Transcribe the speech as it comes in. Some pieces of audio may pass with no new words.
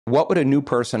what would a new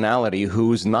personality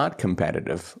who's not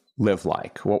competitive live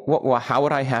like? How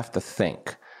would I have to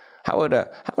think? How would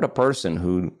a person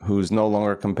who's no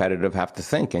longer competitive have to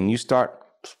think? And you start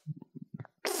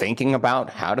thinking about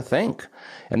how to think.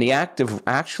 And the act of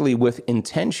actually with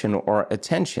intention or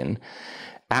attention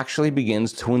actually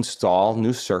begins to install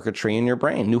new circuitry in your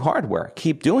brain, new hardware.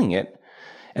 Keep doing it,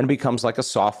 and it becomes like a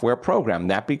software program.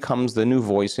 That becomes the new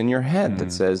voice in your head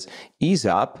that says, ease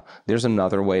up, there's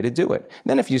another way to do it.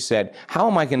 Then if you said, how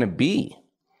am I going to be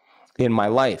in my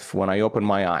life when I open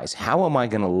my eyes? How am I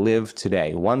going to live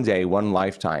today, one day, one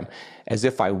lifetime, as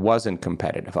if I wasn't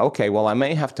competitive? Okay, well, I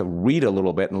may have to read a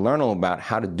little bit and learn a little about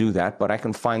how to do that, but I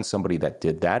can find somebody that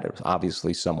did that.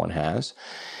 Obviously, someone has.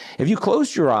 If you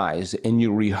closed your eyes and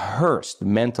you rehearsed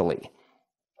mentally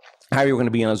how you're going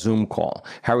to be on a Zoom call,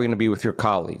 how you're going to be with your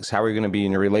colleagues, how you're going to be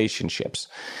in your relationships,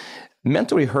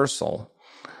 mental rehearsal,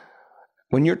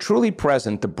 when you're truly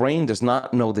present, the brain does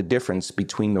not know the difference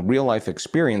between the real life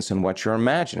experience and what you're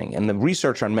imagining. And the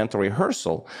research on mental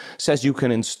rehearsal says you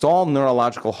can install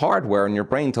neurological hardware in your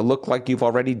brain to look like you've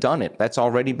already done it. That's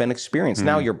already been experienced.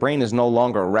 Now your brain is no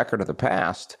longer a record of the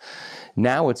past.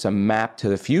 Now it's a map to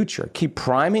the future. Keep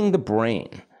priming the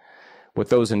brain with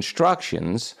those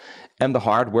instructions, and the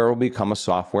hardware will become a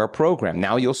software program.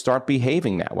 Now you'll start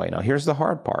behaving that way. Now here's the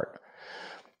hard part,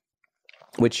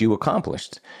 which you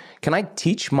accomplished. Can I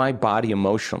teach my body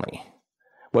emotionally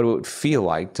what it would feel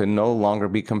like to no longer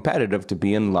be competitive, to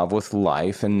be in love with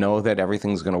life and know that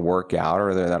everything's going to work out,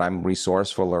 or that I'm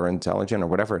resourceful or intelligent or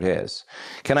whatever it is?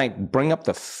 Can I bring up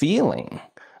the feeling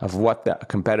of what the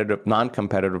competitive,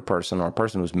 non-competitive person or a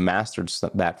person who's mastered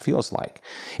that feels like?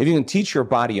 If you can teach your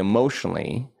body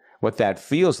emotionally what that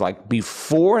feels like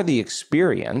before the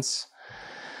experience,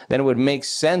 then it would make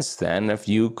sense then, if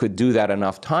you could do that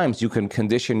enough times, you can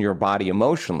condition your body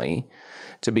emotionally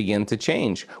to begin to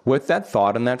change with that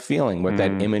thought and that feeling, with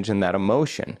that image and that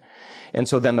emotion. And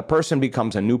so then the person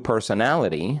becomes a new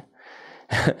personality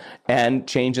and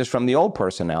changes from the old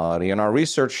personality. And our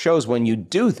research shows when you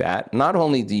do that, not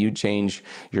only do you change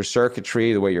your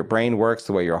circuitry, the way your brain works,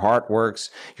 the way your heart works,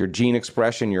 your gene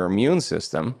expression, your immune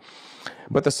system,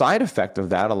 but the side effect of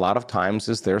that a lot of times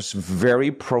is there's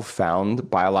very profound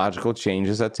biological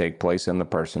changes that take place in the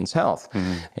person's health.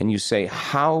 And you say,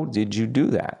 how did you do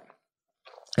that?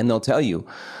 And they'll tell you,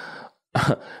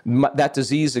 that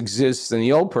disease exists in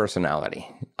the old personality.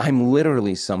 I'm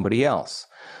literally somebody else.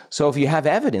 So if you have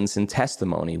evidence and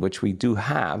testimony, which we do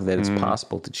have, that it's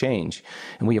possible to change,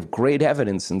 and we have great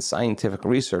evidence in scientific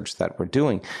research that we're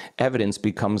doing, evidence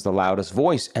becomes the loudest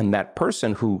voice. And that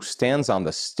person who stands on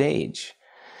the stage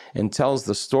and tells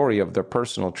the story of their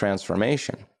personal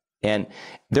transformation, and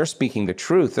they're speaking the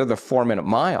truth, they're the 4-minute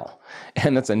mile.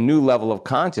 And that's a new level of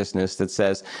consciousness that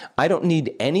says, I don't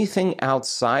need anything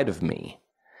outside of me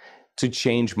to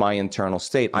change my internal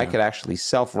state. I could actually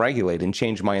self-regulate and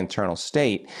change my internal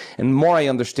state. And the more I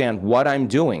understand what I'm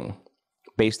doing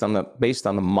based on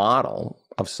the model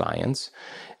of science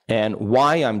and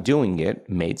why I'm doing it,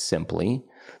 made simply,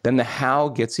 then the how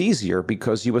gets easier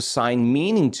because you assign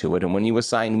meaning to it. And when you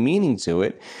assign meaning to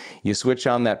it, you switch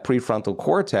on that prefrontal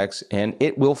cortex and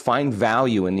it will find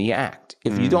value in the act.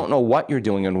 If you don't know what you're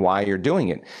doing and why you're doing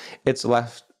it, it's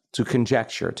left to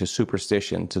conjecture, to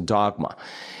superstition, to dogma.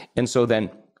 And so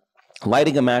then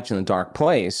lighting a match in a dark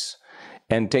place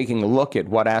and taking a look at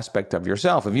what aspect of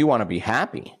yourself, if you want to be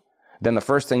happy, then the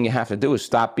first thing you have to do is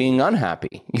stop being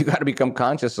unhappy. You got to become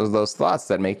conscious of those thoughts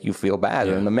that make you feel bad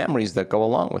and the memories that go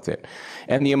along with it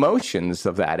and the emotions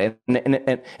of that.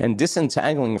 And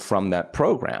disentangling from that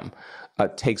program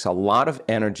takes a lot of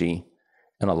energy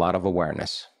and a lot of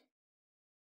awareness.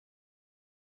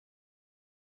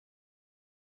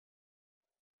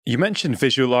 You mentioned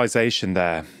visualization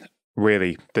there,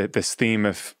 really, this theme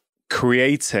of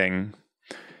creating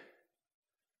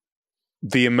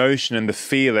the emotion and the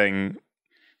feeling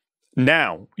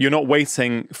now. You're not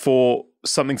waiting for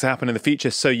something to happen in the future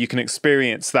so you can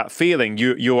experience that feeling.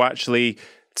 You're actually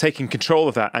taking control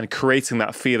of that and creating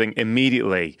that feeling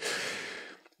immediately,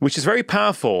 which is very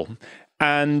powerful.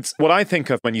 And what I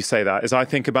think of when you say that is I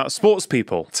think about sports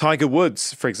people. Tiger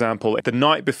Woods, for example, the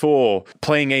night before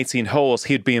playing 18 holes,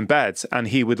 he'd be in bed and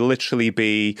he would literally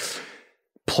be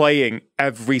playing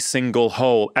every single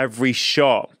hole, every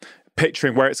shot,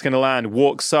 picturing where it's going to land,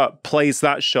 walks up, plays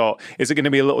that shot. Is it going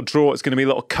to be a little draw? It's going to be a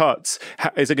little cut.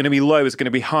 Is it going to be low? Is it going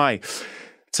to be high?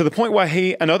 To the point where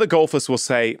he and other golfers will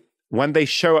say, when they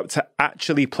show up to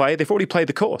actually play, they've already played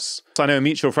the course. So I know a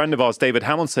mutual friend of ours, David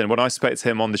Hamilton, when I spoke to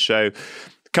him on the show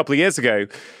a couple of years ago,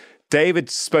 David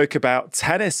spoke about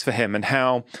tennis for him and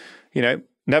how,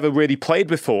 never really played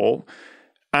before.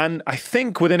 And I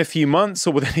think within a few months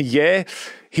or within a year,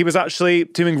 he was actually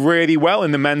doing really well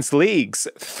in the men's leagues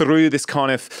through this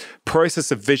kind of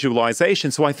process of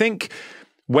visualization. So I think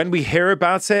when we hear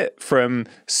about it from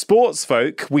sports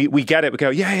folk, we get it. We go,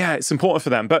 yeah, it's important for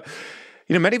them. But,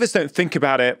 many of us don't think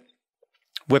about it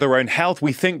with our own health.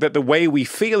 We think that the way we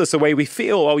feel is the way we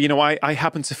feel. Oh, I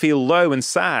happen to feel low and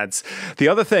sad. The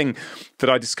other thing that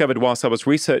I discovered whilst I was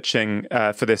researching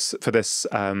for this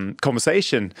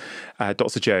conversation,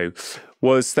 Dr. Joe,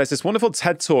 was there's this wonderful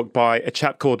TED Talk by a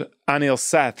chap called Anil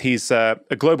Seth. He's a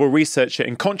global researcher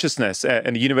in consciousness at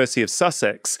the University of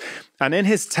Sussex. And in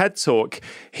his TED Talk,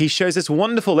 he shows this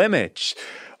wonderful image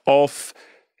of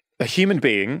a human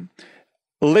being.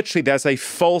 Literally, there's a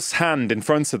false hand in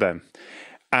front of them.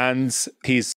 And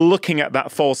he's looking at that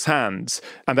false hand.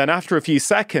 And then after a few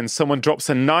seconds, someone drops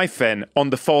a knife in on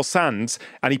the false hand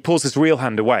and he pulls his real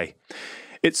hand away.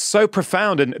 It's so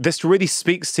profound. And this really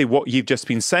speaks to what you've just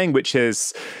been saying, which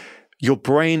is your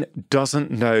brain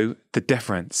doesn't know the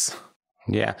difference.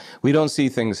 Yeah. We don't see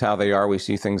things how they are. We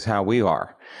see things how we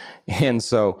are. And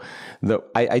so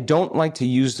I don't like to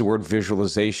use the word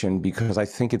visualization because I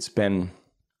think it's been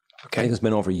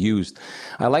overused.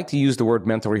 I like to use the word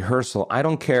mental rehearsal. I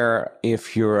don't care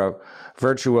if you're a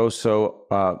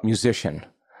virtuoso musician.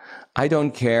 I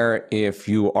don't care if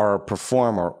you are a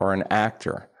performer or an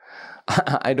actor.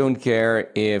 I don't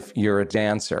care if you're a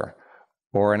dancer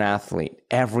or an athlete.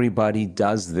 Everybody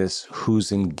does this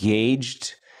who's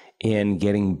engaged in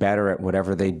getting better at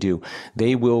whatever they do.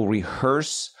 They will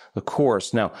rehearse the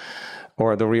course. Now,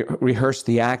 or rehearse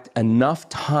the act enough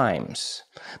times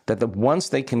that once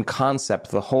they can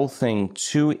concept the whole thing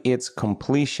to its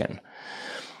completion,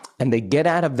 and they get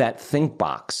out of that think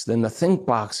box, then the think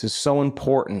box is so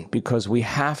important because we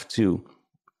have to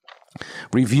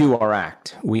review our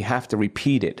act. We have to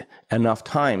repeat it enough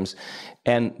times.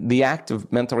 And the act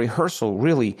of mental rehearsal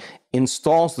really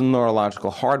installs the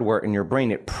neurological hardware in your brain.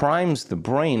 It primes the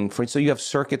brain so you have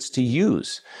circuits to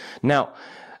use. Now,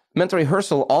 mental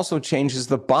rehearsal also changes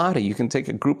the body. You can take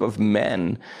a group of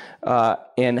men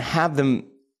and have them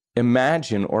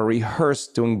imagine or rehearse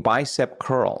doing bicep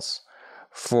curls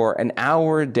for an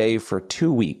hour a day for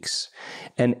 2 weeks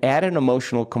and add an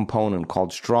emotional component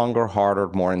called stronger, harder,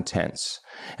 more intense.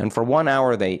 And for 1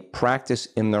 hour, they practice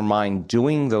in their mind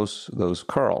doing those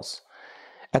curls.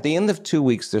 At the end of 2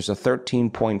 weeks, there's a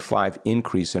 13.5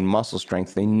 increase in muscle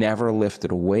strength. They never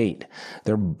lifted a weight.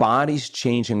 Their body's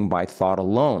changing by thought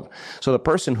alone. So the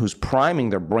person who's priming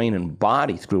their brain and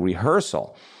body through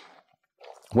rehearsal,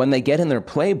 when they get in their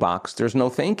play box, there's no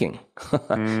thinking.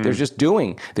 They're just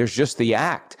doing. There's just the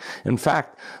act. In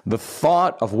fact, the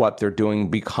thought of what they're doing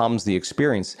becomes the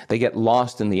experience. They get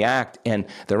lost in the act, and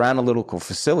their analytical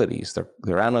facilities,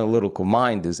 their analytical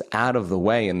mind is out of the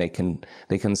way, and they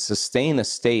can sustain a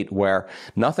state where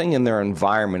nothing in their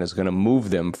environment is going to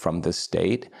move them from this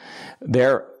state.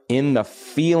 They're in the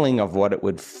feeling of what it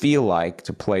would feel like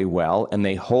to play well, and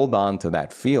they hold on to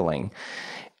that feeling.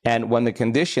 And when the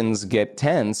conditions get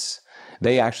tense,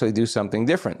 they actually do something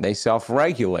different. They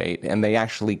self-regulate, and they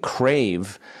actually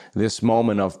crave this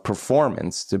moment of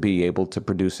performance to be able to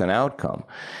produce an outcome.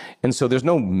 And so there's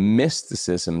no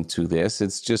mysticism to this.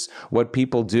 It's just what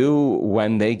people do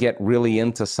when they get really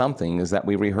into something is that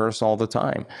we rehearse all the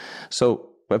time. So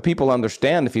but people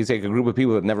understand if you take a group of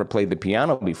people that have never played the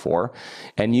piano before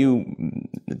and you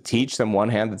teach them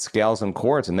one-handed scales and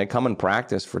chords and they come and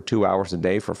practice for 2 hours a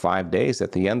day for 5 days,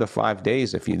 at the end of 5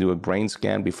 days, if you do a brain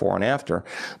scan before and after,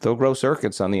 they'll grow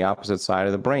circuits on the opposite side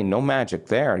of the brain. No magic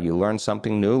there. You learn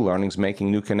something new. Learning's making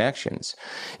new connections.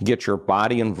 You get your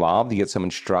body involved. You get some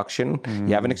instruction.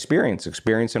 You have an experience.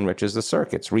 Experience enriches the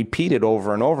circuits. Repeat it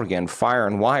over and over again, fire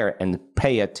and wire, and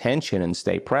pay attention and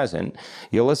stay present.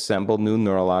 You'll assemble new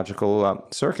neurological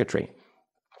circuitry.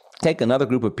 Take another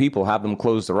group of people, have them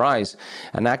close their eyes,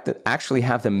 and actually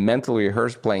have them mentally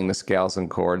rehearse playing the scales and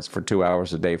chords for 2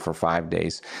 hours a day for 5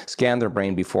 days. Scan their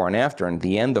brain before and after, and at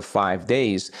the end of 5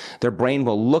 days, their brain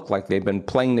will look like they've been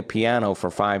playing the piano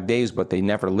for 5 days, but they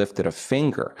never lifted a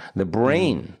finger. The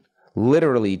brain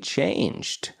literally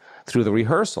changed through the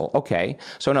rehearsal. Okay,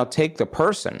 so now take the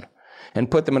person and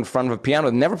put them in front of a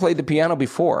piano. They never played the piano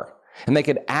before. And they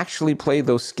could actually play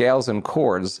those scales and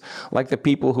chords like the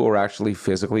people who are actually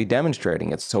physically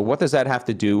demonstrating it. So what does that have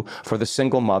to do for the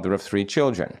single mother of 3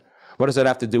 children? What does that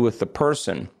have to do with the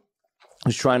person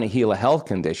who's trying to heal a health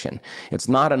condition. It's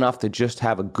not enough to just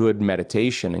have a good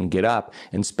meditation and get up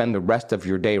and spend the rest of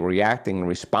your day reacting and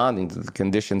responding to the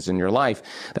conditions in your life.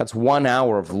 That's 1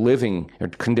 hour of living or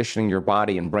conditioning your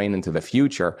body and brain into the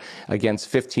future against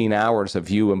 15 hours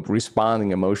of you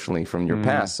responding emotionally from your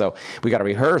past. So we got to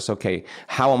rehearse, okay,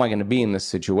 how am I going to be in this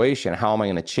situation? How am I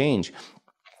going to change?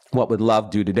 What would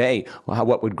love do today?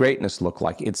 What would greatness look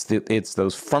like? It's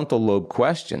those frontal lobe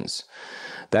questions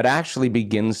that actually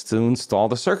begins to install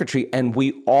the circuitry, and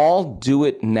we all do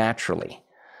it naturally.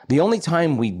 The only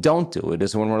time we don't do it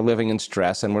is when we're living in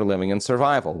stress and we're living in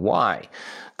survival. Why?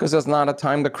 Because it's not a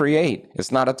time to create.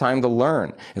 It's not a time to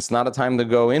learn. It's not a time to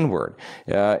go inward.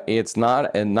 It's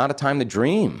not a time to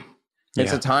dream.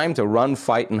 It's a time to run,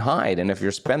 fight, and hide. And if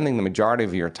you're spending the majority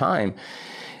of your time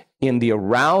in the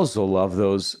arousal of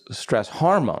those stress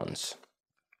hormones,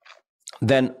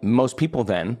 then most people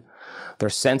their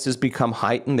senses become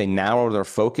heightened, they narrow their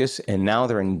focus, and now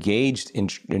they're engaged in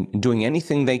doing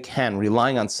anything they can,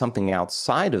 relying on something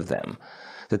outside of them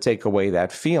to take away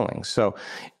that feeling. So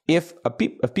if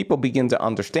people begin to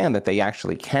understand that they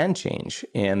actually can change,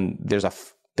 and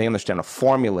they understand a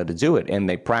formula to do it, and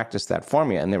they practice that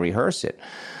formula and they rehearse it,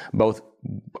 both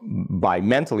by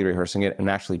mentally rehearsing it and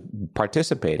actually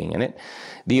participating in it,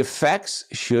 the effects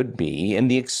should be in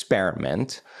the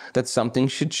experiment that something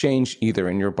should change either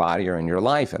in your body or in your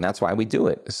life. And that's why we do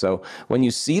it. So when you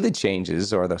see the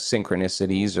changes or the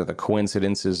synchronicities or the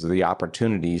coincidences or the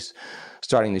opportunities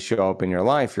starting to show up in your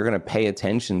life, you're going to pay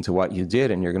attention to what you did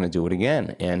and you're going to do it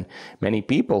again. And many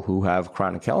people who have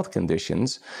chronic health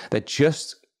conditions that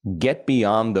just get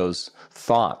beyond those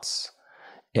thoughts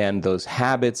and those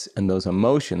habits and those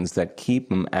emotions that keep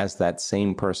them as that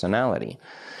same personality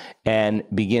and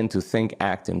begin to think,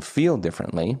 act, and feel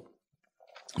differently,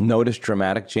 notice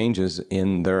dramatic changes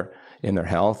in their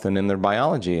health and in their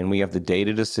biology. And we have the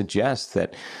data to suggest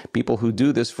that people who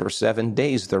do this for 7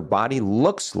 days, their body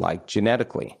looks like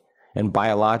genetically and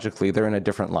biologically they're in a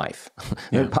different life.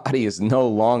 Their body is no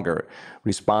longer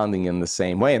responding in the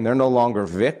same way, and they're no longer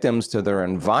victims to their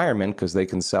environment because they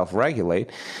can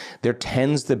self-regulate. There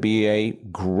tends to be a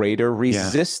greater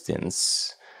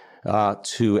resistance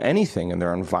to anything in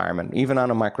their environment, even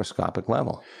on a microscopic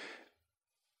level.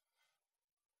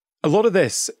 A lot of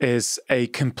this is a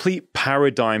complete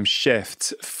paradigm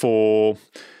shift for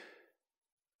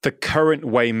the current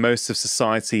way most of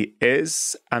society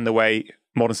is and the way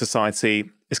modern society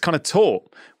is kind of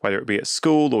taught, whether it be at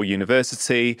school or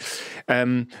university.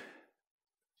 If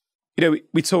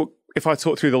I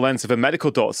talk through the lens of a medical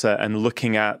doctor and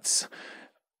looking at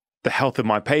the health of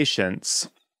my patients,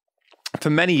 for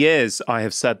many years I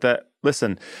have said that,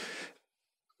 listen,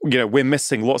 we're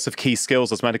missing lots of key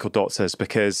skills as medical doctors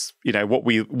because, what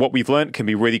we've learned can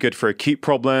be really good for acute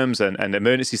problems and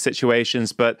emergency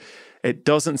situations, but it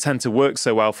doesn't tend to work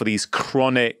so well for these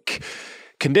chronic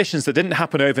conditions that didn't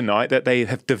happen overnight, that they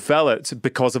have developed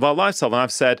because of our lifestyle. And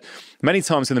I've said many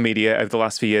times in the media over the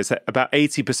last few years that about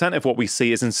 80% of what we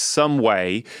see is in some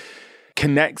way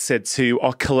connected to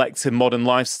our collective modern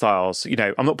lifestyles.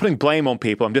 I'm not putting blame on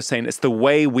people. I'm just saying it's the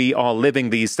way we are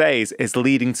living these days is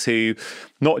leading to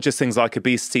not just things like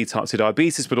obesity, type 2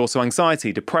 diabetes, but also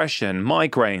anxiety, depression,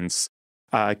 migraines,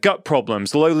 gut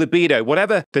problems, low libido,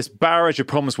 whatever this barrage of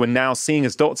problems we're now seeing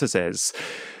as doctors is.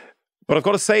 But I've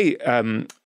got to say,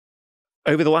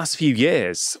 over the last few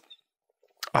years,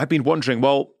 I've been wondering,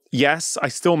 well, yes, I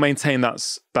still maintain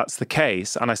that's the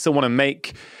case, and I still want to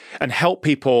make and help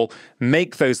people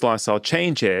make those lifestyle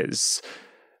changes.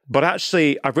 But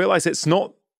actually, I've realized it's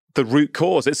not the root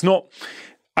cause. It's not,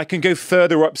 I can go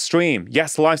further upstream.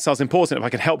 Yes, lifestyle is important. If I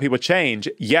can help people change,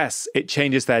 yes, it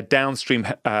changes their downstream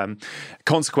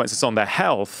consequences on their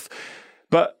health.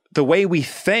 But the way we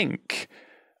think,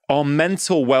 our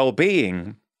mental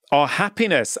well-being, our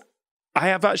happiness, I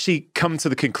have actually come to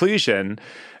the conclusion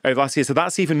over last year, so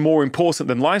that's even more important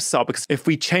than lifestyle, because if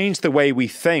we change the way we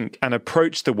think and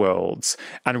approach the world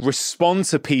and respond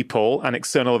to people and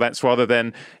external events rather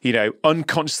than,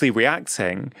 unconsciously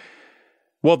reacting,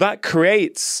 well, that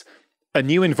creates a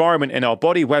new environment in our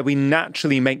body where we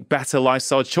naturally make better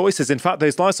lifestyle choices. In fact,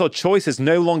 those lifestyle choices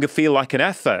no longer feel like an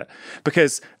effort,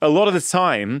 because a lot of the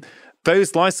time,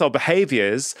 those lifestyle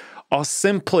behaviors are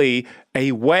simply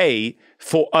a way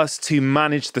for us to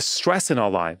manage the stress in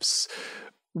our lives.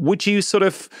 Would you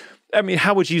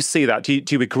how would you see that? Do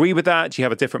you agree with that? Do you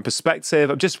have a different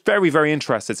perspective? I'm just very, very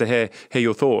interested to hear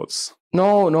your thoughts.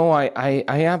 No, I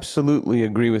absolutely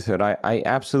agree with it. I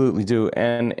absolutely do.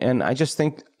 And I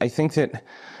think that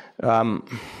the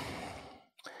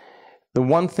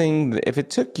one thing, if it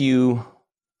took you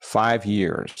 5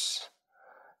 years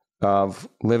of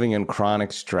living in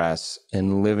chronic stress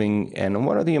and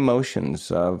what are the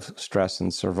emotions of stress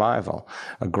and survival?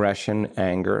 Aggression,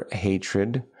 anger,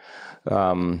 hatred,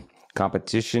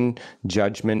 competition,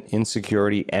 judgment,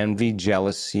 insecurity, envy,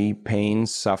 jealousy, pain,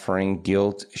 suffering,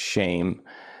 guilt, shame,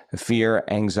 fear,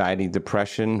 anxiety,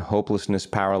 depression, hopelessness,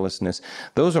 powerlessness.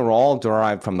 Those are all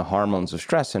derived from the hormones of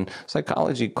stress. And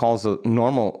psychology calls the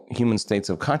normal human states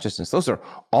of consciousness. Those are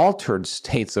altered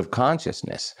states of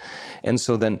consciousness. And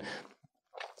so then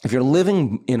if you're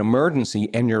living in emergency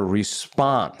and your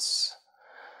response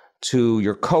to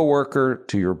your coworker,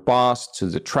 to your boss, to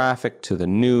the traffic, to the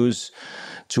news,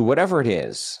 to whatever it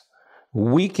is,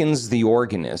 weakens the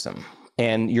organism,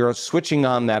 and you're switching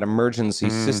on that emergency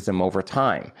system over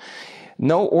time.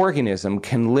 No organism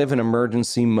can live in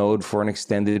emergency mode for an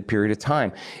extended period of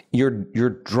time. You're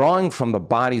drawing from the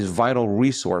body's vital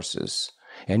resources,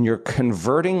 and you're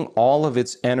converting all of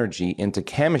its energy into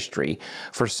chemistry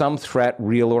for some threat,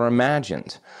 real or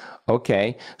imagined.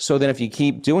 Okay, so then if you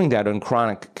keep doing that in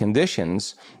chronic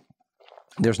conditions,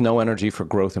 there's no energy for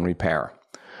growth and repair.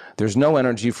 There's no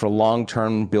energy for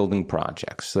long-term building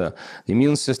projects. The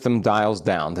immune system dials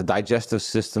down. The digestive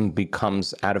system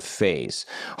becomes out of phase.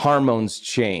 Hormones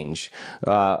change.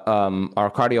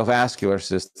 Our cardiovascular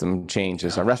system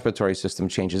changes. Our respiratory system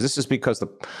changes. This is because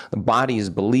the body is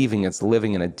believing it's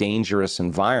living in a dangerous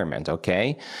environment,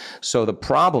 okay? So the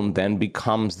problem then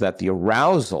becomes that the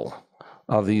arousal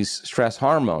of these stress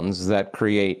hormones that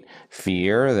create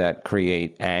fear, that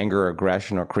create anger,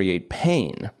 aggression, or create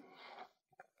pain,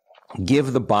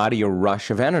 give the body a rush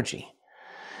of energy.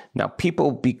 Now,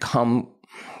 people become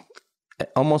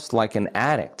almost like an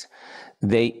addict.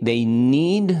 They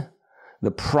need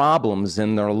the problems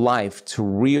in their life to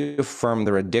reaffirm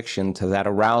their addiction to that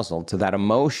arousal, to that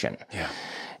emotion. Yeah.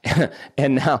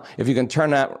 And now, if you can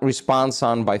turn that response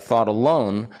on by thought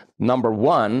alone, number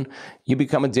one, you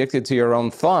become addicted to your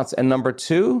own thoughts. And number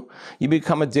two, you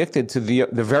become addicted to the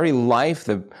very life,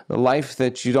 the life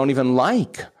that you don't even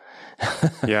like.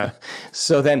 Yeah.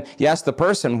 So then you ask the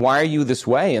person, why are you this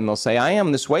way? And they'll say, I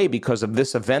am this way because of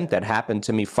this event that happened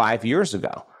to me 5 years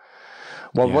ago.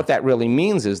 Well, what that really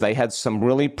means is they had some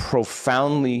really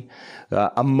profoundly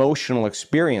emotional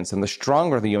experience. And the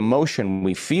stronger the emotion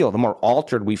we feel, the more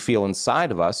altered we feel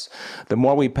inside of us, the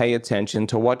more we pay attention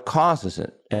to what causes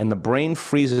it. And the brain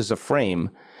freezes a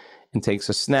frame and takes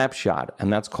a snapshot.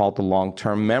 And that's called the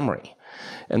long-term memory.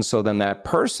 And so then that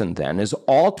person then is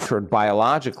altered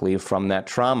biologically from that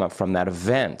trauma, from that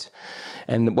event.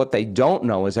 And what they don't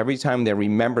know is every time they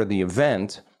remember the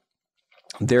event,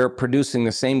 they're producing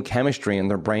the same chemistry in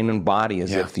their brain and body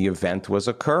as if the event was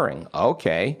occurring.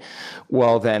 Okay,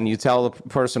 well, then you tell the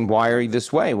person, why are you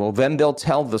this way? Well, then they'll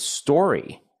tell the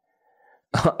story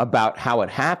about how it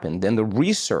happened. And the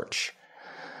research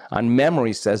on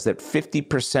memory says that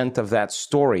 50% of that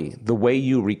story, the way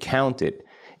you recount it,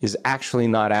 is actually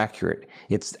not accurate.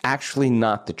 It's actually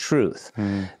not the truth.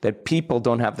 That people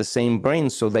don't have the same brain,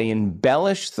 so they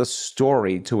embellish the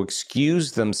story to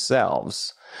excuse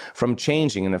themselves from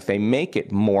changing. And if they make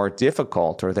it more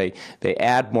difficult or they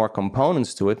add more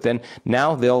components to it, then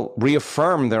now they'll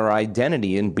reaffirm their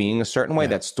identity in being a certain way.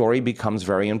 That story becomes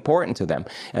very important to them.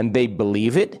 And they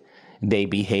believe it, they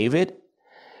behave it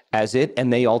as it,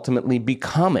 and they ultimately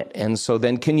become it. And so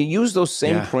then can you use those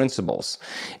same principles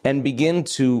and begin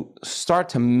to start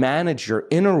to manage your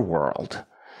inner world?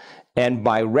 And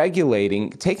by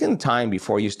regulating, taking the time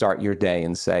before you start your day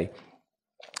and say,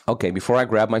 okay, before I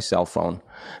grab my cell phone,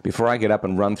 before I get up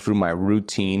and run through my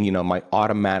routine, you know, my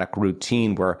automatic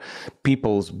routine where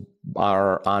people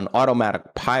are on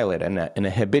automatic pilot and an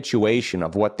habituation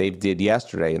of what they did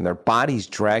yesterday, and their body's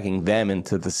dragging them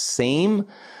into the same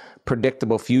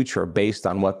predictable future based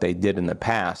on what they did in the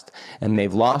past, and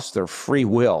they've lost their free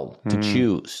will to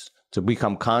choose, to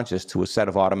become conscious to a set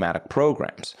of automatic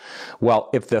programs.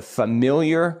 Well, if the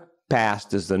familiar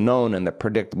past is the known and the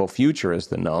predictable future is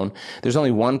the known, there's only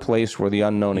one place where the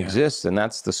unknown exists, and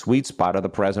that's the sweet spot of the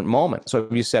present moment. So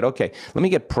if you said, okay, let me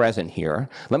get present here,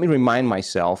 let me remind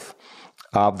myself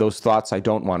of those thoughts I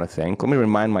don't want to think, let me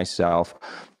remind myself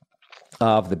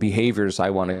of the behaviors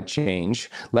I want to change.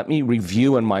 Let me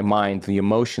review in my mind the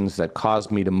emotions that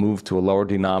caused me to move to a lower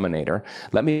denominator.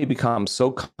 Let me become so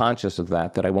conscious of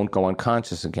that I won't go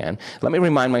unconscious again. Let me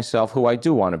remind myself who I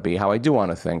do want to be, how I do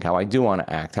want to think, how I do want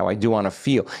to act, how I do want to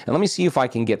feel. And let me see if I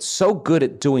can get so good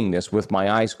at doing this with my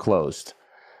eyes closed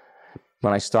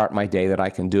when I start my day that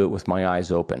I can do it with my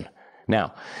eyes open.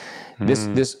 Now,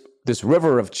 this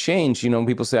river of change, you know,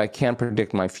 people say, I can't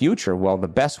predict my future. Well, the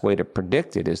best way to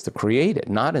predict it is to create it,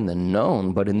 not in the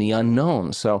known, but in the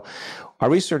unknown. So our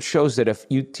research shows that if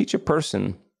you teach a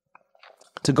person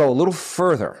to go a little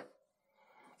further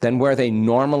than where they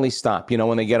normally stop. You know,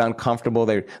 when they get uncomfortable,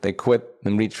 they quit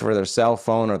and reach for their cell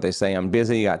phone, or they say, I'm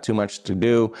busy, got too much to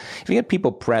do. If you get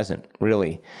people present,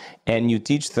 really, and you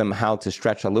teach them how to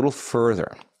stretch a little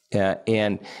further,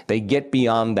 and they get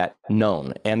beyond that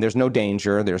known, and there's no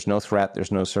danger, there's no threat,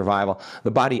 there's no survival,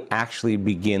 the body actually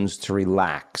begins to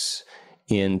relax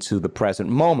into the present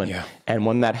moment. Yeah. And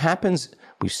when that happens,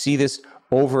 we see this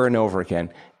over and over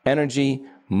again. Energy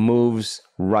moves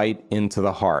right into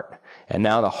the heart. And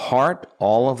now the heart,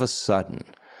 all of a sudden,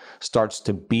 starts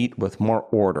to beat with more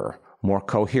order, more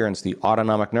coherence. The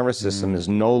autonomic nervous system is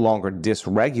no longer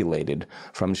dysregulated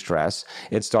from stress.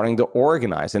 It's starting to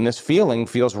organize. And this feeling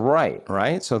feels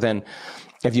right? So then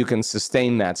if you can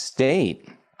sustain that state,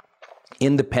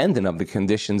 independent of the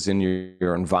conditions in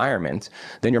your environment,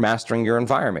 then you're mastering your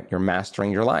environment. You're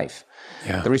mastering your life.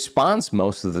 Yeah. The response,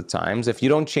 most of the times, if you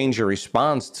don't change your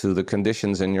response to the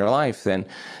conditions in your life, then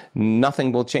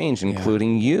nothing will change,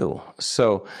 including you.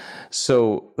 So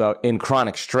in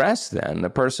chronic stress, then, the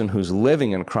person who's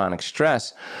living in chronic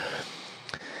stress,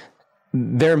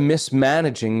 they're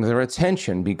mismanaging their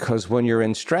attention, because when you're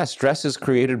in stress is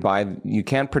created by, you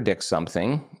can't predict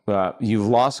something, you've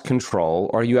lost control,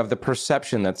 or you have the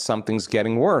perception that something's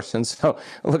getting worse. And so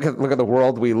look at the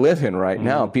world we live in right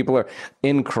now. People are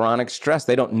in chronic stress.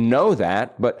 They don't know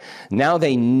that, but now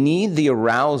they need the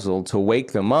arousal to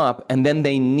wake them up, and then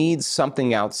they need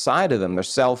something outside of them, their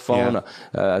cell phone,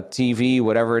 a TV,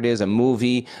 whatever it is, a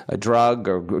movie, a drug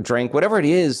or drink, whatever it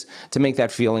is, to make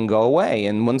that feeling go away.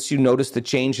 And once you notice the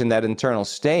change in that internal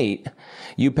state,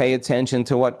 you pay attention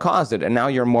to what caused it, and now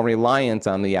you're more reliant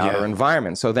on the outer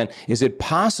environment. So then, is it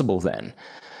possible then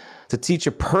to teach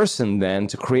a person then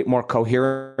to create more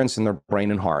coherence in their brain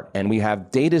and heart? And we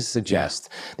have data to suggest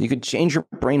that you could change your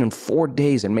brain in 4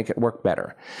 days and make it work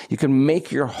better. You can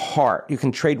make your heart, you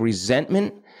can trade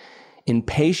resentment,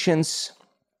 impatience,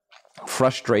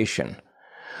 frustration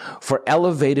for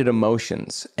elevated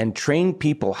emotions, and train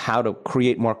people how to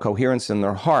create more coherence in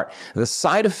their heart. The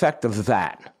side effect of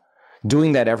that,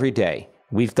 doing that every day,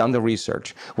 we've done the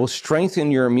research, will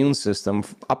strengthen your immune system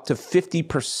up to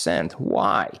 50%.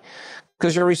 Why?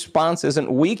 Because your response isn't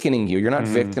weakening you. You're not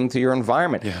victim to your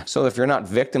environment. So if you're not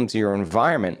victim to your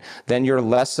environment, then you're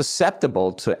less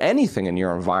susceptible to anything in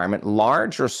your environment,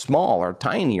 large or small or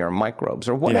tiny or microbes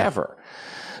or whatever.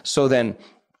 So then,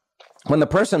 when the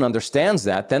person understands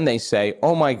that, then they say,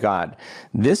 oh my God,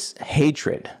 this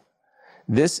hatred,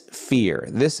 this fear,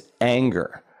 this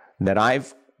anger that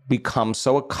I've become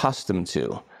so accustomed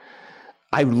to,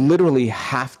 I literally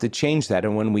have to change that.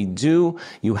 And when we do,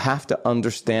 you have to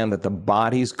understand that the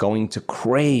body's going to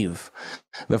crave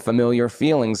the familiar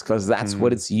feelings, because that's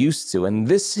what it's used to. And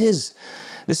this is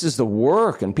the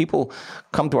work. And people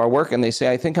come to our work and they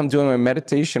say, I think I'm doing my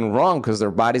meditation wrong, because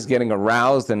their body's getting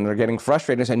aroused and they're getting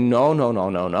frustrated. I say,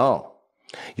 no.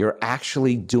 You're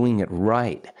actually doing it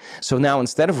right. So now,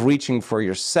 instead of reaching for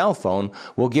your cell phone,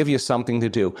 we'll give you something to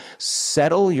do.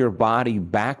 Settle your body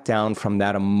back down from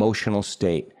that emotional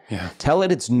state. Tell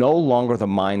it it's no longer the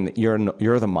mind, that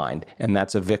you're the mind, and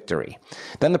that's a victory.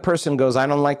 Then the person goes, I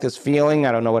don't like this feeling,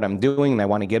 I don't know what I'm doing, and I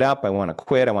want to get up, I want to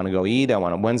quit, I want to go eat,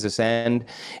 when's this end?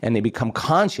 And they become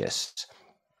conscious.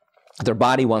 Their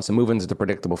body wants to move into the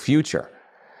predictable future.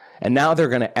 And now they're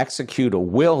going to execute a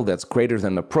will that's greater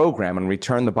than the program and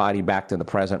return the body back to the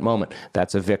present moment.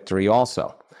 That's a victory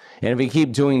also. And if we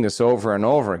keep doing this over and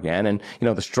over again, and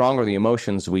the stronger the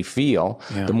emotions we feel,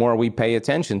 the more we pay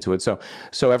attention to it.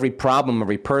 So every problem,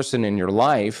 every person in your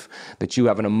life that you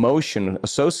have an emotion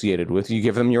associated with, you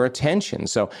give them your attention.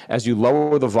 So as you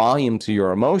lower the volume to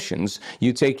your emotions,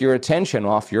 you take your attention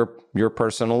off your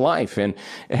personal life. And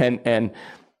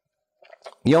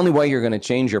the only way you're going to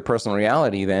change your personal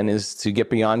reality then is to get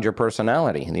beyond your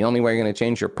personality. And the only way you're going to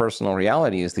change your personal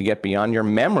reality is to get beyond your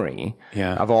memory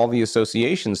of all the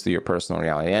associations to your personal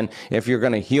reality. And if you're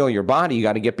going to heal your body, you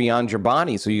got to get beyond your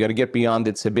body. So you got to get beyond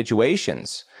its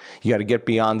habituations. You got to get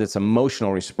beyond its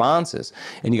emotional responses.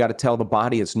 And you got to tell the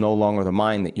body it's no longer the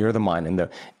mind, that you're the mind. And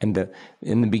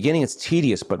in the beginning, it's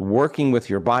tedious, but working with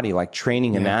your body like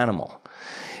training an animal.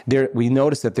 We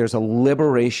notice that there's a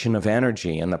liberation of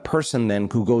energy, and the person then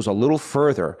who goes a little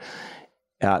further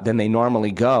than they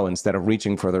normally go, instead of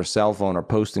reaching for their cell phone or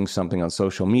posting something on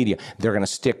social media, they're going to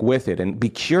stick with it and be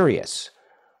curious.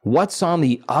 What's on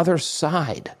the other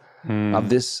side of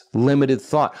this limited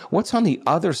thought? What's on the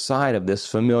other side of this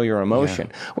familiar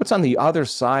emotion? What's on the other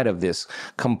side of this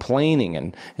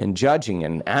complaining and judging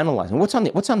and analyzing? What's on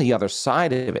the other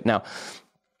side of it? Now,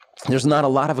 there's not a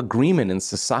lot of agreement in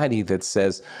society that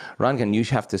says, Rangan, you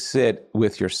have to sit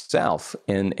with yourself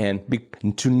and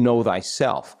to know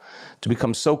thyself, to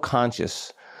become so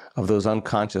conscious of those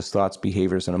unconscious thoughts,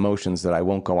 behaviors, and emotions that I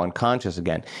won't go unconscious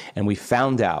again. And we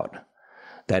found out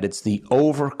that it's the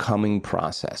overcoming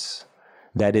process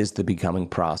that is the becoming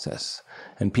process.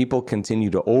 And people continue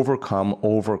to overcome,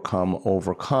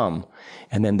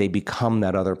 and then they become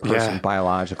that other person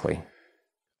biologically.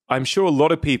 I'm sure a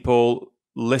lot of people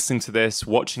listening to this,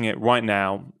 watching it right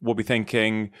now, will be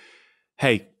thinking,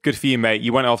 hey, good for you, mate.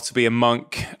 You went off to be a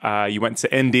monk. You went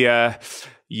to India.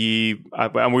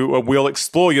 And we'll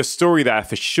explore your story there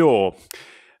for sure.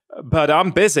 But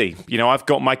I'm busy. I've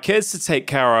got my kids to take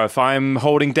care of. I'm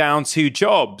holding down 2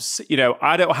 jobs.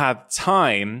 I don't have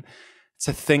time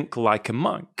to think like a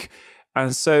monk.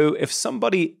 And so if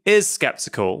somebody is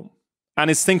skeptical and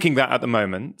is thinking that at the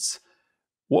moment,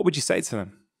 what would you say to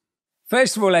them?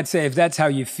 First of all, I'd say if that's how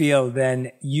you feel,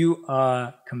 then you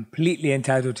are completely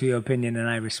entitled to your opinion, and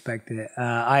I respect it.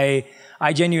 I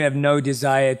genuinely have no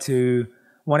desire to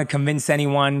want to convince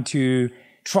anyone to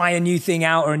try a new thing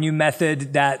out or a new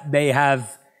method that they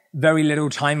have very little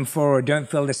time for or don't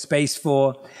feel the space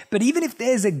for. But even if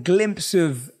there's a glimpse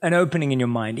of an opening in your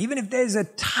mind, even if there's a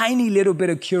tiny little bit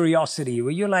of curiosity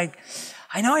where you're like,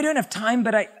 I know I don't have time,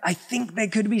 but I think there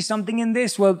could be something in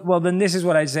this. Well, then this is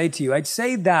what I'd say to you. I'd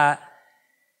say that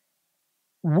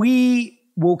we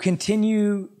will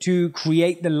continue to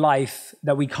create the life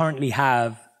that we currently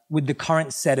have with the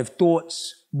current set of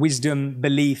thoughts, wisdom,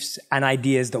 beliefs, and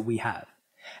ideas that we have.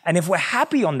 And if we're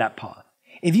happy on that path,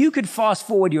 if you could fast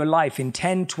forward your life in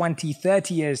 10, 20,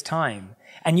 30 years' time,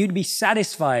 and you'd be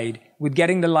satisfied with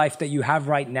getting the life that you have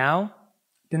right now,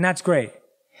 then that's great.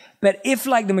 But if,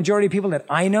 like the majority of people that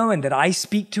I know and that I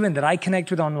speak to and that I connect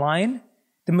with online,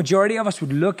 the majority of us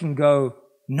would look and go,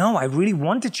 no, I really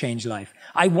want to change life.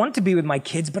 I want to be with my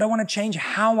kids, but I want to change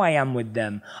how I am with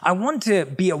them. I want to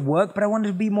be at work, but I want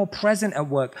to be more present at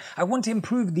work. I want to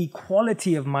improve the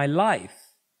quality of my life.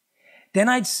 Then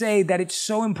I'd say that it's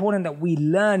so important that we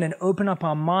learn and open up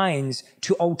our minds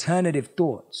to alternative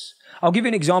thoughts. I'll give you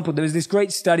an example. There was this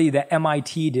great study that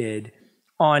MIT did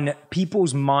on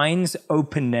people's minds'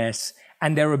 openness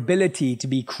and their ability to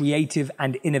be creative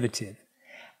and innovative.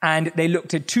 And they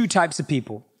looked at 2 types of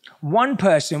people. One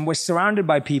person was surrounded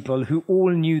by people who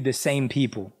all knew the same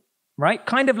people, right?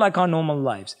 Kind of like our normal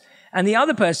lives. And the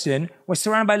other person was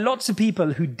surrounded by lots of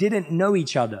people who didn't know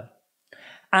each other.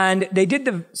 And they did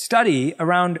the study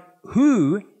around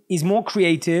who is more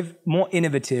creative, more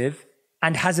innovative,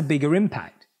 and has a bigger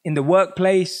impact in the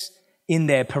workplace, in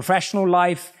their professional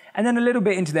life, and then a little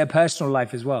bit into their personal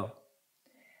life as well.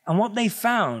 And what they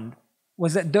found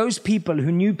was that those people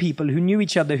who knew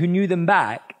each other, who knew them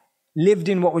back, lived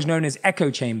in what was known as echo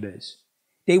chambers.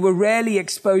 They were rarely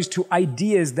exposed to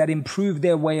ideas that improved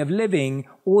their way of living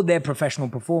or their professional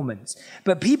performance.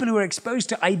 But people who were exposed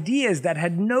to ideas that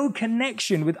had no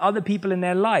connection with other people in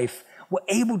their life were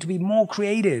able to be more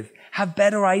creative, have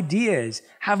better ideas,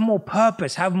 have more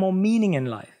purpose, have more meaning in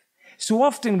life. So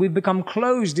often we've become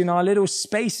closed in our little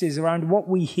spaces around what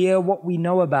we hear, what we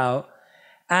know about,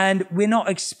 and we're not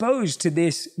exposed to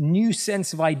this new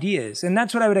sense of ideas. And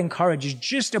that's what I would encourage, is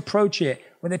just approach it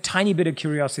with a tiny bit of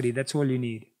curiosity. That's all you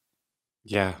need.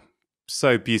 Yeah,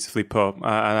 so beautifully put. And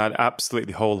I'd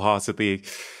absolutely wholeheartedly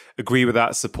agree with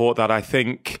that, support that. I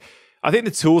think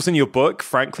the tools in your book,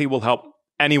 frankly, will help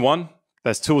anyone.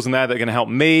 There's tools in there that are going to help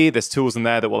me. There's tools in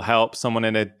there that will help someone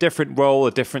in a different role,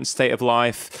 a different state of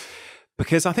life,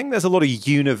 because I think there's a lot of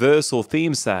universal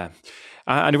themes there.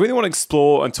 And I really want to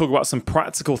explore and talk about some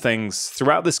practical things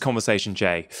throughout this conversation,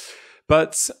 Jay.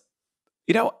 But,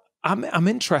 I'm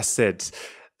interested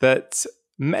that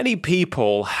many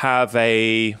people have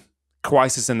a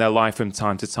crisis in their life from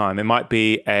time to time. It might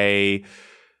be a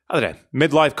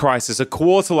midlife crisis, a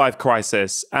quarter life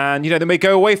crisis. And, they may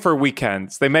go away for a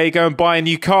weekend. They may go and buy a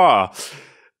new car.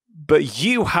 But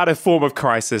you had a form of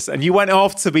crisis and you went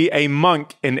off to be a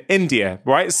monk in India,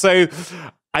 right? So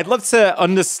I'd love to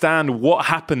understand what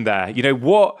happened there.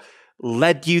 What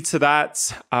led you to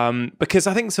that? Because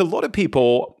I think to a lot of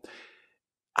people,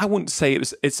 I wouldn't say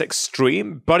it's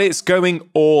extreme, but it's going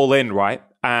all in, right?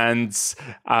 And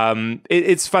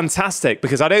it's fantastic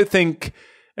because I don't think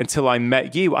until I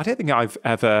met you, I don't think I've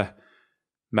ever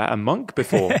met a monk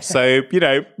before. So,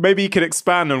 maybe you could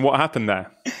expand on what happened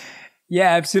there.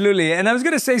 Yeah, absolutely. And I was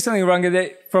going to say something, Ranga,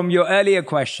 that from your earlier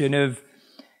question of,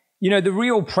 the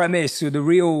real premise or the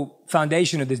real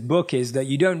foundation of this book is that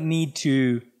you don't need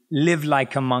to live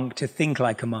like a monk to think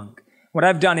like a monk. What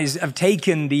I've done is I've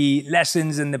taken the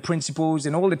lessons and the principles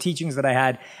and all the teachings that I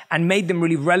had and made them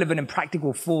really relevant and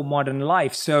practical for modern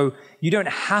life. So you don't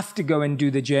have to go and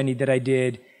do the journey that I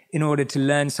did in order to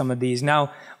learn some of these.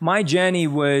 Now, my journey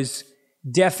was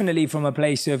definitely from a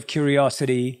place of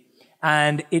curiosity,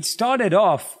 and it started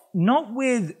off not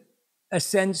with a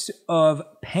sense of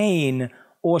pain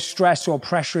or stress or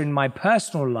pressure in my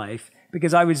personal life,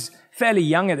 because I was fairly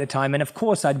young at the time. And of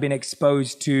course, I'd been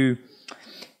exposed to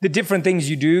the different things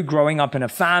you do growing up in a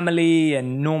family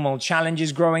and normal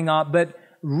challenges growing up. But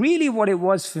really what it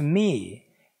was for me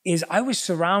is I was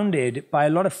surrounded by a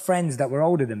lot of friends that were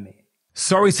older than me.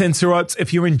 Sorry to interrupt.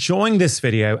 If you're enjoying this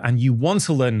video and you want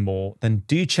to learn more, then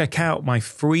do check out my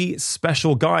free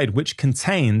special guide, which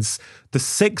contains the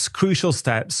 6 crucial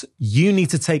steps you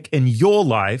need to take in your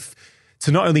life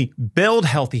to not only build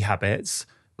healthy habits,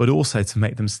 but also to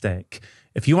make them stick.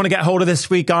 If you want to get hold of this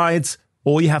free guide,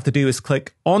 all you have to do is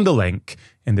click on the link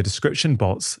in the description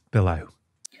box below.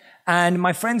 And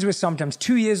my friends were sometimes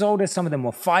 2 years older. Some of them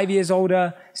were 5 years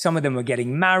older. Some of them were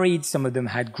getting married. Some of them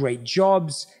had great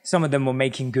jobs. Some of them were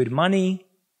making good money.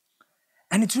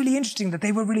 And it's really interesting that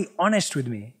they were really honest with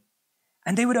me.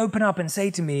 And they would open up and say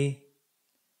to me,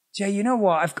 Jay, you know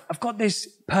what? I've got this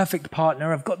perfect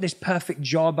partner. I've got this perfect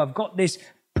job. I've got this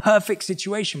perfect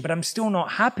situation, but I'm still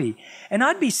not happy. And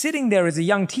I'd be sitting there as a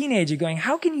young teenager going,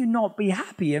 how can you not be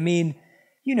happy? I mean,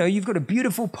 you know, you've got a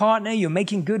beautiful partner, you're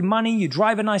making good money, you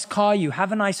drive a nice car, you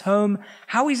have a nice home.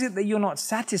 How is it that you're not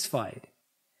satisfied?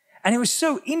 And it was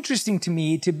so interesting to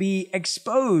me to be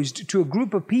exposed to a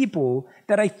group of people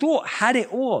that I thought had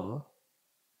it all,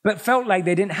 but felt like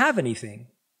they didn't have anything.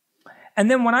 And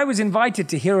then when I was invited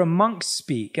to hear a monk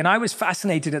speak, and I was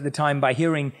fascinated at the time by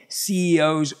hearing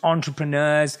CEOs,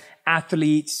 entrepreneurs,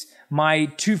 athletes. My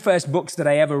 2 first books that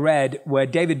I ever read were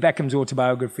David Beckham's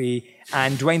autobiography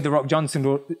and Dwayne "The Rock"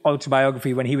 Johnson's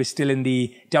autobiography when he was still in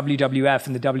the WWF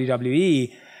and the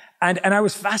WWE. And I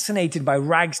was fascinated by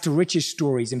rags to riches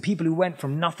stories and people who went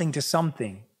from nothing to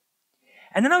something.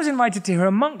 And then I was invited to hear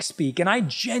a monk speak, and I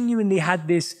genuinely had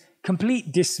this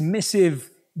complete dismissive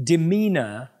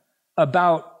demeanor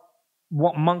about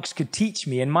what monks could teach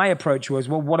me. And my approach was,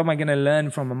 well, what am I going to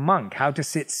learn from a monk? How to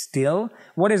sit still?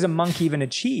 What has a monk even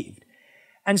achieved?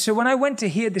 And so when I went to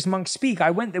hear this monk speak,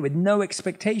 I went there with no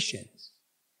expectations.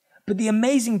 But the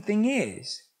amazing thing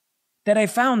is that I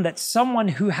found that someone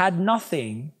who had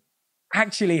nothing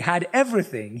actually had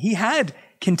everything. He had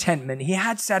contentment. He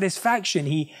had satisfaction.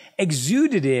 He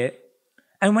exuded it.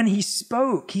 And when he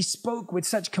spoke with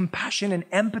such compassion and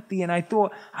empathy. And I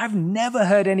thought, I've never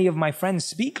heard any of my friends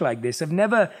speak like this. I've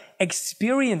never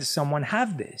experienced someone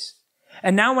have this.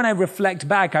 And now when I reflect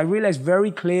back, I realize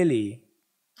very clearly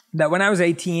that when I was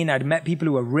 18, I'd met people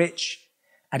who were rich.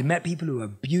 I'd met people who were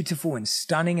beautiful and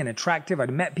stunning and attractive. I'd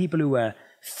met people who were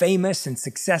famous and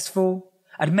successful.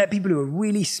 I'd met people who were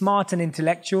really smart and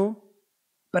intellectual.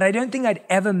 But I don't think I'd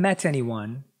ever met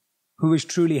anyone who was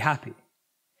truly happy.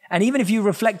 And even if you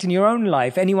reflect in your own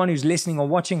life, anyone who's listening or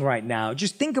watching right now,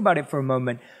 just think about it for a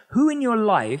moment. Who in your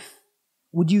life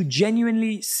would you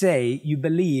genuinely say you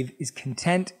believe is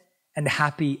content and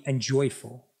happy and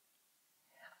joyful?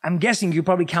 I'm guessing you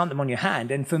probably count them on your hand.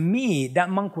 And for me, that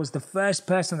monk was the first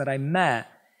person that I met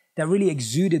that really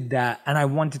exuded that, and I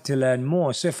wanted to learn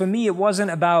more. So for me, it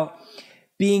wasn't about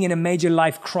being in a major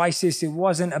life crisis. It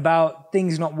wasn't about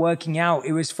things not working out.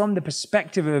 It was from the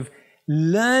perspective of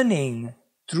learning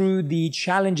through the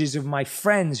challenges of my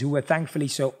friends who were thankfully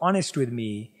so honest with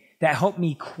me that helped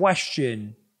me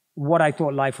question what I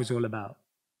thought life was all about.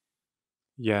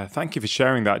 Yeah, thank you for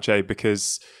sharing that, Jay,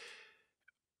 because,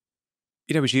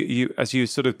 you know, as you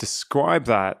sort of describe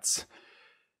that,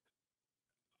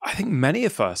 I think many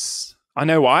of us, I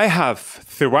know I have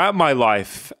throughout my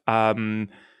life,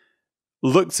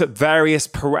 looked at various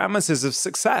parameters of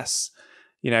success.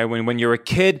 You know, when you're a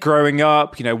kid growing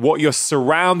up, you know, what you're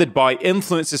surrounded by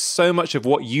influences so much of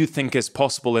what you think is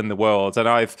possible in the world. And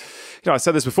I've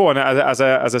said this before, and as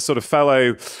a sort of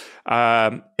fellow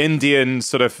Indian,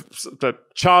 sort of the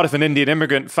child of an Indian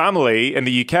immigrant family in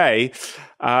the UK,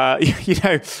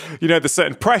 you know, the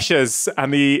certain pressures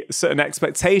and the certain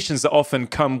expectations that often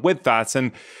come with that.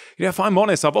 And, you know, if I'm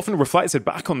honest, I've often reflected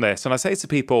back on this, and I say to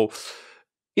people,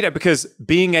 you know, because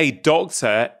being a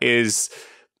doctor is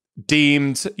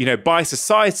deemed, you know, by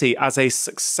society as a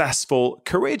successful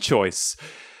career choice.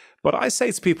 But I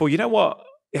say to people, you know what?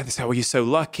 Yeah, they say, well, you're so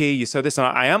lucky, you're so this, and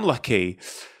I am lucky.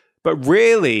 But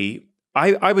really,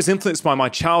 I was influenced by my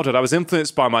childhood. I was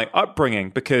influenced by my upbringing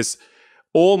because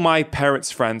all my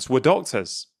parents' friends were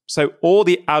doctors. So all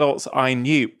the adults I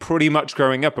knew pretty much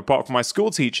growing up, apart from my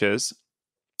school teachers,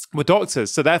 were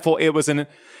doctors. So therefore it was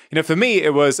for me,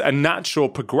 it was a natural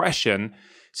progression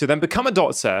to then become a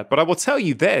doctor. But I will tell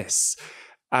you this,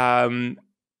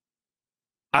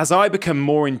 as I become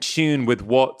more in tune with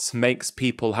what makes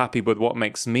people happy, with what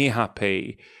makes me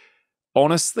happy,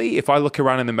 honestly, if I look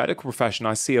around in the medical profession,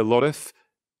 I see a lot of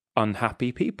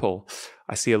unhappy people.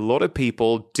 I see a lot of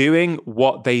people doing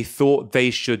what they thought they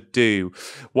should do,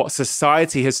 what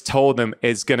society has told them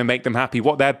is going to make them happy,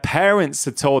 what their parents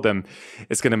had told them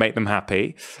is going to make them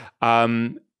happy.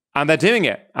 And they're doing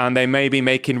it. And they may be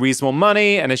making reasonable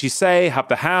money. And as you say, have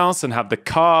the house and have the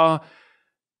car.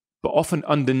 But often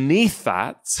underneath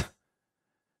that,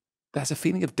 there's a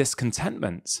feeling of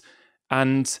discontentment.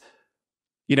 And,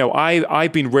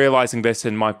 I've been realizing this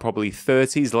in my probably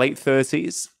 30s, late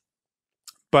 30s.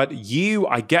 But you,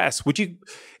 I guess, would you,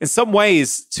 in some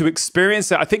ways, to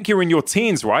experience it, I think you're in your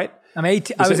teens, right? I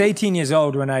was 18 years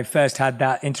old when I first had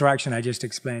that interaction I just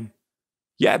explained.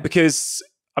 Yeah, because,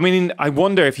 I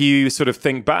wonder if you sort of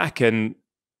think back, and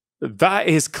that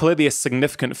is clearly a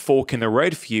significant fork in the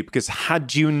road for you, because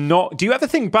do you ever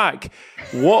think back,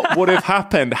 what would have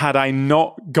happened had I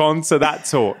not gone to that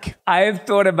talk? I have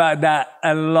thought about that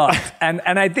a lot. And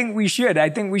I think we should. I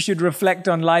think we should reflect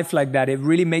on life like that. It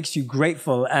really makes you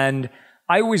grateful. And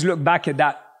I always look back at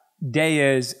that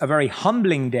day as a very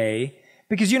humbling day,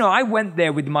 because, I went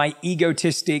there with my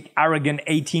egotistic, arrogant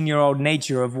 18-year-old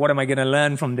nature of what am I going to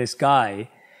learn from this guy?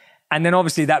 And then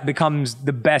obviously that becomes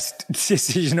the best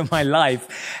decision of my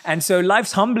life. And so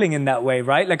life's humbling in that way,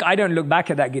 right? Like I don't look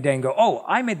back at that day and go, oh,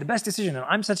 I made the best decision and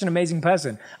I'm such an amazing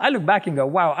person. I look back and go,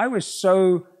 wow, I was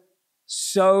so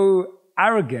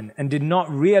arrogant and did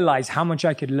not realize how much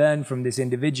I could learn from this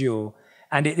individual.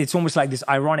 And it's almost like this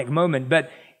ironic moment. But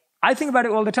I think about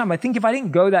it all the time. I think if I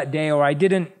didn't go that day, or I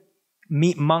didn't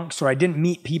meet monks, or I didn't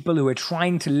meet people who are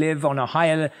trying to live on a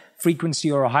higher frequency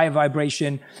or a higher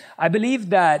vibration, I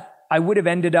believe that I would have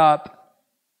ended up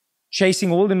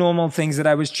chasing all the normal things that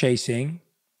I was chasing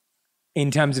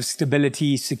in terms of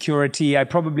stability, security. I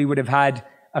probably would have had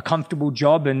a comfortable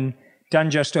job and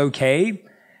done just okay.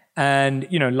 And,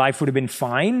 life would have been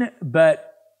fine.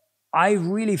 But I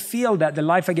really feel that the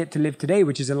life I get to live today,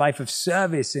 which is a life of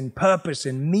service and purpose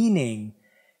and meaning,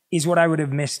 is what I would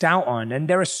have missed out on. And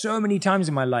there are so many times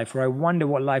in my life where I wonder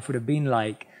what life would have been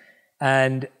like.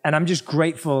 And I'm just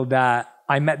grateful that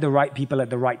I met the right people at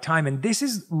the right time. And this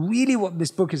is really what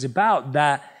this book is about,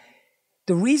 that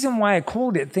the reason why I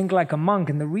called it Think Like a Monk,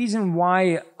 and the reason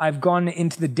why I've gone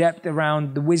into the depth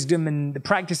around the wisdom and the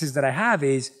practices that I have,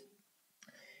 is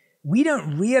we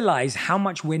don't realize how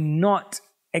much we're not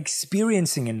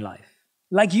experiencing in life.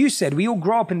 Like you said, we all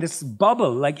grow up in this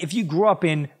bubble. Like if you grew up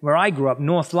in where I grew up,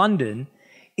 North London,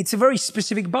 it's a very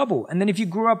specific bubble. And then if you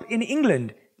grew up in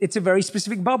England, it's a very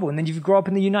specific bubble. And then if you grow up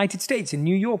in the United States, in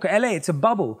New York or LA, it's a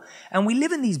bubble. And we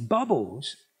live in these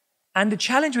bubbles. And the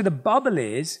challenge with a bubble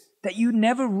is that you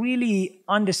never really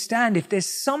understand if there's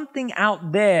something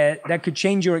out there that could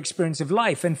change your experience of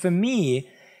life. And for me,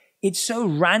 it's so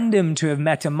random to have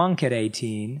met a monk at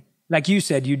 18. Like you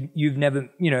said, you've never,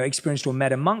 experienced or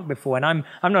met a monk before. And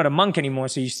I'm not a monk anymore,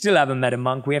 so you still haven't met a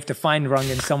monk. We have to find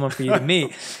Rangan someone for you to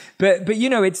meet. But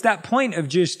it's that point of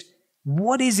just,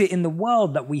 what is it in the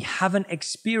world that we haven't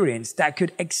experienced that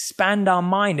could expand our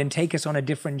mind and take us on a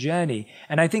different journey?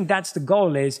 And I think that's the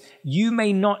goal, is you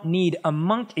may not need a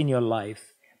monk in your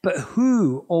life, but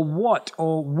who or what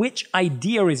or which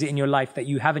idea is it in your life that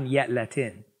you haven't yet let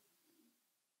in?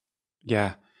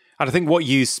 Yeah. And I think what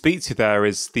you speak to there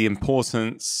is the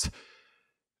importance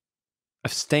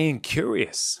of staying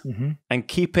curious and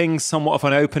keeping somewhat of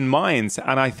an open mind.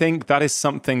 And I think that is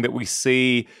something that we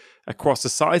see across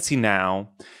society now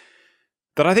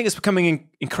that I think is becoming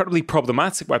incredibly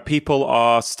problematic, where people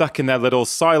are stuck in their little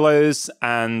silos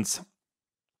and,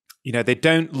 they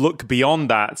don't look beyond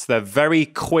that. They're very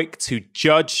quick to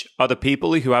judge other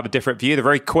people who have a different view. They're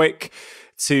very quick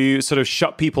to sort of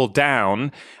shut people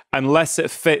down unless it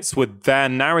fits with their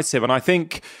narrative. And I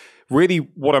think really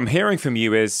what I'm hearing from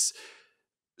you is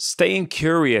staying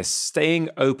curious, staying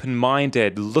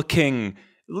open-minded,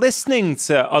 listening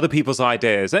to other people's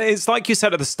ideas. It's like you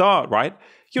said at the start, right?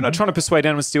 You're not trying to persuade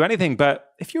anyone to do anything,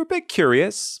 but if you're a bit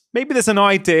curious, maybe there's an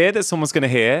idea that someone's going to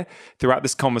hear throughout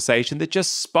this conversation that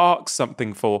just sparks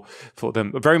something for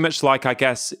them. Very much like, I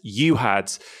guess, you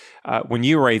had when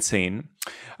you were 18.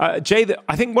 Jay,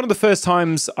 I think one of the first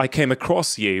times I came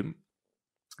across you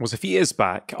was a few years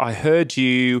back. I heard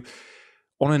you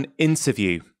on an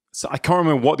interview. So I can't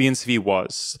remember what the interview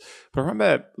was, but I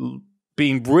remember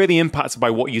being really impacted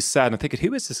by what you said and thinking,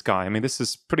 who is this guy? I mean, this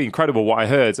is pretty incredible what I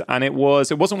heard. And it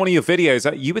wasn't one of your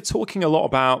videos. You were talking a lot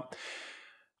about,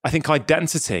 I think,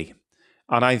 identity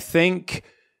And I think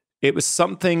it was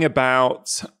something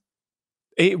about,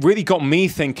 it really got me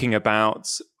thinking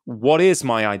about what is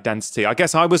my identity. I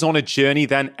guess I was on a journey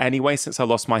then anyway, since I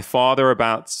lost my father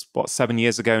about, 7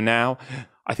 years ago now.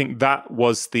 I think that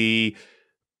was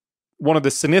one of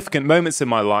the significant moments in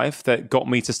my life that got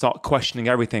me to start questioning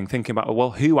everything, thinking about,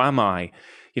 well, who am I?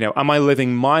 Am I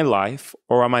living my life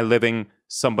or am I living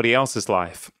somebody else's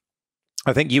life?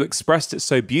 I think you expressed it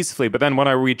so beautifully. But then when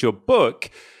I read your book,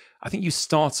 I think you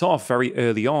start off very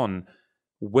early on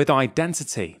with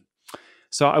identity.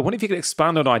 So I wonder if you could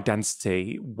expand on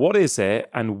identity. What is it,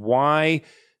 and why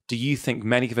do you think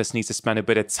many of us need to spend a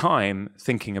bit of time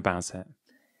thinking about it?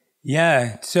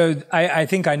 Yeah, so I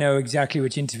think I know exactly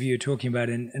which interview you're talking about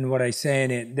and what I say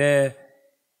in it.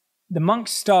 The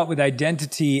monks start with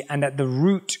identity and at the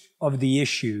root of the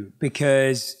issue,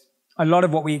 because a lot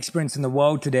of what we experience in the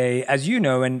world today, as you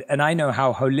know, and I know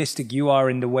how holistic you are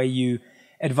in the way you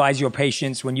advise your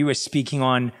patients. When you were speaking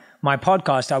on my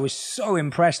podcast, I was so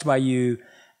impressed by you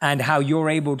and how you're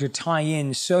able to tie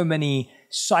in so many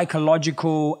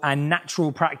psychological and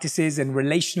natural practices and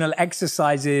relational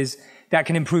exercises that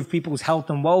can improve people's health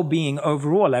and well-being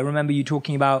overall. I remember you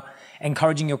talking about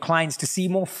encouraging your clients to see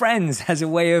more friends as a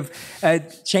way of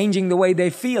changing the way they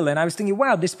feel. And I was thinking,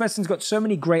 wow, this person's got so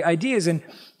many great ideas. And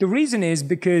the reason is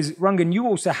because, Rangan, you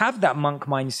also have that monk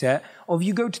mindset of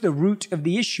you go to the root of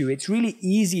the issue. It's really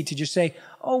easy to just say,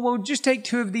 oh, well, just take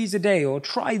 2 of these a day, or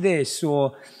try this,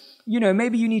 or,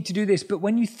 maybe you need to do this. But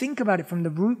when you think about it from the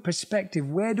root perspective,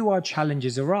 where do our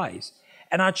challenges arise?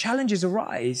 And our challenges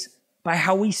arise by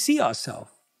how we see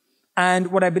ourselves.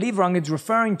 And what I believe Rangan's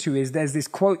referring to is there's this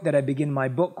quote that I begin my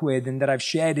book with and that I've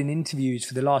shared in interviews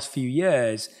for the last few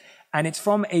years. And it's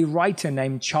from a writer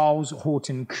named Charles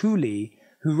Horton Cooley,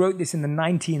 who wrote this in the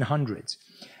 1900s.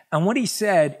 And what he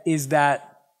said is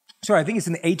that, I think it's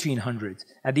in the 1800s,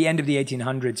 at the end of the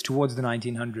 1800s, towards the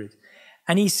 1900s.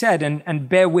 And he said, and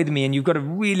bear with me, and you've got to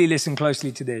really listen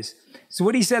closely to this. So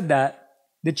what he said, that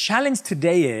the challenge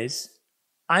today is,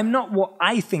 I'm not what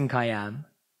I think I am.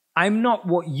 I'm not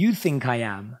what you think I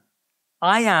am.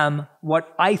 I am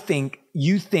what I think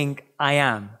you think I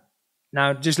am.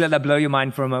 Now, just let that blow your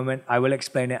mind for a moment. I will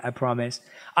explain it, I promise.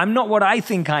 I'm not what I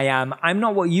think I am. I'm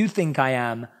not what you think I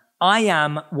am. I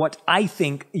am what I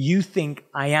think you think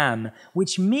I am,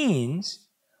 which means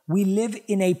we live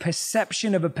in a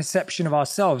perception of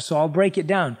ourselves. So I'll break it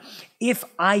down. If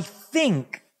I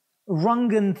think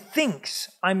Rangan thinks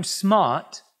I'm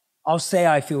smart, I'll say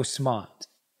I feel smart.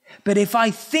 But if I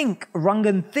think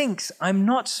Rangan thinks I'm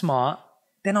not smart,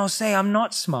 then I'll say I'm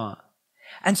not smart.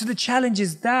 And so the challenge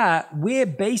is that we're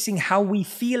basing how we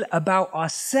feel about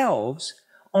ourselves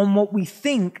on what we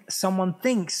think someone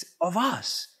thinks of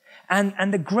us.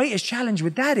 And the greatest challenge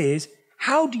with that is,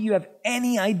 how do you have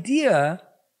any idea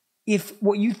if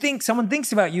what you think someone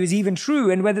thinks about you is even true,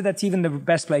 and whether that's even the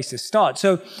best place to start?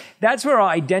 So that's where our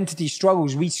identity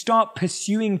struggles. We start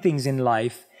pursuing things in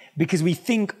life because we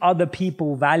think other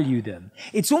people value them.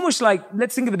 It's almost like,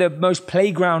 let's think of the most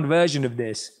playground version of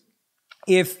this.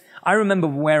 If I remember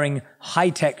wearing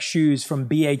high-tech shoes from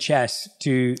BHS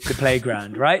to the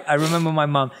playground, right? I remember my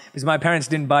mom, because my parents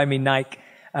didn't buy me Nike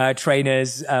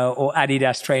trainers or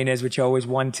Adidas trainers, which I always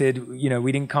wanted.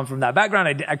 We didn't come from that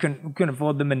background. I couldn't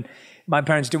afford them, and my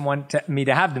parents didn't want me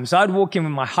to have them. So I'd walk in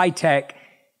with my high-tech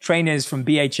trainers from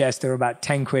BHS. They were about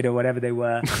 10 quid or whatever they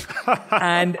were.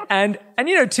 and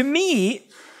to me,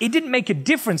 it didn't make a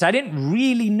difference. I didn't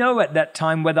really know at that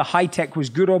time whether high tech was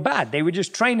good or bad. They were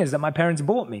just trainers that my parents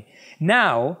bought me.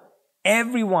 Now,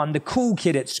 everyone, the cool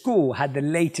kid at school, had the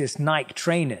latest Nike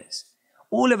trainers.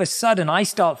 All of a sudden, I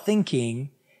start thinking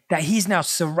that he's now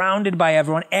surrounded by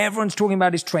everyone. Everyone's talking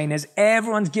about his trainers.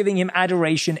 Everyone's giving him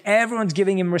adoration. Everyone's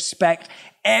giving him respect.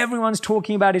 Everyone's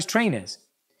talking about his trainers.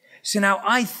 So now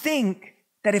I think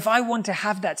that if I want to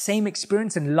have that same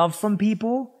experience and love from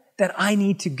people, that I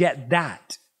need to get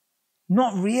that.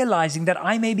 Not realizing that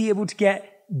I may be able to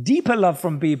get deeper love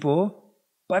from people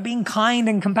by being kind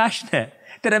and compassionate.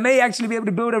 That I may actually be able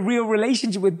to build a real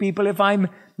relationship with people if I'm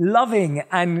loving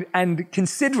and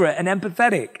considerate and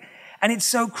empathetic. And it's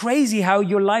so crazy how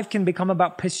your life can become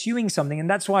about pursuing something. And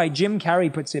that's why Jim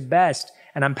Carrey puts it best,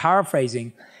 and I'm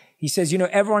paraphrasing. He says,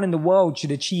 everyone in the world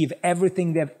should achieve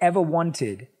everything they've ever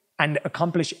wanted and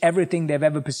accomplish everything they've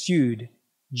ever pursued,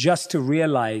 just to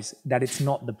realize that it's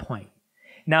not the point.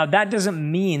 Now, that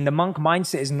doesn't mean the monk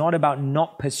mindset is not about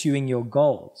not pursuing your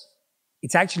goals.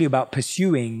 It's actually about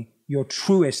pursuing your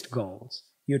truest goals,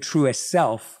 your truest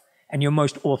self, and your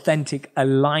most authentic,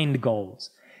 aligned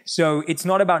goals. So it's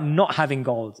not about not having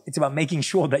goals. It's about making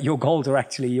sure that your goals are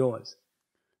actually yours.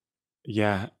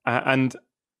 Yeah. And,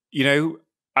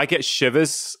 I get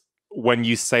shivers when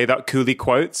you say that Cooley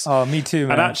quote. Oh, me too,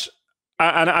 man.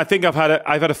 And I think I've had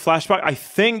a flashback. I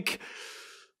think,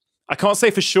 I can't say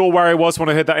for sure where I was when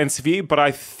I heard that interview, but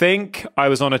I think I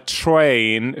was on a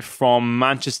train from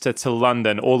Manchester to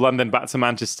London, or London back to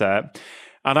Manchester.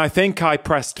 And I think I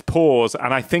pressed pause,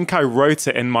 and I think I wrote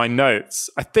it in my notes.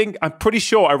 I'm pretty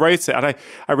sure I wrote it, and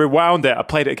I rewound it. I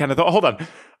played it again. I thought, hold on,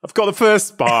 I've got the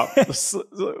first part,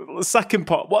 the second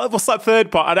part. What's that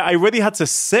third part? And I really had to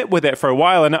sit with it for a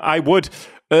while. And I would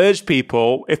urge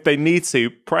people, if they need to,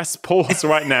 press pause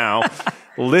right now,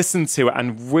 listen to it,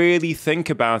 and really think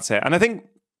about it. And I think,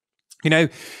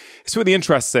 it's really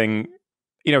interesting,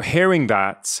 hearing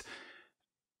that.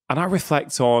 And I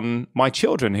reflect on my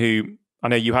children, who I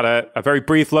know you had a very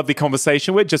brief, lovely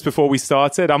conversation with just before we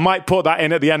started. I might put that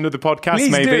in at the end of the podcast.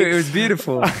 Please maybe. do. It was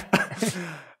beautiful.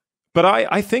 But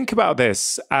I think about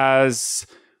this as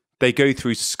they go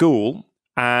through school,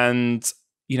 and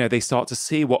they start to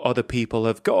see what other people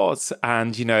have got.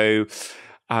 And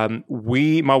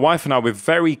my wife and I were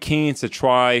very keen to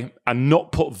try and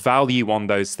not put value on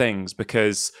those things,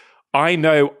 because I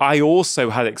know I also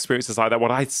had experiences like that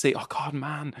when I'd see, oh God,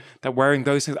 man, they're wearing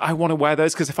those things. I want to wear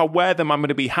those because if I wear them, I'm going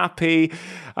to be happy.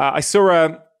 I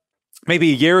saw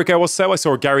maybe a year ago or so, I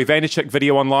saw a Gary Vaynerchuk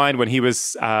video online when he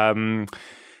was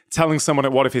telling someone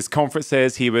at one of his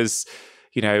conferences, he was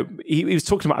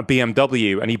talking about a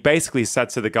BMW, and he basically said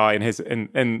to the guy in his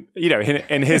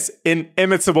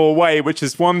inimitable way, which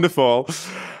is wonderful,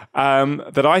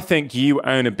 that I think you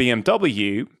own a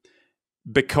BMW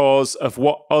because of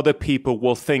what other people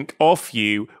will think of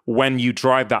you when you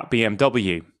drive that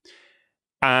BMW.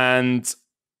 And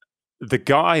the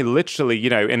guy literally,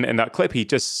 in that clip, he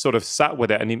just sort of sat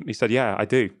with it, and he said, yeah, I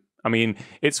do. I mean,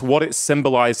 it's what it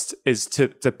symbolized is to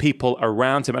people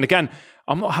around him. And again,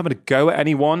 I'm not having to go at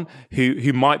anyone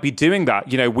who might be doing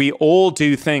that. We all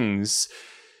do things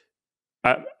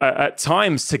at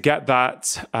times to get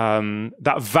that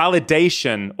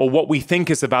validation, or what we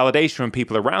think is a validation from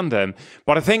people around them.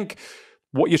 But I think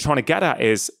what you're trying to get at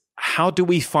is, how do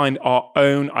we find our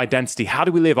own identity? How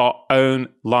do we live our own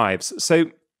lives? So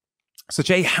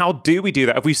Jay, how do we do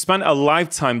that? If we've spent a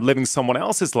lifetime living someone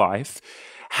else's life,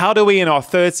 how do we, in our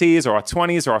 30s or our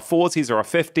 20s or our 40s or our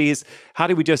 50s, how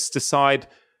do we just decide,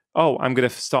 oh, I'm going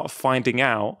to start finding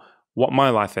out what my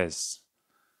life is?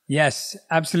 Yes,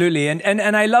 absolutely.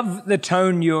 And I love the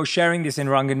tone you're sharing this in,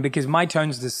 Rangan, because my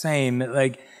tone's the same.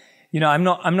 Like, I'm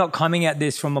not coming at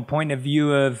this from a point of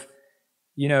view of,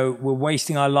 we're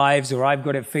wasting our lives or I've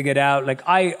got it figured out. Like,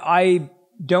 I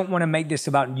don't want to make this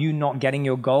about you not getting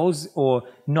your goals or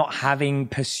not having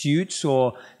pursuits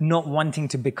or not wanting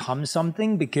to become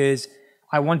something, because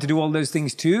I want to do all those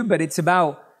things too. But it's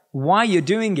about why you're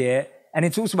doing it. And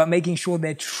it's also about making sure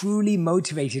they're truly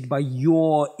motivated by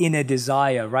your inner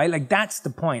desire, right? Like, that's the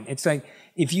point. It's like,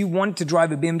 if you want to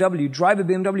drive a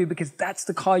BMW because that's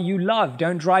the car you love.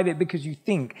 Don't drive it because you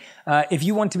think. If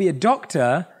you want to be a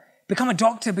doctor, become a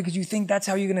doctor because you think that's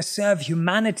how you're going to serve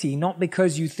humanity, not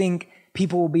because you think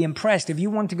people will be impressed. If you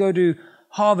want to go to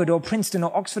Harvard or Princeton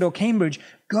or Oxford or Cambridge,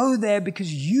 go there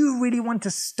because you really want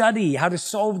to study how to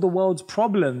solve the world's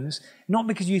problems, not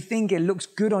because you think it looks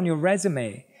good on your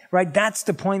resume. Right? That's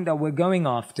the point that we're going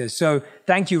after. So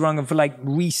thank you, Rangan, for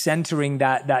recentering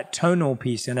that tonal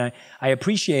piece. And I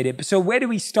appreciate it. So where do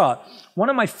we start? One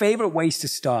of my favorite ways to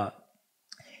start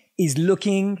is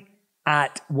looking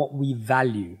at what we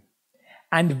value.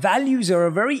 And values are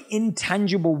a very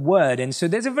intangible word. And so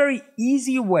there's a very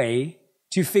easy way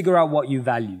to figure out what you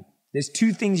value. There's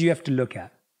two things you have to look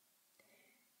at.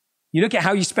 You look at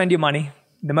how you spend your money,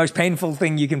 the most painful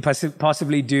thing you can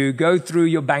possibly do. Go through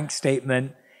your bank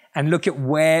statement and look at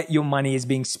where your money is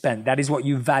being spent. That is what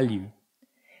you value.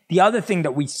 The other thing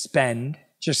that we spend,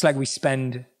 just like we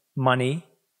spend money,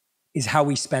 is how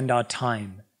we spend our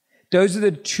time. Those are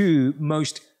the two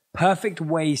most perfect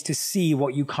ways to see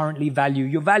what you currently value.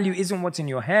 Your value isn't what's in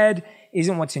your head,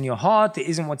 isn't what's in your heart, it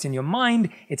isn't what's in your mind.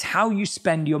 It's how you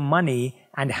spend your money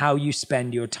and how you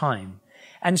spend your time.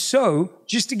 And so,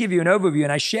 just to give you an overview,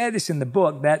 and I share this in the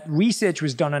book, that research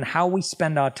was done on how we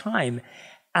spend our time.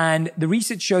 And the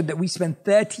research showed that we spend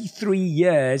 33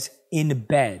 years in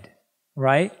bed,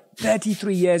 right?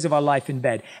 33 years of our life in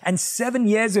bed. And 7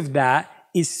 years of that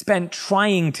is spent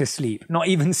trying to sleep, not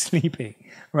even sleeping,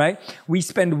 right? We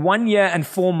spend 1 year and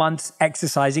 4 months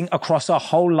exercising across our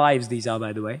whole lives. These are,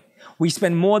 by the way. We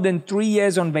spend more than 3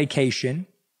 years on vacation.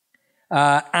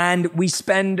 And we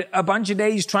spend a bunch of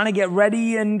days trying to get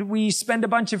ready. And we spend a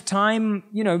bunch of time,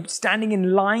 standing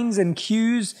in lines and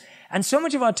queues. And so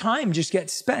much of our time just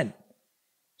gets spent.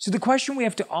 So the question we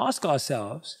have to ask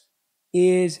ourselves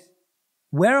is,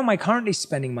 where am I currently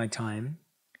spending my time?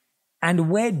 And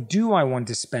where do I want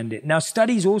to spend it? Now,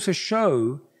 studies also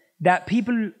show that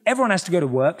everyone has to go to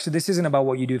work. So this isn't about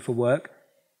what you do for work.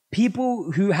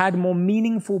 People who had more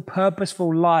meaningful,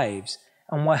 purposeful lives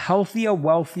and were healthier,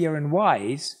 wealthier, and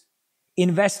wise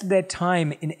invested their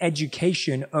time in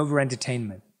education over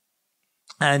entertainment.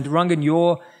 And Rangan,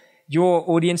 your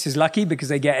audience is lucky because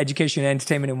they get education and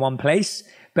entertainment in one place.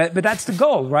 But that's the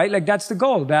goal, right? Like that's the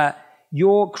goal, that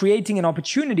you're creating an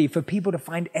opportunity for people to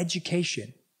find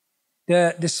education.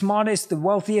 The smartest, the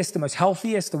wealthiest, the most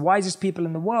healthiest, the wisest people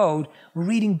in the world were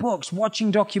reading books,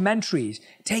 watching documentaries,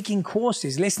 taking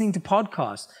courses, listening to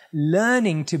podcasts,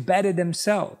 learning to better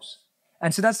themselves.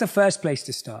 And so that's the first place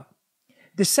to start.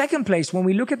 The second place, when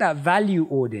we look at that value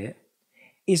audit,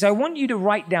 is I want you to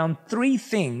write down 3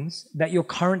 things that you're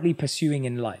currently pursuing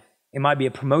in life. It might be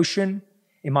a promotion,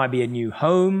 it might be a new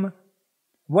home,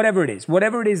 whatever it is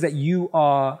that you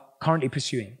are currently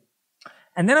pursuing.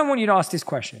 And then I want you to ask this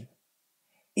question.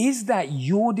 Is that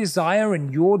your desire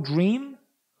and your dream,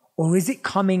 or is it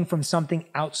coming from something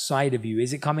outside of you?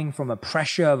 Is it coming from a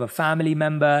pressure of a family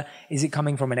member? Is it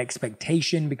coming from an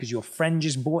expectation because your friend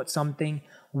just bought something?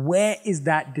 Where is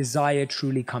that desire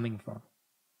truly coming from?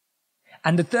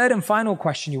 And the third and final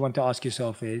question you want to ask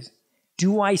yourself is,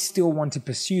 do I still want to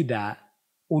pursue that?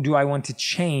 Or do I want to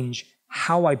change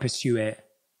how I pursue it?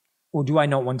 Or do I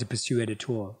not want to pursue it at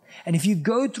all? And if you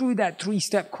go through that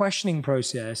 3-step questioning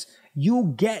process,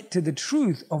 you'll get to the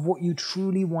truth of what you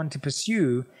truly want to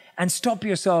pursue and stop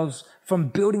yourselves from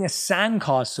building a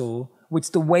sandcastle,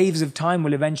 which the waves of time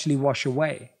will eventually wash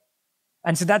away.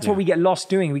 And so that's what we get lost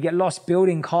doing. We get lost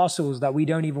building castles that we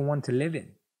don't even want to live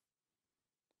in.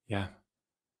 Yeah.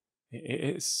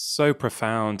 It's so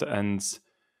profound. And,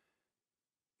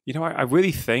 you know, I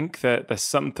really think that there's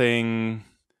something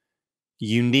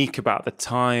unique about the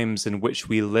times in which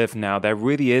we live now. There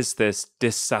really is this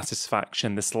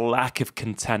dissatisfaction, this lack of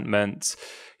contentment.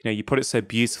 You know, you put it so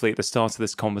beautifully at the start of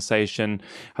this conversation.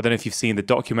 I don't know if you've seen the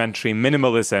documentary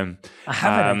Minimalism. I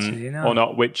haven't actually, no. Or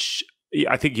not, which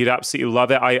I think you'd absolutely love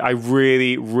it. I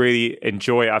really, really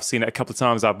enjoy it. I've seen it a couple of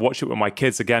times. I've watched it with my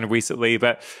kids again recently.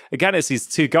 But again, it's these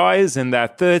 2 guys in their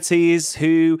 30s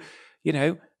who, you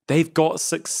know, they've got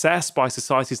success by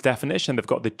society's definition. They've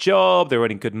got the job, they're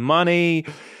earning good money,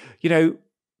 you know,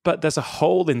 but there's a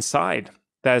hole inside.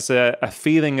 There's a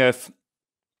feeling of,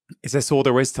 is this all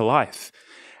there is to life?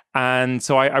 And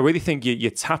so I really think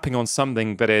you're tapping on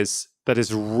something that is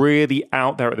really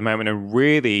out there at the moment. And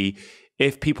really,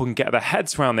 if people can get their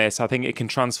heads around this, I think it can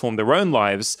transform their own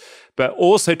lives, but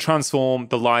also transform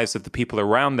the lives of the people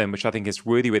around them, which I think is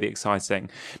really, really exciting.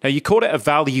 Now, you called it a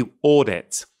value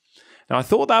audit. Now, I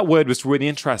thought that word was really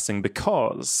interesting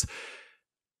because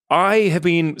I have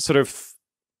been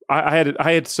I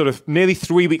had sort of nearly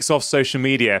 3 weeks off social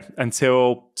media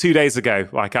until 2 days ago.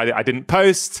 Like I didn't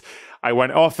post, I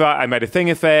went off that, I made a thing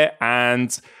of it,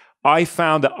 and I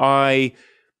found that I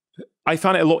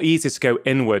found it a lot easier to go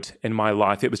inward in my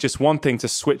life. It was just one thing to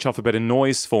switch off a bit of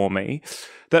noise for me.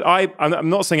 That I'm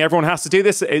not saying everyone has to do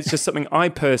this. It's just something I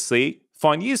personally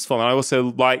find useful. And I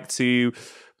also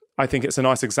I think it's a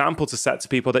nice example to set to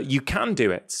people that you can do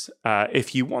it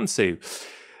if you want to.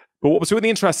 But what was really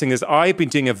interesting is I've been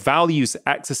doing a values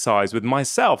exercise with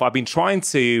myself. I've been trying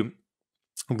to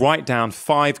write down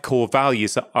 5 core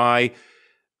values that I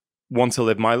want to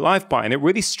live my life by. And it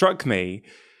really struck me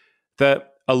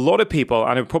that a lot of people,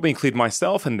 and I would probably include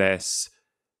myself in this,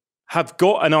 have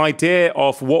got an idea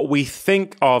of what we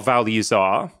think our values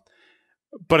are.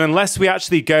 But unless we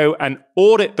actually go and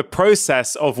audit the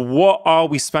process of what are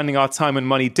we spending our time and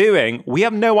money doing, we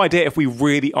have no idea if we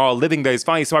really are living those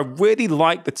values. So I really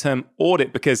like the term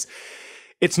audit because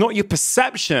it's not your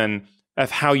perception of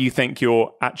how you think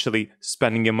you're actually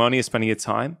spending your money or spending your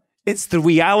time. It's the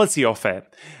reality of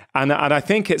it. And I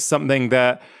think it's something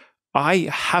that I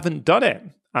haven't done it.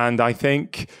 And I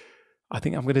think I'm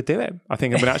going to do it. I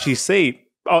think I'm going to actually see,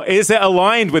 is it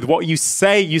aligned with what you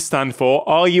say you stand for?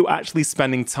 Are you actually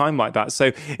spending time like that?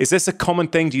 So is this a common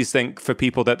thing, do you think, for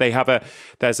people that they have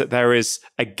there is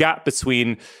a gap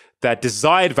between their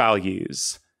desired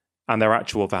values and their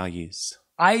actual values?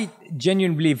 I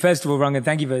genuinely believe, first of all, Rangan,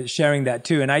 thank you for sharing that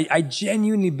too. And I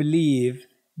genuinely believe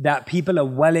that people are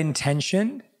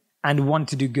well-intentioned and want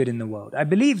to do good in the world. I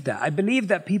believe that. I believe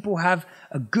that people have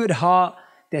a good heart.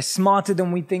 They're smarter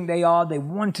than we think they are. They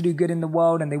want to do good in the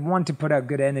world and they want to put out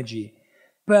good energy.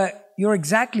 But you're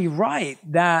exactly right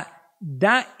that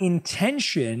that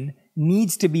intention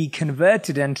needs to be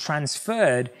converted and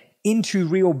transferred into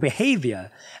real behavior.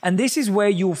 And this is where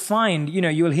you'll find,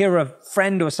 you'll hear a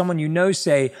friend or someone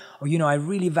say, I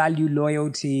really value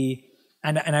loyalty.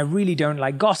 and I really don't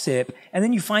like gossip. And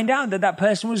then you find out that that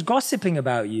person was gossiping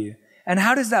about you. And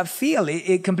how does that feel?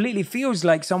 It completely feels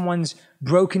like someone's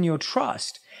broken your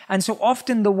trust. And so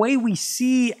often the way we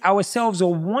see ourselves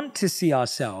or want to see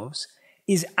ourselves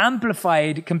is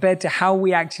amplified compared to how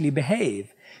we actually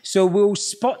behave. So we'll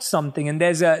spot something, and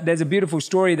there's a beautiful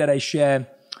story that I share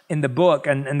in the book,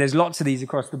 and there's lots of these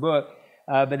across the book.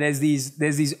 But there's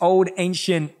these old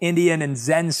ancient Indian and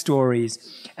Zen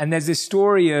stories, and there's this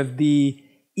story of the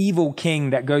evil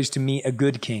king that goes to meet a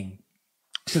good king.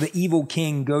 So the evil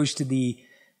king goes to the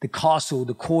castle,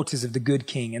 the quarters of the good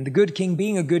king, and the good king,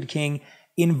 being a good king,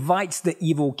 invites the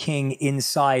evil king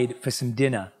inside for some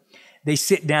dinner. They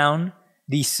sit down.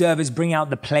 The servers bring out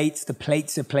the plates. The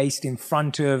plates are placed in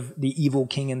front of the evil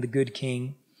king and the good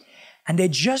king. And they're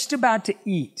just about to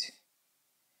eat.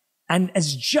 And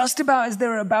just about as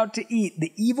they're about to eat,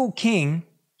 the evil king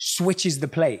switches the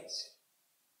plates.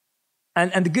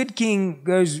 And the good king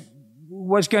goes,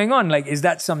 what's going on? Like, is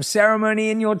that some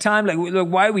ceremony in your time? Like, look,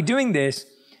 why are we doing this?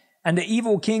 And the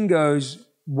evil king goes,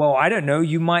 well, I don't know.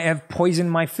 You might have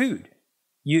poisoned my food.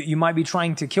 You might be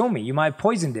trying to kill me. You might have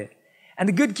poisoned it. And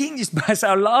the good king just bursts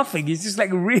out laughing. He's just like,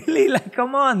 really? Like,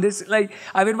 come on. This, like,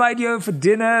 I've invited you over for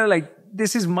dinner. Like,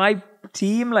 this is my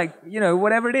team. Like, you know,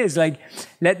 whatever it is. Like,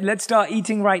 let's start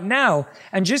eating right now.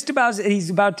 And just about as he's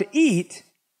about to eat,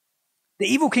 the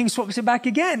evil king swaps it back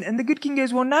again. And the good king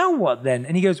goes, well, now what then?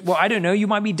 And he goes, well, I don't know. You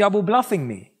might be double bluffing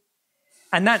me.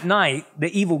 And that night,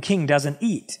 the evil king doesn't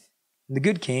eat. The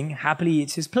good king happily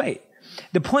eats his plate.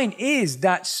 The point is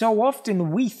that so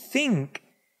often we think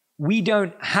we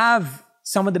don't have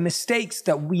some of the mistakes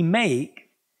that we make,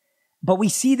 but we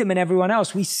see them in everyone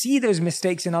else. We see those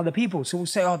mistakes in other people. So we'll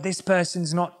say, oh, this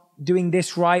person's not doing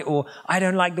this right, or I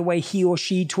don't like the way he or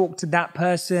she talked to that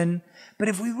person. But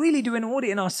if we really do an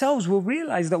audit in ourselves, we'll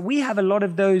realize that we have a lot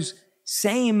of those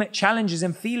same challenges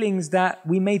and feelings that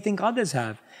we may think others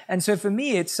have. And so for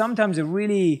me, it's sometimes a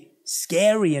really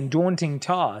scary and daunting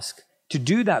task to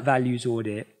do that values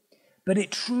audit, but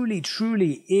it truly,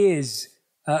 truly is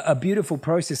a beautiful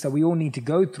process that we all need to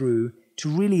go through to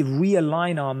really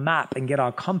realign our map and get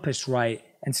our compass right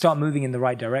and start moving in the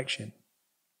right direction.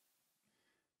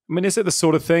 I mean, is it the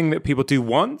sort of thing that people do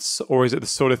once, or is it the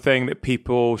sort of thing that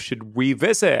people should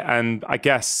revisit? And I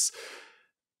guess,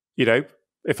 you know,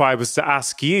 if I was to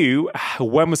ask you,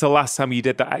 when was the last time you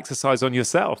did that exercise on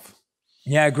yourself?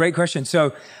 Yeah, great question.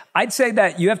 So I'd say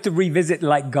that you have to revisit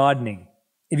like gardening.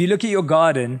 If you look at your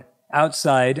garden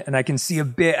outside, and I can see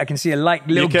a light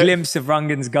little glimpse of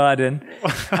Rangan's garden.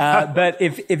 But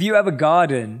if you have a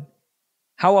garden,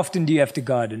 how often do you have to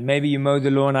garden? Maybe you mow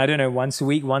the lawn, I don't know, once a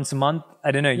week, once a month.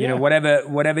 I don't know, you know,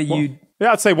 whatever you...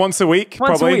 Yeah, I'd say once a week,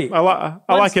 probably. I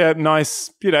like a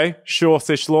nice, you know,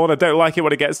 shortish lawn. I don't like it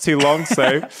when it gets too long,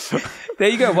 so... There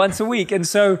you go, once a week. And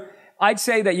so I'd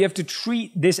say that you have to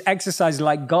treat this exercise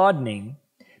like gardening,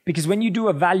 because when you do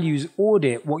a values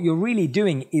audit, what you're really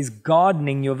doing is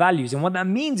gardening your values. And what that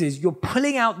means is you're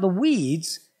pulling out the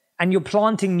weeds and you're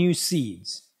planting new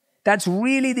seeds. That's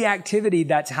really the activity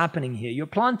that's happening here. You're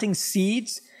planting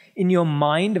seeds in your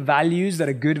mind, values that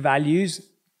are good values,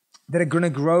 that are going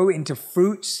to grow into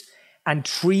fruits and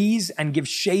trees and give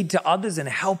shade to others and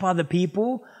help other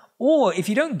people. Or if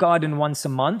you don't garden once a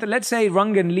month, let's say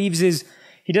Rangan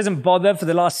he doesn't bother for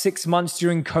the last 6 months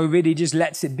during COVID. He just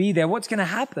lets it be there. What's going to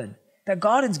happen? That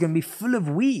garden's going to be full of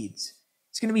weeds.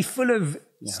 It's going to be full of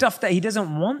stuff that he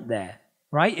doesn't want there,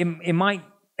 right? It might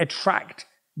attract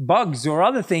bugs or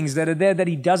other things that are there that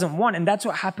he doesn't want. And that's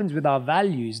what happens with our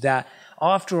values, that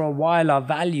after a while, our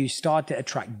values start to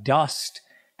attract dust.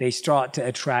 They start to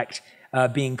attract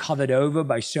being covered over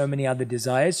by so many other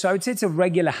desires. So I would say it's a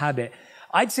regular habit.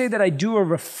 I'd say that I do a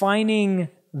refining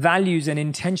values and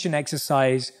intention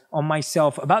exercise on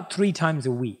myself about 3 times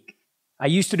a week. I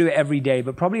used to do it every day,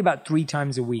 but probably about 3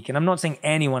 times a week. And I'm not saying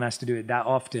anyone has to do it that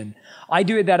often. I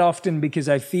do it that often because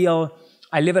I feel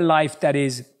I live a life that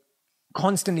is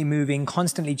constantly moving,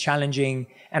 constantly challenging,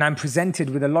 and I'm presented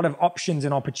with a lot of options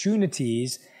and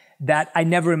opportunities that I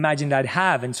never imagined I'd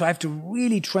have. And so I have to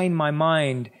really train my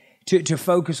mind to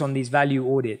focus on these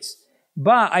value audits.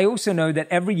 But I also know that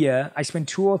every year I spend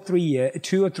 2 or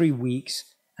 3 weeks,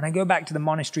 and I go back to the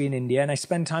monastery in India and I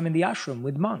spend time in the ashram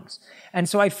with monks. And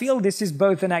so I feel this is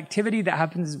both an activity that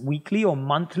happens weekly or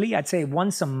monthly. I'd say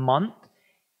once a month.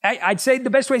 I'd say the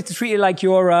best way is to treat it like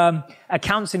your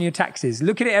accounts and your taxes.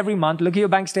 Look at it every month. Look at your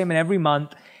bank statement every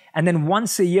month. And then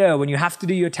once a year, when you have to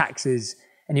do your taxes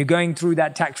and you're going through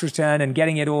that tax return and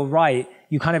getting it all right,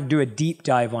 you kind of do a deep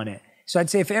dive on it. So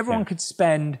I'd say if everyone could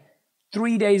spend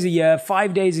 3 days a year,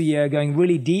 5 days a year going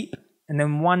really deep, and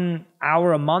then 1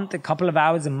 hour a month, a couple of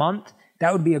hours a month,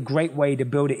 that would be a great way to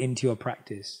build it into your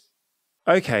practice.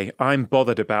 Okay, I'm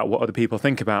bothered about what other people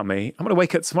think about me. I'm going to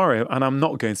wake up tomorrow and I'm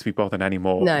not going to be bothered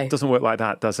anymore. No. It doesn't work like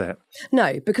that, does it?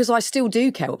 No, because I still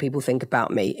do care what people think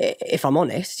about me, if I'm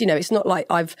honest. You know, it's not like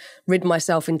I've rid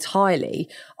myself entirely.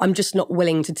 I'm just not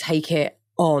willing to take it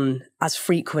on as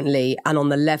frequently and on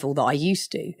the level that I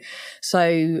used to.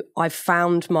 So I've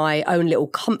found my own little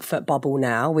comfort bubble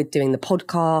now with doing the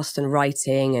podcast and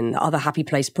writing and the other Happy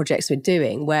Place projects we're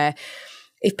doing, where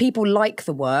if people like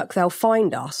the work, they'll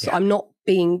find us. Yeah. I'm not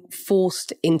being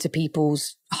forced into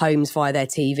people's homes via their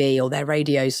TV or their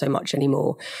radios so much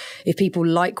anymore. If people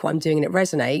like what I'm doing and it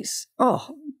resonates, oh,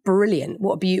 brilliant.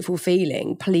 What a beautiful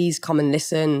feeling. Please come and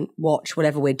listen, watch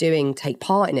whatever we're doing, take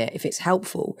part in it if it's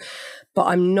helpful. But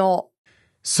I'm not.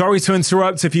 Sorry to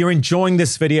interrupt. If you're enjoying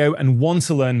this video and want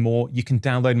to learn more, you can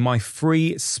download my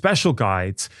free special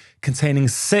guide containing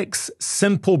 6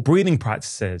 simple breathing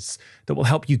practices that will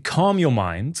help you calm your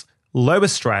mind, lower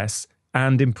stress,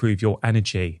 and improve your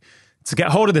energy. To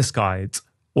get hold of this guide,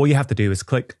 all you have to do is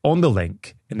click on the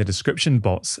link in the description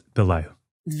box below.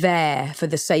 There for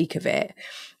the sake of it.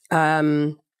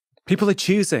 People are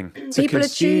choosing to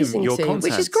consume your content,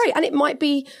 which is great. And it might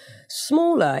be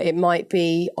smaller. It might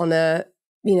be on a,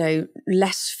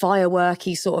 less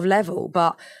fireworky sort of level,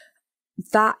 but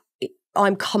that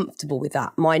I'm comfortable with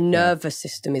that. My nervous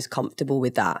system is comfortable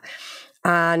with that.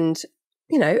 And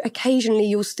occasionally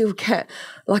you'll still get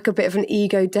like a bit of an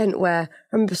ego dent where I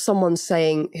remember someone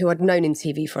saying, who I'd known in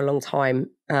TV for a long time,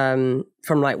 from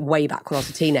like way back when I was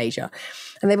a teenager.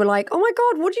 And they were like, oh my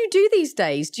God, what do you do these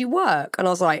days? Do you work? And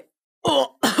I was like,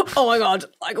 oh my God,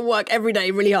 I can work every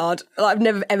day really hard. I've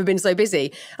never ever been so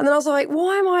busy. And then I was like,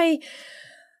 I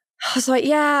was like,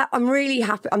 yeah, I'm really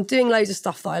happy. I'm doing loads of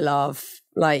stuff that I love.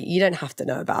 Like, you don't have to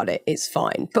know about it. It's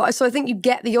fine. But so I think you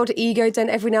get the odd ego dent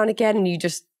every now and again and you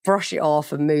just brush it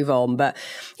off and move on. But,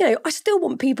 I still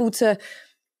want people to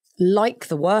like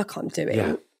the work I'm doing.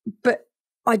 Yeah. But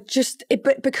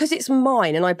but because it's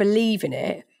mine and I believe in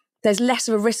it, there's less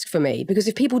of a risk for me, because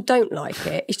if people don't like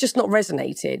it, it's just not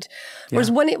resonated.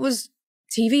 Whereas when it was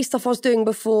TV stuff I was doing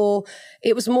before,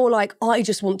 it was more like, I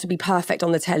just want to be perfect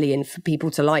on the telly and for people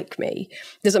to like me.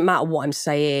 It doesn't matter what I'm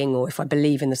saying or if I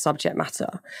believe in the subject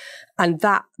matter. And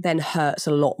that then hurts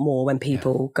a lot more when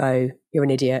people go, you're an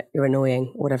idiot, you're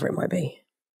annoying, or whatever it might be.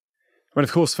 And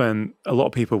of course, then a lot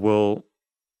of people will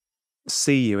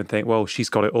see you and think, well, she's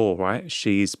got it all, right?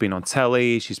 She's been on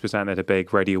telly, she's presented a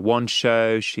big Radio 1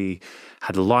 show, she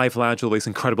had a live lounge, all these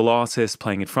incredible artists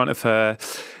playing in front of her.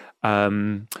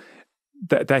 There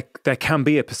can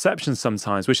be a perception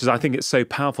sometimes, which is, I think it's so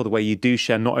powerful the way you do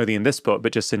share, not only in this book,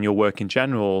 but just in your work in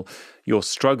general, your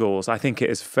struggles. I think it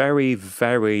is very,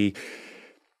 very,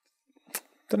 I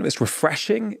don't know, it's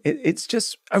refreshing. It's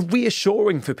just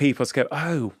reassuring for people to go,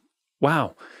 oh,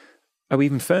 wow. Oh,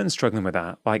 even Fern's struggling with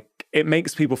that. Like, it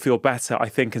makes people feel better, I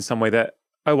think, in some way that,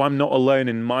 oh, I'm not alone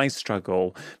in my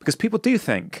struggle. Because people do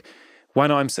think, when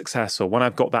I'm successful, when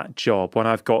I've got that job, when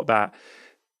I've got that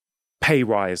pay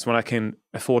rise, when I can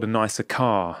afford a nicer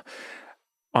car,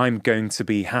 I'm going to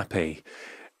be happy.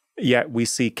 Yet we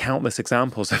see countless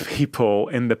examples of people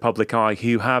in the public eye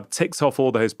who have ticked off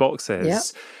all those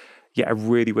boxes, yet are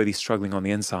really, really struggling on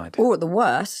the inside. Or at the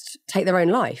worst, take their own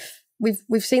life.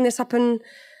 We've seen this happen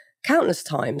countless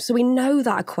times. So we know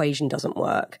that equation doesn't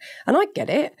work. And I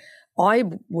get it. I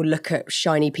will look at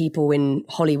shiny people in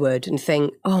Hollywood and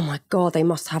think, oh my God, they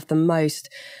must have the most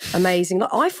amazing. Like,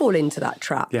 I fall into that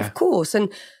trap, of course.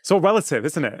 And it's all relative,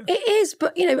 isn't it? It is.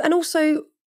 But, and also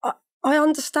I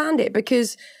understand it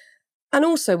because, and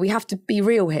also we have to be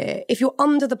real here. If you're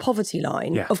under the poverty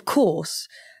line, of course,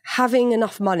 having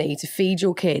enough money to feed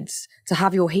your kids, to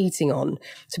have your heating on,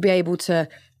 to be able to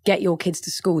get your kids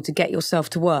to school, to get yourself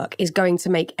to work is going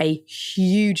to make a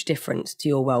huge difference to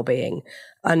your well-being.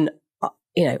 And,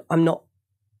 I'm not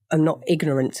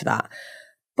ignorant to that.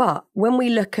 But when we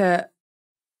look at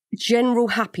general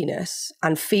happiness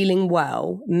and feeling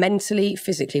well, mentally,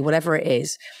 physically, whatever it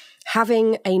is,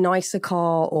 having a nicer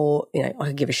car, or, I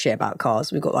could give a shit about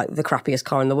cars. We've got like the crappiest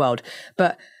car in the world.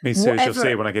 But me too, you'll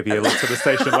see when I give you a look to the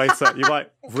station later. You're like,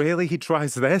 really? He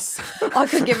drives this? I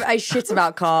could give a shit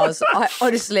about cars.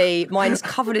 Honestly, mine's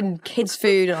covered in kids'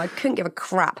 food and I couldn't give a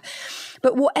crap.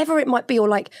 But whatever it might be, or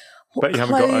like, what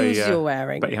clothes you're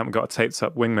wearing. But you haven't got a taped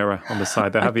up wing mirror on the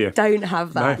side there, have you? I don't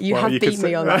have that. No? You have beat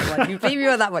me on that one. You beat me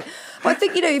on that one. But I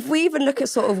think, if we even look at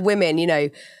sort of women,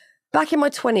 back in my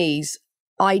 20s,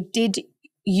 I did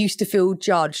used to feel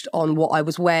judged on what I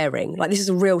was wearing. Like, this is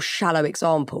a real shallow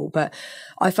example, but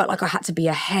I felt like I had to be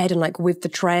ahead and like with the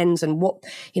trends and what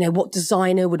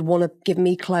designer would want to give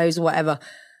me clothes or whatever.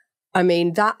 I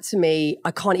mean, that to me,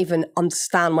 I can't even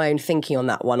understand my own thinking on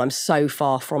that one. I'm so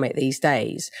far from it these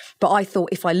days. But I thought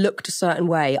if I looked a certain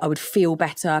way, I would feel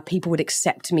better. People would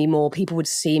accept me more. People would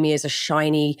see me as a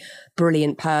shiny,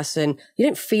 brilliant person. You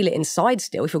don't feel it inside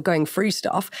still if you're going through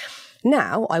stuff.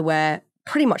 Now I wear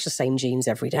pretty much the same jeans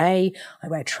every day. I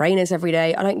wear trainers every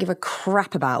day. I don't give a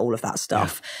crap about all of that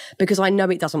stuff because I know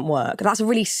it doesn't work. That's a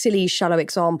really silly, shallow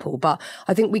example, but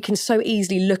I think we can so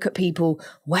easily look at people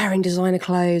wearing designer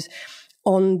clothes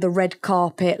on the red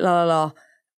carpet, la la la.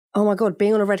 Oh my God,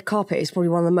 being on a red carpet is probably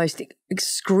one of the most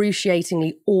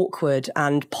excruciatingly awkward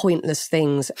and pointless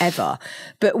things ever.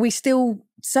 But we still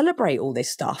celebrate all this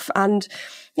stuff. And,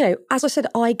 you know, as I said,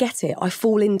 I get it. I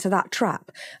fall into that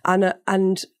trap and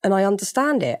I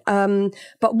understand it.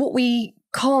 But what we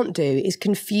can't do is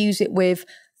confuse it with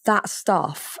that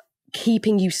stuff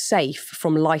keeping you safe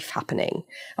from life happening.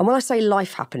 And when I say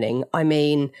life happening, I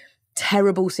mean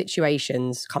terrible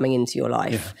situations coming into your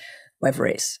life, whether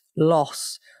it's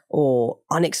loss, or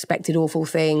unexpected awful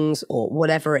things, or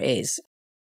whatever it is.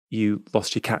 You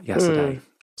lost your cat yesterday.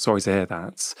 Sorry to hear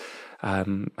that. How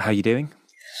are you doing?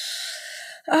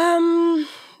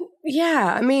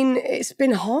 Yeah, I mean, it's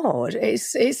been hard.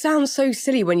 It sounds so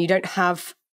silly when you don't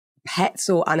have pets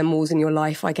or animals in your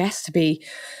life, I guess, to be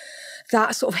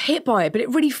that sort of hit by it. But it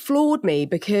really floored me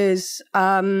because,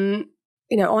 you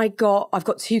know, I've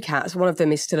got 2 cats. One of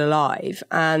them is still alive,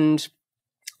 and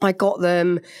I got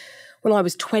them when I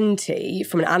was 20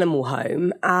 from an animal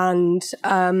home. And,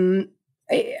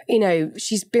 you know,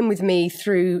 she's been with me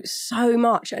through so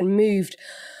much and moved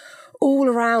all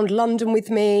around London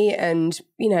with me and,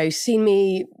 you know, seen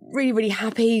me really, really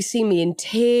happy, seen me in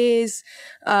tears.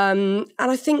 And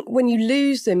I think when you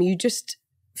lose them, you just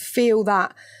feel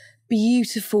that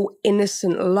beautiful,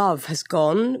 innocent love has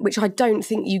gone, which I don't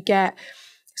think you get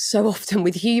so often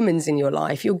with humans in your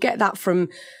life. You'll get that from,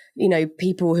 you know,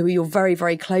 people who you're very,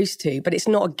 very close to, but it's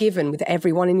not a given with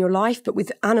everyone in your life. But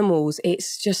with animals,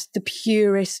 it's just the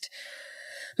purest,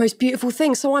 most beautiful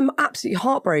thing. So I'm absolutely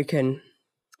heartbroken.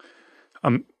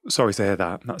 I'm sorry to hear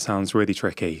that. That sounds really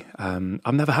tricky.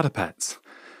 I've never had a pet.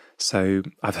 So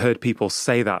I've heard people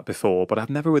say that before, but I've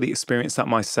never really experienced that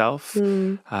myself.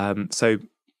 So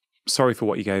sorry for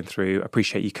what you're going through. I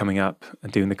appreciate you coming up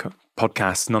and doing the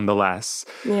podcast nonetheless.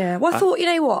 Yeah. Well, I thought, you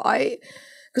know what,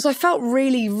 because I felt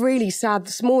really, really sad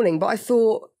this morning, but I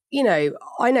thought, you know,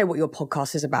 I know what your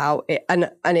podcast is about, and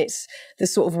it's the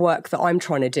sort of work that I'm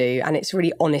trying to do, and it's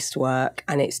really honest work,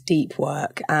 and it's deep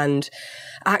work, and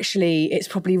actually it's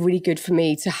probably really good for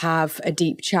me to have a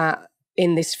deep chat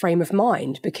in this frame of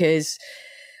mind, because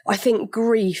I think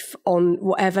grief on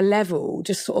whatever level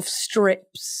just sort of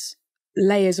strips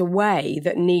layers away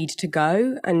that need to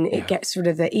go, and it gets rid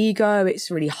of the ego.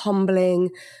 It's really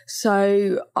humbling.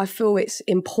 So I feel it's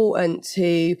important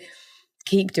to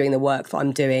keep doing the work that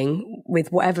I'm doing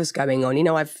with whatever's going on. You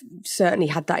know, I've certainly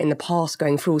had that in the past,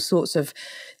 going through all sorts of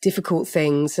difficult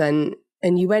things, and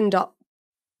you end up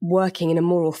working in a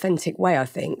more authentic way, I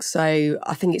think. So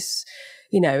I think it's,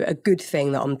 you know, a good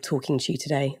thing that I'm talking to you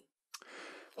today.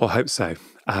 Well, I hope so.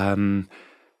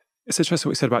 It's interesting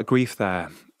what you said about grief there.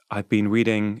 I've been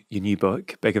reading your new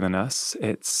book, Bigger Than Us.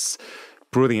 It's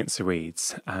brilliant to read,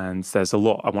 and there's a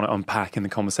lot I want to unpack in the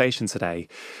conversation today.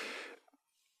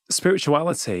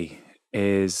 Spirituality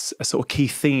is a sort of key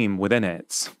theme within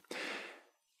it.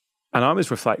 And I was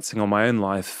reflecting on my own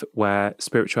life where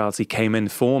spirituality came in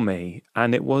for me,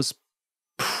 and it was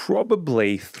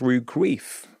probably through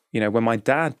grief. You know, when my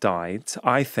dad died,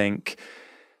 I think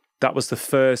that was the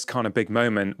first kind of big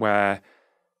moment where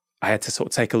I had to sort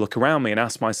of take a look around me and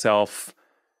ask myself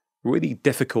really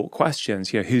difficult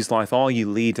questions. You know, whose life are you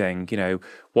leading? You know,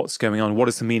 what's going on? What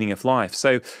is the meaning of life?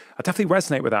 So I definitely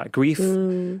resonate with that. Grief,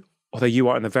 although you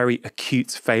are in the very acute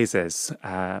phases,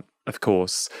 of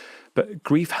course, but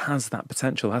grief has that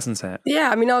potential, hasn't it?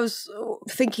 Yeah, I mean, I was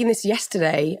thinking this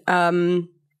yesterday when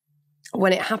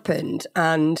it happened,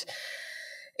 and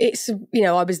it's, you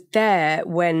know, I was there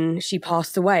when she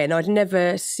passed away, and I'd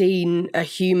never seen a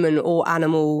human or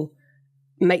animal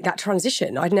make that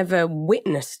transition. I'd never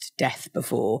witnessed death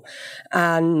before.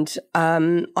 And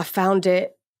I found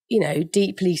it, you know,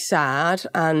 deeply sad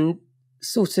and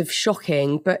sort of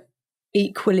shocking, but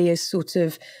equally as sort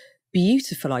of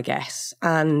beautiful, I guess.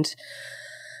 And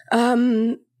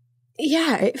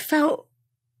yeah, it felt,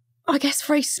 I guess,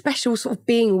 very special sort of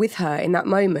being with her in that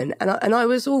moment. And I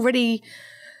was already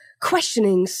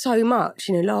questioning so much,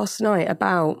 you know, last night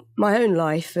about my own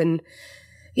life, and,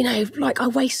 you know, like, I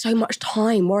waste so much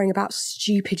time worrying about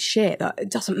stupid shit that it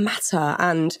doesn't matter,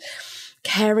 and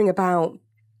caring about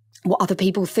what other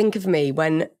people think of me.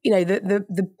 When, you know,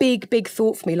 the big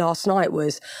thought for me last night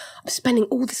was, I'm spending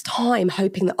all this time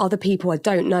hoping that other people I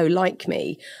don't know like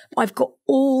me. But I've got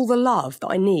all the love that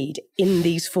I need in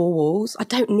these four walls. I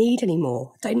don't need any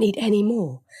more. I don't need any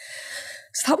more.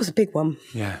 So that was a big one.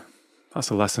 Yeah, that's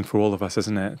a lesson for all of us,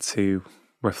 isn't it? To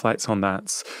reflect on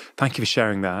that. Thank you for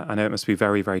sharing that. I know it must be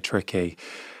very, very tricky.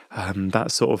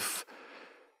 That sort of,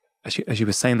 as you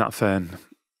were saying that, Fern,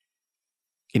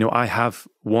 you know, I have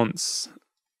once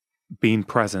been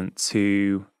present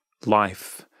to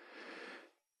life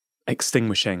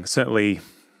extinguishing, certainly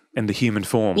in the human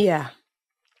form. Yeah.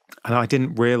 And I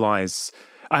didn't realize,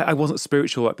 I wasn't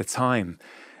spiritual at the time.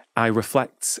 I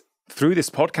reflect through this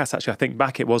podcast, actually, I think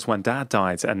back, it was when Dad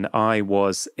died, and I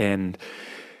was in,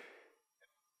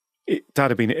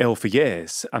 Dad had been ill for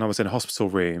years, and I was in a hospital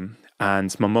room,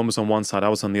 and my mum was on one side, I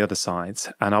was on the other side,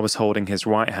 and I was holding his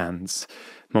right hand,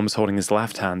 Mum was holding his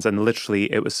left hand, and literally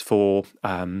it was for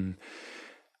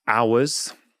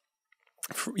hours.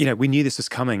 You know, we knew this was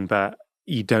coming, but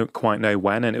you don't quite know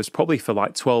when, and it was probably for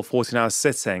like 12, 14 hours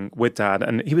sitting with Dad,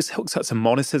 and he was hooked up to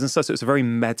monitors and stuff, so it was a very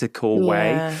medical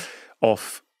way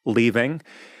of leaving.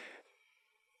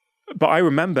 But I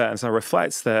remember, as I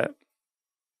reflect, that,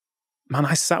 man,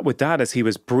 I sat with Dad as he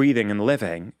was breathing and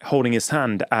living, holding his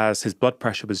hand as his blood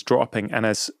pressure was dropping, and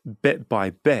as bit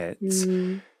by bit,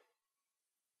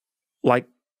 like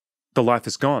the life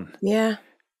is gone. Yeah.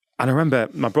 And I remember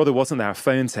my brother wasn't there. I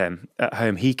phoned him at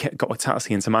home. He got a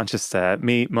taxi into Manchester.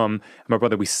 Me, Mum, and my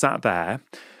brother, we sat there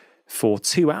for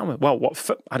 2 hours. Well,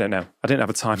 I don't know. I didn't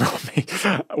have a timer on me.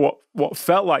 What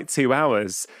felt like 2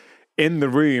 hours in the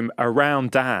room around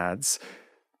Dad's.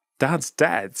 Dad's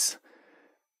dead.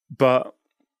 But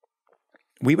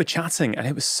we were chatting, and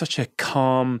it was such a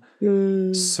calm,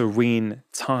 serene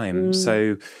time.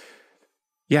 So,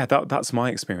 yeah, that's my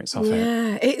experience of it.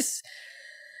 Yeah,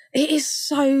 it is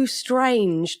so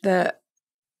strange that,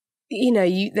 you know,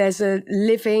 there's a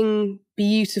living,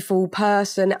 beautiful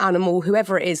person, animal,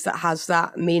 whoever it is that has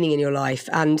that meaning in your life.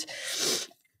 And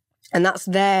that's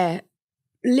there.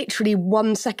 Literally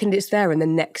 1 second it's there and the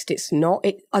next it's not.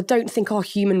 I don't think our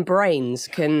human brains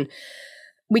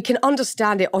we can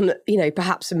understand it on, you know,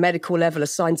 perhaps a medical level, a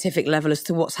scientific level as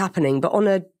to what's happening, but on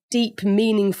a deep,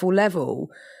 meaningful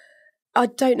level, I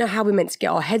don't know how we're meant to get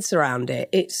our heads around it.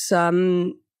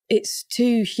 It's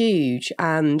too huge.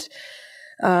 And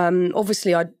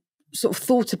obviously I sort of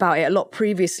thought about it a lot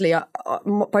previously.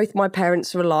 Both my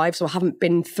parents are alive, so I haven't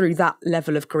been through that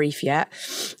level of grief yet.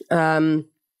 I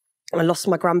lost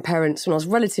my grandparents when I was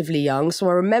relatively young, so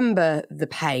I remember the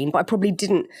pain, but I probably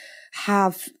didn't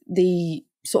have the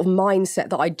sort of mindset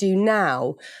that I do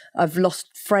now. I've lost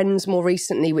friends more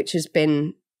recently, which has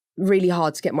been really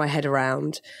hard to get my head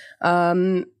around.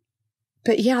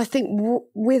 But yeah, I think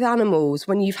with animals,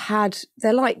 when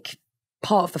they're like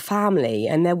part of the family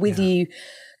and they're with you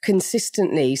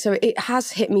consistently. So it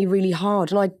has hit me really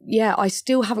hard. And I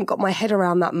still haven't got my head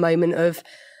around that moment of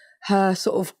her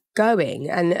sort of going.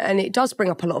 And it does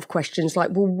bring up a lot of questions like,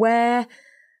 well, where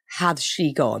has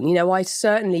she gone? You know, I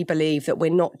certainly believe that we're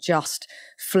not just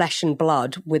flesh and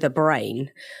blood with a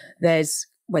brain. There's,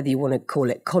 whether you want to call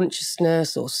it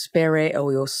consciousness or spirit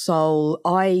or your soul,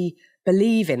 I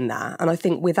believe in that. And I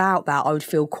think without that, I would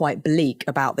feel quite bleak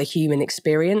about the human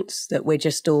experience, that we're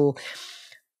just all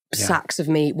sacks of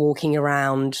meat walking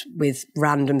around with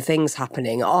random things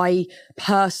happening. I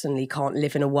personally can't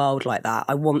live in a world like that.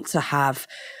 I want to have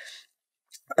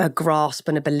a grasp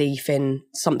and a belief in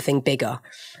something bigger.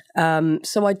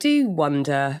 So I do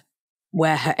wonder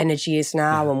where her energy is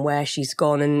now and where she's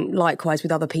gone. And likewise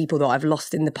with other people that I've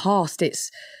lost in the past,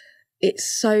 it's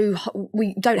so,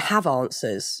 we don't have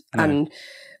answers. No. And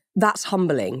that's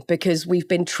humbling because we've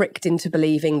been tricked into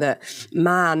believing that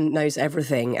man knows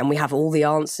everything and we have all the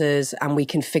answers and we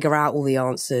can figure out all the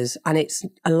answers. And it's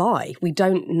a lie. We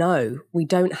don't know. We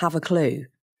don't have a clue.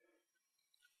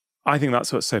 I think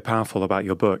that's what's so powerful about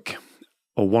your book,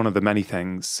 or one of the many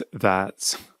things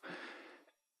that,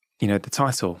 you know, the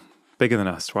title, Bigger Than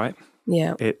Us, right?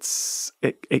 Yeah.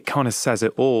 It kind of says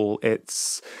it all.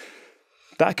 It's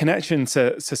that connection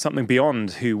to something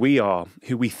beyond who we are,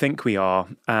 who we think we are.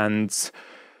 And,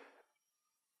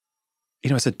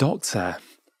 you know, as a doctor,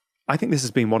 I think this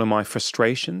has been one of my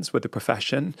frustrations with the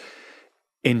profession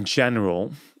in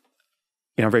general.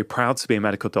 You know, I'm very proud to be a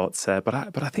medical doctor, but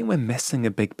I think we're missing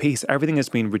a big piece. Everything has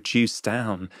been reduced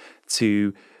down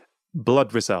to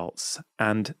blood results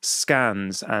and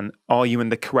scans and are you in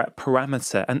the correct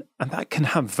parameter? And that can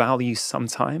have value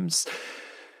sometimes.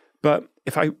 But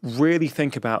if I really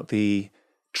think about the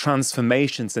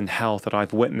transformations in health that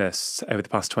I've witnessed over the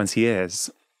past 20 years,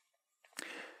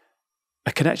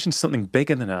 a connection to something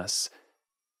bigger than us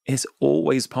is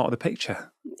always part of the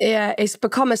picture. Yeah, it's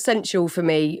become essential for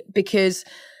me because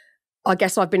I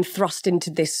guess I've been thrust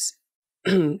into this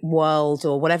world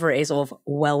or whatever it is of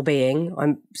well-being.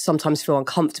 I sometimes feel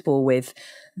uncomfortable with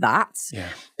that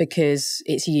because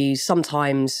it's used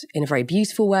sometimes in a very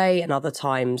beautiful way and other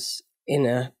times in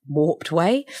a warped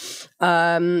way.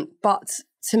 But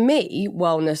to me,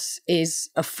 wellness is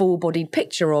a full-bodied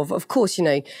picture of course, you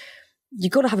know,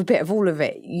 you've got to have a bit of all of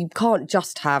it. You can't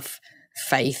just have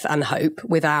faith and hope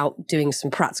without doing some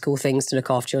practical things to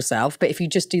look after yourself. But if you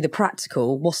just do the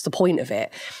practical, what's the point of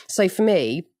it? So for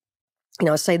me, you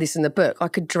know, I say this in the book, I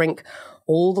could drink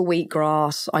all the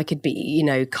wheatgrass. I could be, you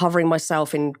know, covering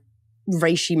myself in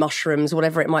reishi mushrooms,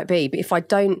 whatever it might be. But if I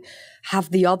don't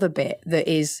have the other bit that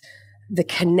is the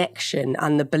connection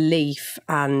and the belief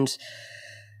and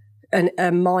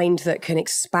a mind that can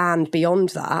expand beyond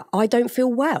that, I don't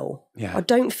feel well. Yeah. I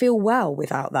don't feel well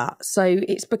without that. So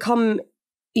it's become,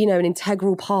 you know, an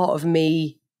integral part of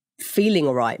me feeling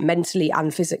all right, mentally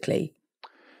and physically.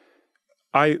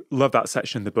 I love that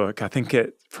section in the book. I think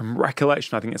from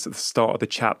recollection, I think it's at the start of the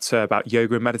chapter about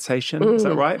yoga and meditation. Is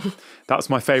that right? That's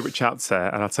my favorite chapter,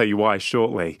 and I'll tell you why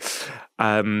shortly.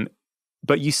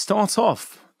 But you start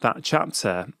off that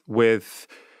chapter with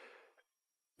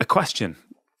a question.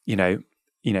 You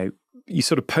know, you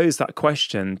sort of pose that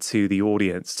question to the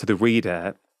audience, to the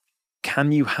reader.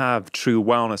 Can you have true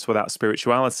wellness without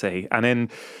spirituality? And in,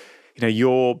 you know,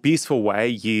 your beautiful way,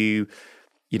 you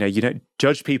don't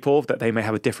judge people that they may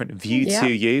have a different view to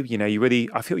you. You know,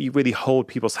 I feel you really hold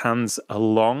people's hands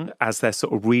along as they're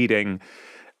sort of reading,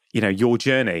 you know, your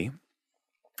journey.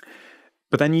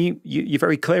 But then you're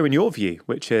very clear in your view,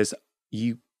 which is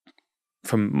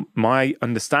from my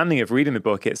understanding of reading the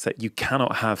book, it's that you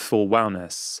cannot have full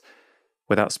wellness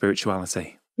without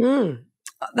spirituality.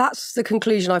 That's the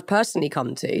conclusion I've personally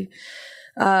come to.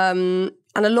 And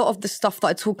a lot of the stuff that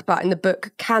I talk about in the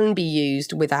book can be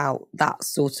used without that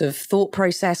sort of thought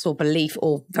process or belief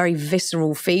or very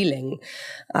visceral feeling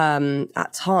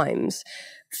at times.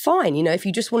 Fine, you know, if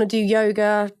you just want to do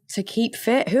yoga to keep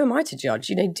fit, who am I to judge?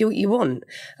 You know, do what you want.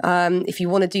 If you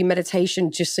want to do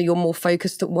meditation just so you're more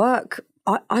focused at work,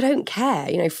 I don't care,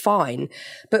 you know, fine.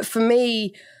 But for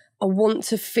me, I want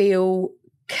to feel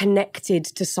connected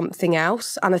to something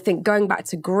else. And I think going back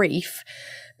to grief,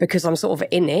 because I'm sort of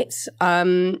in it,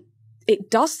 it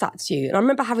does that to you. And I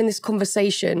remember having this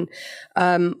conversation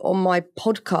on my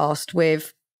podcast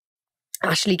with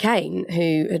Ashley Kane,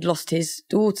 who had lost his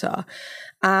daughter.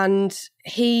 And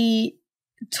he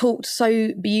talked so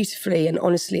beautifully and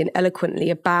honestly and eloquently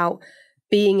about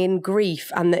being in grief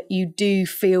and that you do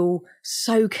feel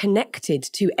so connected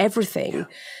to everything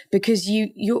because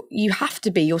you have to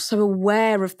be. You're so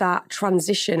aware of that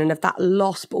transition and of that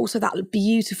loss, but also that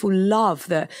beautiful love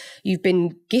that you've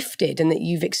been gifted and that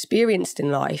you've experienced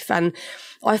in life. And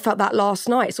I felt that last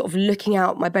night, sort of looking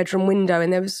out my bedroom window,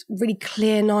 and there was a really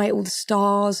clear night, all the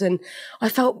stars, and I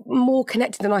felt more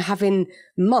connected than I have in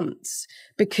months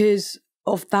because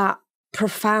of that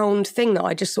profound thing that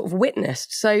I just sort of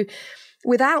witnessed. So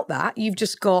without that, you've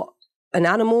just got an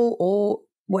animal or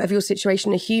whatever your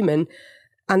situation, a human,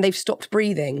 and they've stopped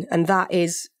breathing. And that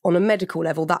is, on a medical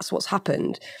level, that's what's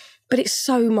happened. But it's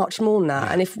so much more than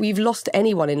that. And if we've lost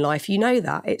anyone in life, you know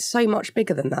that. It's so much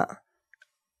bigger than that.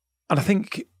 And I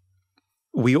think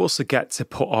we also get to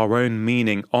put our own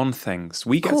meaning on things.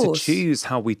 We get to choose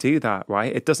how we do that,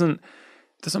 right? It doesn't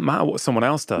matter what someone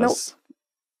else does. Nope.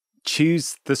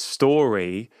 Choose the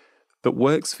story that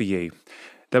works for you.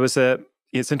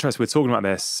 It's interesting, we're talking about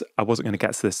this. I wasn't going to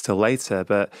get to this till later,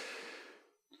 but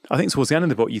I think towards the end of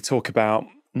the book, you talk about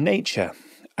nature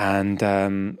and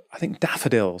I think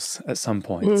daffodils at some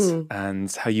point and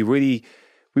how we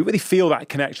really feel that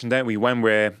connection, don't we, when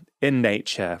we're in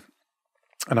nature.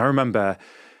 And I remember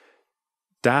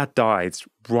Dad died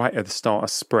right at the start of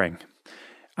spring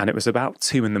and it was about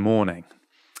 2 a.m.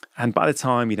 And by the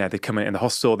time, you know, they'd come in the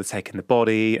hospital, they'd taken the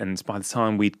body, and by the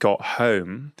time I'd got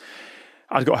home,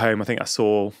 I think I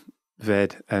saw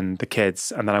Vid and the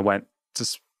kids, and then I went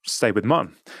to stay with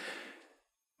Mum.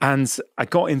 And I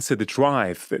got into the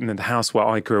drive in the house where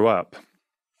I grew up,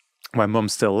 where Mum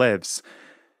still lives.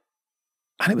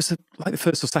 And it was like the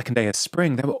first or second day of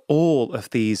spring. There were all of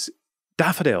these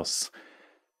daffodils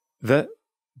that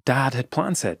Dad had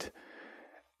planted.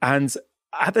 And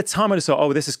at the time I just thought,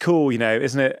 oh, this is cool, you know,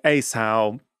 isn't it ace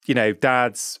how, you know,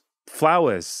 Dad's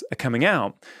flowers are coming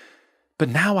out. But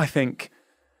now I think,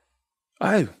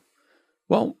 oh,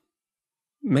 well,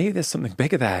 maybe there's something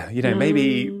bigger there. You know,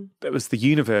 maybe it was the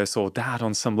universe or Dad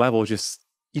on some level just,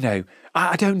 you know,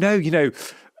 I don't know, you know,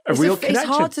 a real connection.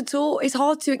 It's hard to talk. It's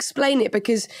hard to explain it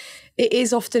because it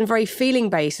is often very feeling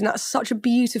based, and that's such a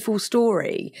beautiful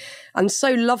story and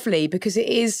so lovely because it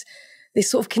is this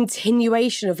sort of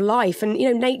continuation of life. And,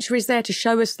 you know, nature is there to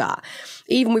show us that,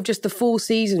 even with just the 4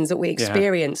 seasons that we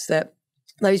experience, that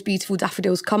those beautiful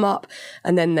daffodils come up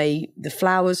and then the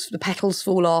flowers, the petals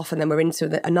fall off, and then we're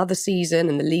into another season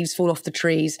and the leaves fall off the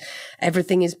trees.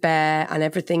 Everything is bare and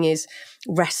everything is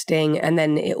resting, and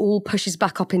then it all pushes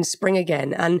back up in spring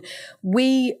again. And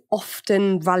we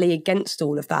often rally against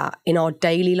all of that in our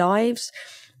daily lives.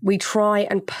 We try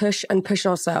and push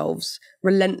ourselves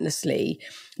relentlessly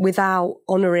without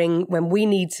honouring when we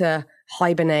need to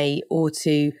hibernate or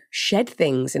to shed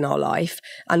things in our life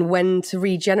and when to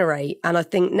regenerate. And I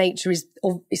think nature is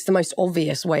the most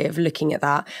obvious way of looking at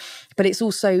that, but it's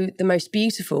also the most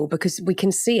beautiful because we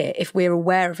can see it if we're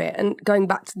aware of it. And going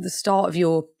back to the start of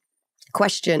your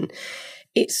question,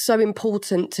 it's so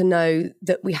important to know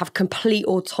that we have complete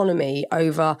autonomy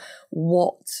over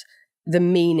what the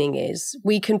meaning is.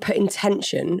 We can put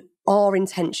intention, our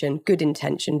intention, good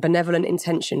intention, benevolent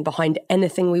intention behind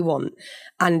anything we want,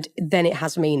 and then it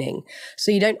has meaning. So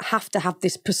you don't have to have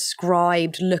this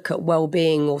prescribed look at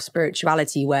well-being or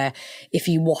spirituality where if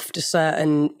you waft a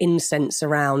certain incense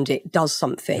around, it does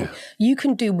something. Yeah. You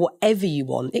can do whatever you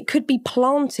want. It could be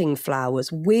planting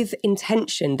flowers with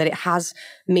intention that it has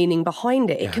meaning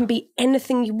behind it. It can be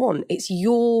anything you want. It's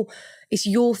your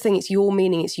thing, it's your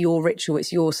meaning, it's your ritual,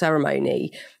 it's your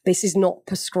ceremony. This is not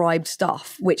prescribed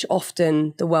stuff, which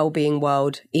often the well-being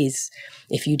world is.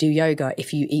 If you do yoga,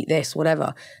 if you eat this,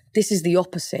 whatever. This is the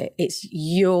opposite. It's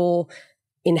your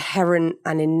inherent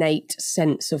and innate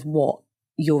sense of what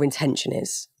your intention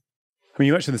is. I mean,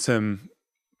 you mentioned the term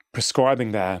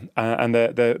prescribing there, and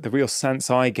the real sense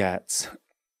I get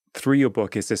through your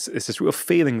book is this real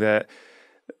feeling that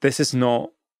this is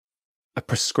not a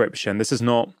prescription. This is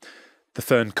not the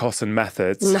Fern Cotton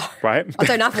methods, no, right? I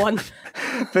don't have one.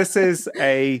 This is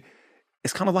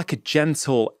it's kind of like a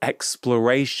gentle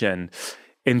exploration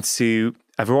into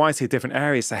a variety of different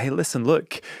areas. So, hey, listen,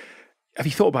 look, have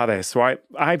you thought about this, right?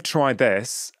 I've tried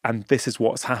this and this is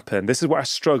what's happened. This is where I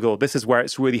struggled. This is where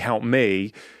it's really helped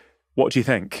me. What do you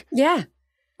think? Yeah.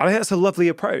 I think that's a lovely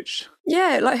approach.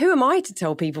 Yeah, like who am I to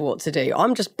tell people what to do?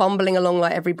 I'm just bumbling along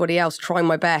like everybody else, trying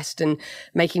my best and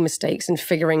making mistakes and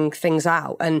figuring things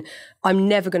out. And I'm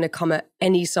never going to come at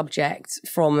any subject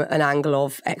from an angle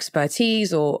of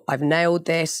expertise or I've nailed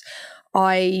this.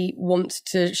 I want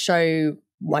to show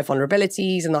my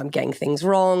vulnerabilities and that I'm getting things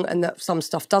wrong and that some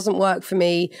stuff doesn't work for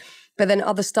me. But then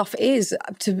other stuff is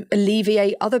to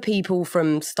alleviate other people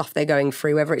from stuff they're going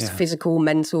through, whether it's physical,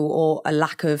 mental, or a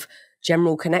lack of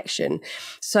general connection.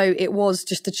 So it was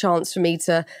just a chance for me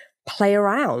to play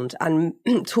around and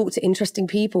talk to interesting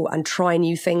people and try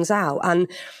new things out. And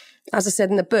as I said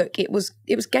in the book, it was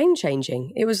game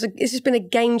changing. It's just been a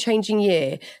game changing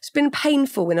year. It's been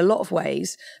painful in a lot of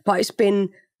ways, but it's been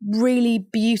really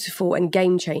beautiful and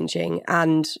game changing.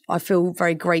 And I feel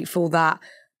very grateful that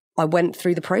I went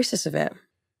through the process of it.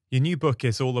 Your new book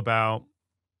is all about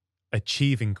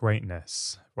achieving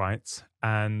greatness, right?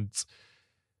 And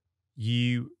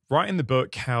you write in the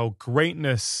book how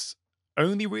greatness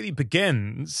only really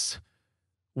begins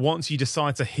once you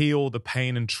decide to heal the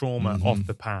pain and trauma of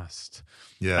the past.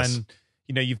 Yes. And,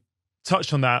 you know, you've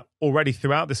touched on that already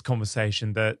throughout this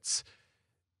conversation that,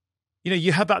 you know,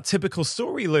 you have that typical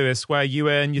story, Lewis, where you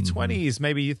were in your 20s,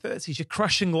 maybe your 30s, you're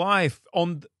crushing life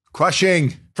from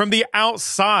the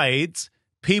outside.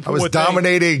 People were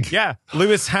dominating.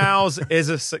 Lewis Howes is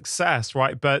a success,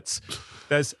 right? But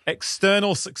there's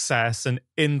external success and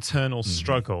internal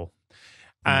struggle.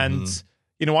 And,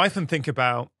 you know, I often think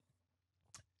about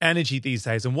energy these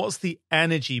days and what's the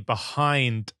energy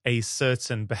behind a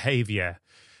certain behavior.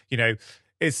 You know,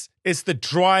 it's the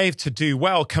drive to do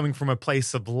well coming from a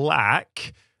place of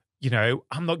lack. You know,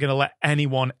 I'm not going to let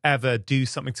anyone ever do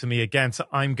something to me again. So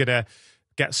I'm going to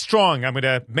get strong. I'm going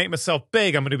to make myself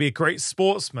big. I'm going to be a great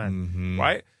sportsman,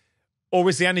 right? Or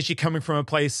is the energy coming from a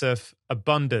place of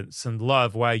abundance and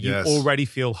love where you already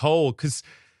feel whole? Because,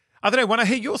 I don't know, when I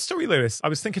hear your story, Lewis, I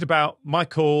was thinking about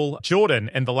Michael Jordan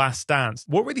in The Last Dance.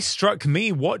 What really struck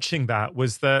me watching that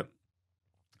was that,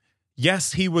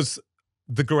 yes, he was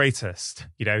the greatest.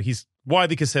 You know, he's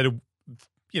widely considered,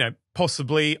 you know,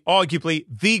 possibly, arguably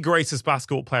the greatest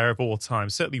basketball player of all time.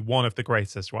 Certainly one of the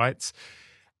greatest, right?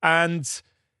 And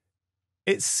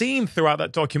it seemed throughout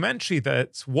that documentary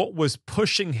that what was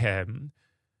pushing him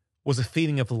was a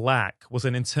feeling of lack, was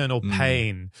an internal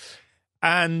pain.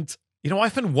 And, you know, I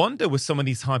often wonder with some of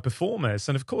these high performers,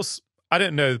 and of course, I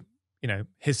don't know, you know,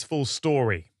 his full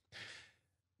story,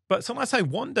 but sometimes I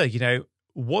wonder, you know,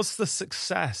 was the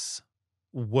success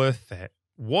worth it?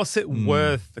 Was it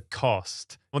worth the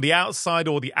cost? On the outside,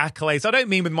 or the accolades? I don't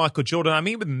mean with Michael Jordan, I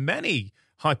mean with many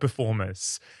high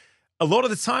performers. A lot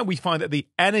of the time we find that the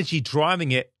energy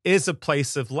driving it is a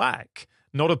place of lack,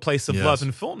 not a place of love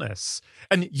and fullness.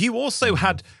 And you also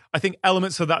had, I think,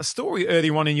 elements of that story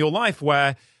earlier on in your life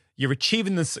where you're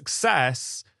achieving the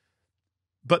success,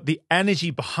 but the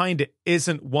energy behind it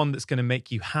isn't one that's going to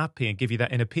make you happy and give you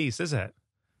that inner peace, is it?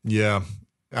 Yeah.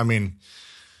 I mean,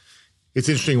 it's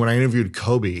interesting. When I interviewed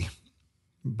Kobe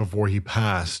before he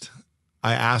passed,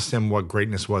 I asked him what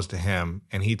greatness was to him.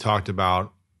 And he talked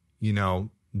about,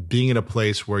 being in a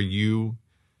place where you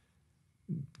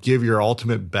give your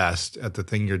ultimate best at the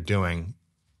thing you're doing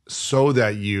so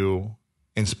that you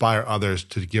inspire others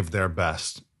to give their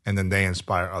best, and then they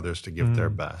inspire others to give their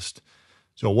best.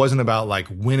 So it wasn't about like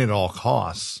win at all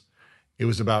costs. It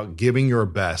was about giving your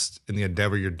best in the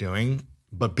endeavor you're doing,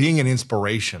 but being an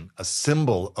inspiration, a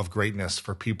symbol of greatness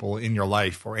for people in your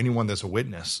life or anyone that's a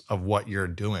witness of what you're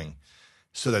doing,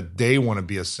 so that they want to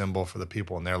be a symbol for the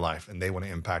people in their life and they want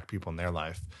to impact people in their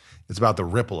life. It's about the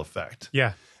ripple effect.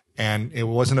 Yeah. And it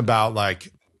wasn't about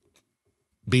like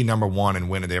be number one and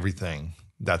win at everything.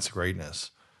 That's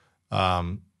greatness.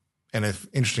 And an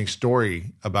interesting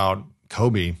story about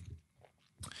Kobe,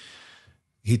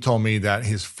 he told me that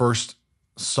his first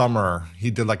summer, he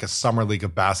did like a summer league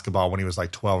of basketball when he was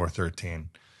like 12 or 13.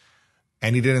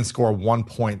 And he didn't score 1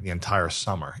 point the entire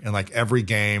summer. And like every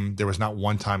game, there was not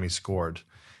one time he scored.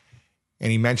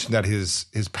 And he mentioned that his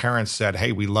parents said,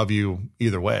 hey, we love you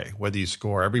either way, whether you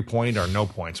score every point or no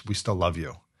points, we still love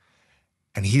you.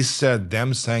 And he said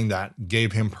them saying that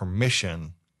gave him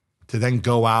permission to then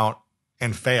go out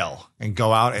and fail and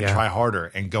go out and try harder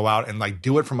and go out and like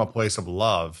do it from a place of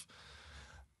love,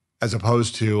 as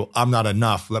opposed to I'm not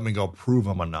enough, let me go prove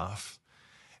I'm enough.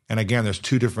 And again, there's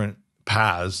two different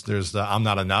paths. There's the I'm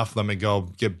not enough, let me go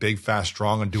get big, fast,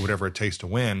 strong and do whatever it takes to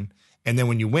win. And then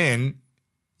when you win,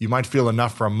 you might feel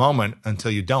enough for a moment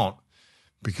until you don't.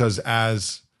 Because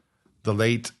as the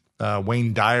late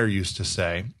Wayne Dyer used to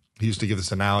say, he used to give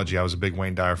this analogy, I was a big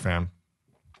Wayne Dyer fan,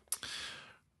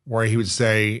 where he would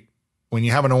say, when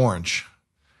you have an orange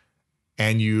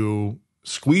and you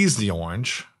squeeze the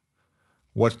orange,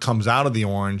 what comes out of the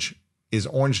orange is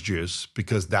orange juice,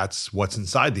 because that's what's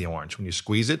inside the orange. When you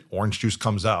squeeze it, orange juice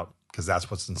comes out because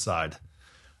that's what's inside.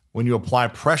 When you apply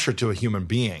pressure to a human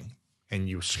being and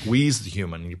you squeeze the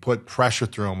human and you put pressure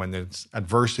through them, and there's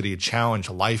adversity, challenge,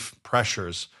 life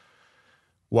pressures,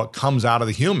 what comes out of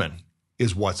the human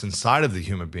is what's inside of the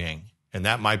human being. And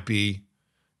that might be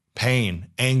pain,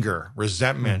 anger,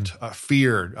 resentment,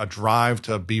 fear, a drive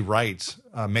to be right,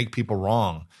 make people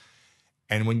wrong.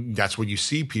 And when that's what you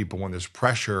see people, when there's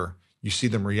pressure, you see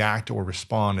them react or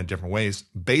respond in different ways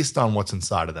based on what's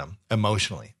inside of them,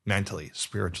 emotionally, mentally,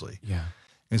 spiritually. Yeah.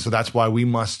 And so that's why we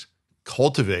must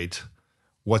cultivate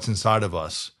what's inside of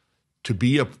us to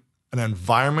be an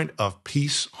environment of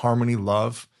peace, harmony,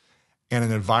 love, and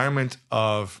an environment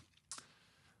of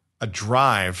a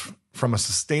drive from a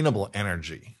sustainable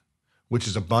energy, which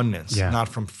is abundance, not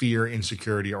from fear,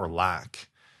 insecurity, or lack.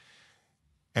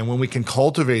 And when we can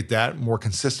cultivate that more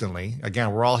consistently,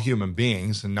 again, we're all human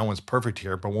beings and no one's perfect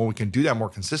here, but when we can do that more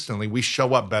consistently, we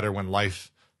show up better when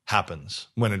life happens,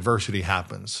 when adversity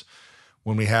happens,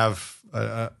 when we have,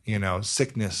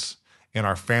 sickness in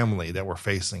our family that we're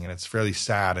facing and it's fairly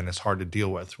sad and it's hard to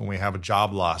deal with, when we have a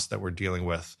job loss that we're dealing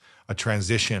with, a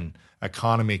transition,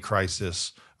 economy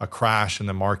crisis, a crash in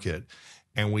the market,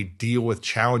 and we deal with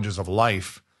challenges of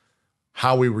life,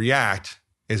 how we react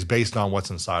is based on what's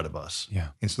inside of us. Yeah.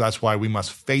 And so that's why we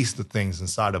must face the things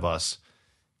inside of us,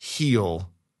 heal,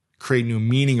 create new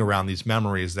meaning around these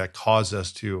memories that cause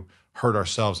us to hurt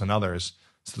ourselves and others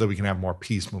so that we can have more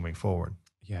peace moving forward.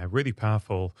 Yeah, really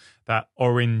powerful. That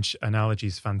orange analogy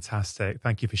is fantastic.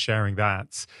 Thank you for sharing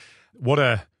that. What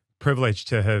a privilege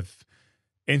to have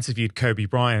interviewed Kobe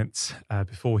Bryant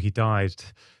before he died.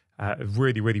 A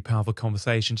really, really powerful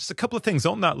conversation. Just a couple of things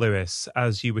on that, Lewis,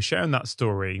 as you were sharing that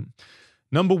story.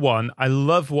 Number one, I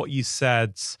love what you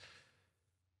said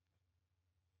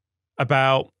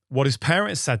about what his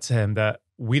parents said to him, that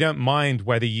we don't mind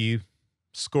whether you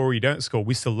score or you don't score,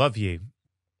 we still love you.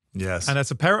 Yes. And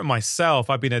as a parent myself,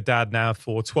 I've been a dad now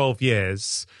for 12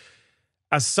 years.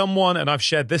 As someone, and I've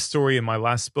shared this story in my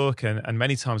last book and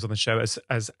many times on the show,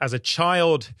 as a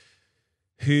child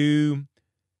who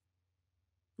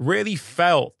really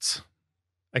felt,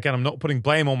 again, I'm not putting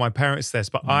blame on my parents this,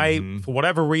 but I, for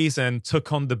whatever reason,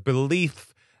 took on the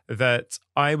belief that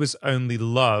I was only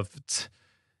loved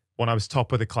when I was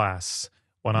top of the class,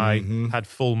 when I had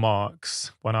full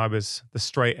marks, when I was the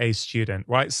straight A student,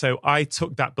 right? So I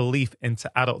took that belief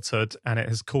into adulthood, and it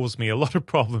has caused me a lot of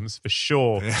problems for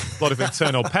sure, a lot of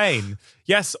internal pain.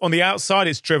 Yes, on the outside,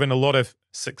 it's driven a lot of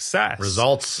success.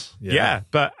 Results. Yeah,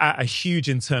 but at a huge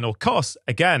internal cost.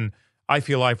 Again, I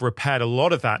feel I've repaired a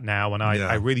lot of that now, and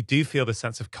I really do feel the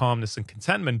sense of calmness and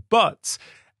contentment. But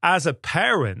as a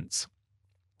parent,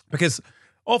 because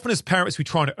often as parents, we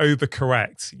try to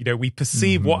overcorrect. You know, we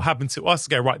perceive what happened to us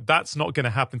and go, right, that's not going to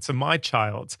happen to my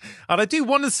child. And I do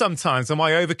wonder sometimes, am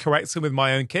I overcorrecting with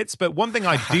my own kids? But one thing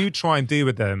I do try and do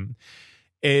with them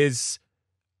is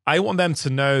I want them to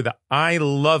know that I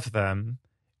love them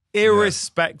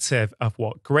irrespective of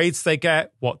what grades they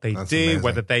get, what they do, amazing.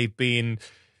 Whether they've been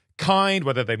kind,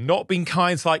 whether they've not been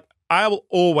kind. It's like, I will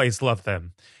always love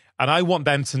them. And I want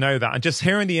them to know that. And just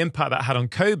hearing the impact that had on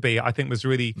Kobe, I think was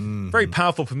really very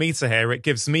powerful for me to hear. It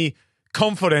gives me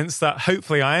confidence that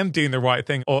hopefully I am doing the right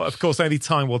thing, or of course, only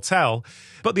time will tell.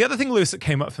 But the other thing, Lewis, that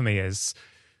came up for me is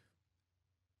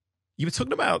you were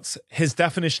talking about his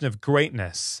definition of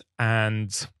greatness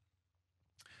and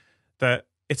that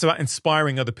it's about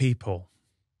inspiring other people,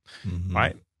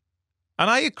 right?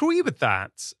 And I agree with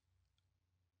that.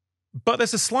 But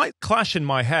there's a slight clash in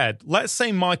my head. Let's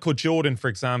say Michael Jordan, for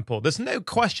example. There's no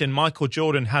question Michael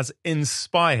Jordan has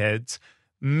inspired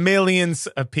millions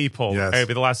of people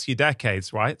over the last few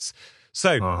decades, right?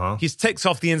 So he's ticked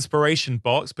off the inspiration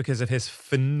box because of his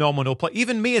phenomenal play.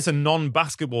 Even me as a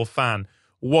non-basketball fan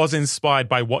was inspired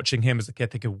by watching him as a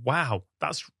kid, thinking, wow,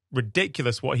 that's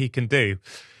ridiculous what he can do,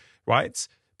 right?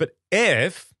 But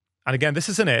if, and again, this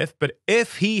is an if, but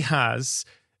if he has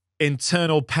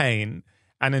internal pain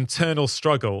and internal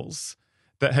struggles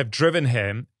that have driven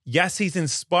him, yes, he's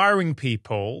inspiring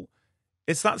people.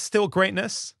 Is that still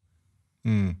greatness?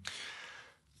 I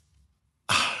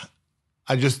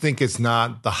just think it's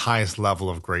not the highest level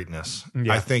of greatness.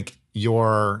 I think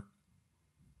your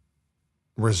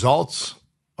results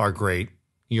are great.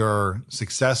 Your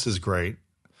success is great.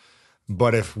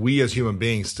 But if we as human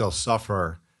beings still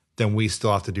suffer, then we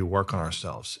still have to do work on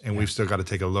ourselves. And we've still got to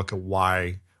take a look at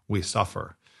why we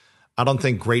suffer. I don't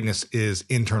think greatness is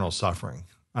internal suffering.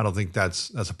 I don't think that's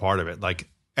a part of it. Like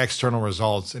external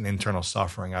results and internal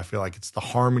suffering, I feel like it's the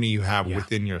harmony you have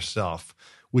within yourself,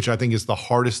 which I think is the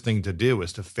hardest thing to do,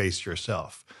 is to face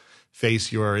yourself.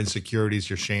 Face your insecurities,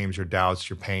 your shames, your doubts,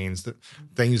 your pains, the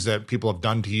things that people have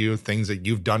done to you, things that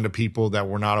you've done to people that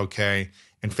were not okay,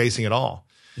 and facing it all.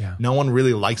 Yeah. No one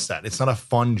really likes that. It's not a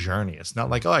fun journey. It's not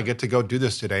like, oh, I get to go do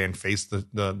this today and face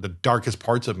the darkest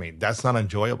parts of me. That's not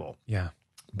enjoyable. Yeah.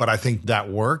 But I think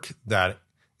that work, that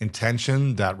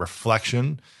intention, that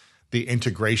reflection, the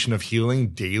integration of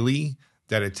healing daily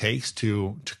that it takes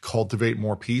to cultivate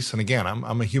more peace. And again,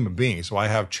 I'm a human being, so I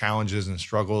have challenges and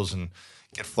struggles and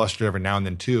get flustered every now and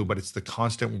then too. But it's the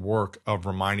constant work of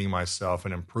reminding myself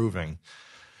and improving,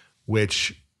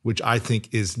 which I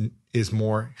think is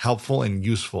more helpful and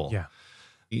useful. Yeah.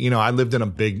 You know, I lived in a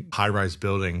big high-rise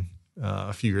building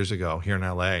a few years ago here in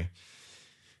LA.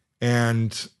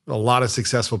 And a lot of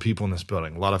successful people in this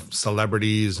building, a lot of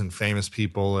celebrities and famous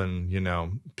people and, you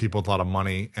know, people with a lot of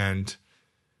money. And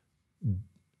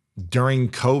during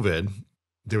COVID,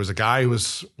 there was a guy who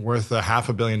was worth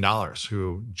 $500 million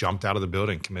who jumped out of the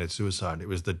building, committed suicide. It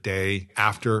was the day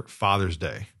after Father's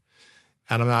Day.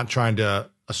 And I'm not trying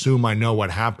to assume I know what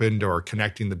happened or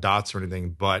connecting the dots or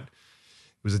anything, but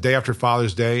it was the day after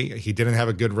Father's Day. He didn't have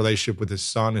a good relationship with his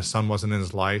son. His son wasn't in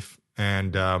his life.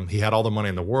 And he had all the money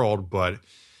in the world, but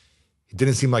it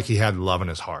didn't seem like he had love in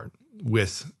his heart.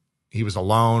 He was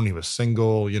alone, he was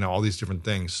single, you know, all these different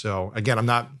things. So again,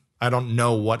 I don't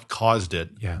know what caused it,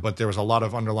 but there was a lot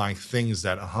of underlying things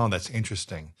that, that's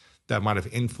interesting, that might have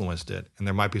influenced it. And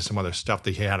there might be some other stuff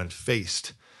that he hadn't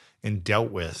faced and dealt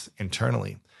with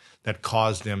internally that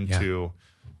caused him to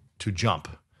jump.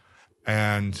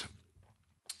 And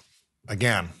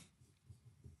again,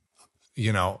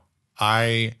 you know,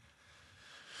 I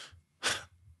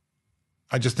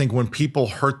just think when people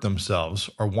hurt themselves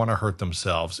or want to hurt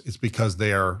themselves, it's because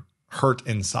they are hurt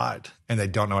inside and they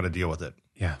don't know how to deal with it.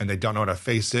 Yeah. And they don't know how to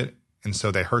face it. And so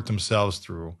they hurt themselves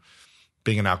through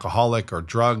being an alcoholic or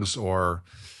drugs or,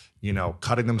 you know,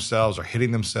 cutting themselves or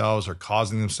hitting themselves or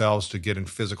causing themselves to get in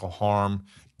physical harm,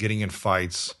 getting in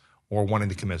fights, or wanting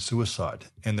to commit suicide.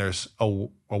 And there's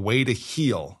a way to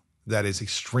heal that is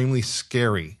extremely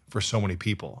scary for so many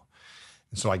people.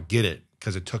 And so I get it,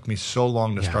 because it took me so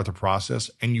long to start the process.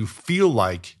 And you feel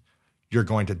like you're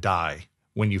going to die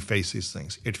when you face these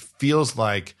things. It feels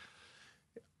like,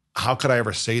 how could I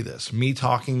ever say this? Me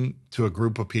talking to a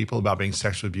group of people about being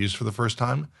sexually abused for the first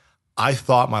time, I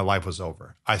thought my life was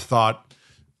over. I thought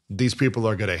these people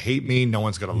are going to hate me. No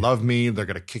one's going to love me. They're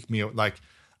going to kick me. Like,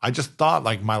 I just thought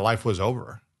like my life was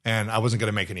over and I wasn't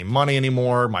going to make any money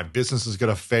anymore. My business is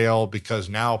going to fail because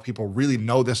now people really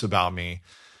know this about me.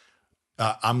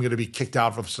 I'm going to be kicked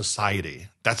out of society.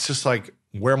 That's just like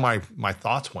where my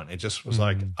thoughts went. It just was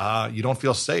like, you don't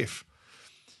feel safe.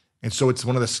 And so it's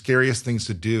one of the scariest things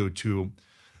to do to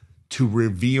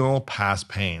reveal past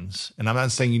pains. And I'm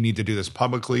not saying you need to do this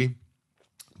publicly,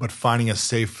 but finding a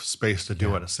safe space to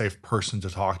do it, a safe person to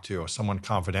talk to, or someone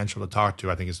confidential to talk to,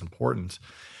 I think is important.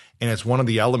 And it's one of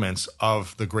the elements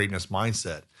of the greatness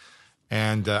mindset.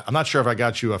 And I'm not sure if I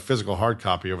got you a physical hard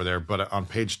copy over there, but on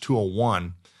page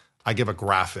 201, I give a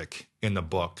graphic in the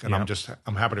book, and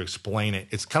I'm happy to explain it.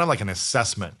 It's kind of like an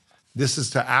assessment. This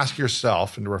is to ask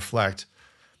yourself and to reflect,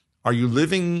 are you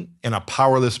living in a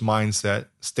powerless mindset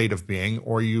state of being,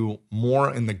 or are you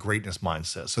more in the greatness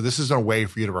mindset? So this is a way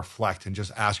for you to reflect and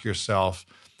just ask yourself,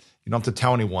 you don't have to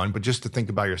tell anyone, but just to think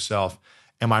about yourself,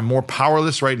 am I more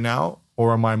powerless right now,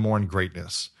 or am I more in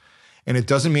greatness? And it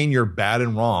doesn't mean you're bad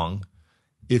and wrong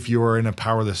if you're in a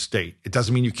powerless state. It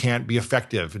doesn't mean you can't be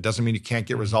effective. It doesn't mean you can't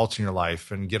get results in your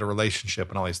life and get a relationship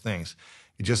and all these things.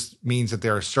 It just means that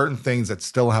there are certain things that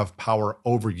still have power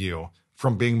over you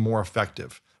from being more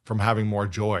effective, from having more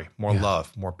joy, more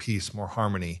love, more peace, more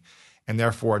harmony, and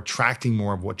therefore attracting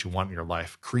more of what you want in your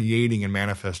life, creating and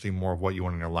manifesting more of what you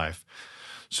want in your life.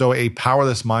 So a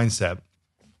powerless mindset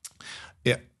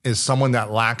is someone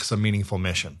that lacks a meaningful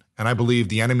mission. And I believe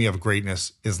the enemy of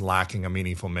greatness is lacking a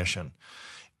meaningful mission.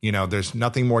 You know, there's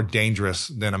nothing more dangerous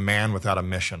than a man without a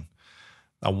mission,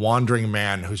 a wandering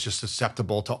man who's just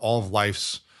susceptible to all of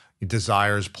life's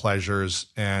desires, pleasures,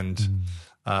 and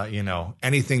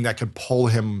anything that could pull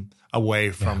him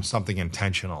away from something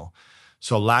intentional.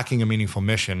 So lacking a meaningful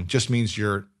mission just means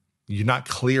you're not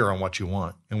clear on what you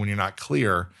want. And when you're not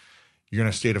clear, you're in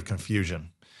a state of confusion.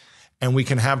 And we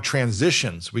can have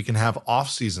transitions. We can have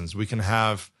off seasons. We can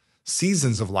have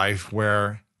seasons of life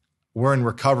where we're in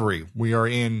recovery. We are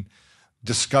in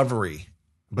discovery.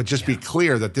 But just be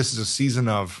clear that this is a season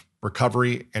of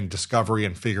recovery and discovery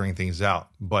and figuring things out.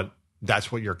 But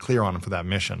that's what you're clear on for that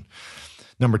mission.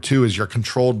 Number 2 is you're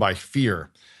controlled by fear.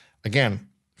 Again,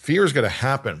 fear is going to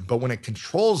happen, but when it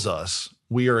controls us,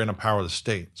 we are in a powerless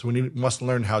state. So we must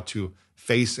learn how to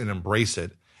face and embrace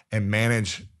it and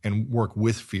manage and work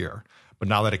with fear, but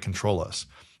not let it control us.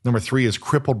 Number 3 is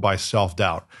crippled by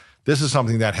self-doubt. This is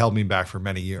something that held me back for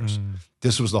many years.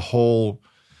 This was this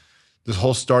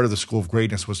whole start of the School of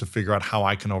Greatness was to figure out how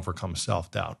I can overcome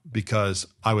self-doubt, because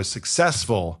I was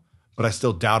successful, but I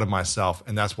still doubted myself.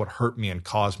 And that's what hurt me and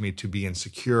caused me to be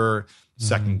insecure,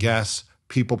 second guess,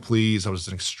 people please. I was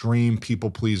an extreme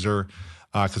people pleaser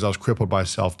because I was crippled by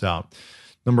self-doubt.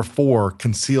 Number 4,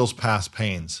 conceals past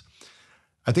pains.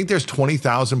 I think there's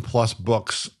 20,000 plus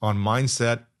books on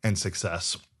mindset and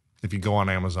success. If you go on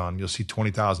Amazon, you'll see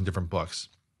 20,000 different books.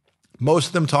 Most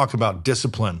of them talk about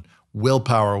discipline,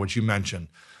 willpower, which you mentioned,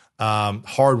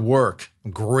 hard work,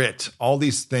 grit, all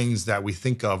these things that we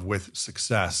think of with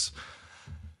success.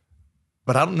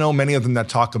 But I don't know many of them that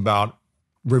talk about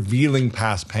revealing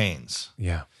past pains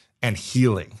and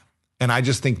healing. And I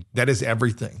just think that is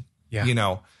everything. You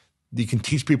know, you can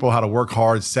teach people how to work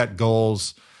hard, set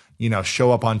goals,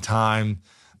 show up on time,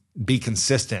 be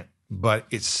consistent. But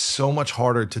it's so much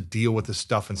harder to deal with the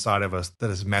stuff inside of us that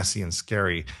is messy and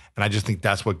scary. And I just think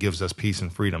that's what gives us peace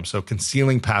and freedom. So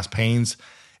concealing past pains,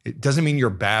 it doesn't mean you're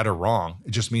bad or wrong.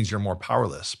 It just means you're more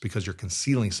powerless because you're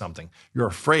concealing something. You're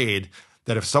afraid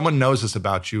that if someone knows this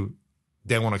about you,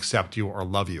 they won't accept you or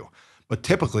love you. But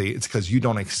typically it's because you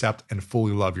don't accept and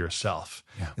fully love yourself.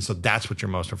 And so that's what you're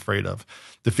most afraid of.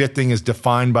 The 5th thing is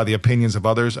defined by the opinions of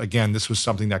others. Again, this was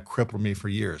something that crippled me for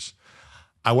years.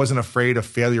 I wasn't afraid of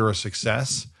failure or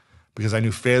success because I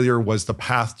knew failure was the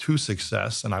path to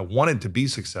success and I wanted to be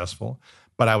successful,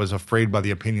 but I was afraid by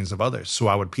the opinions of others. So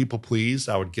I would people please.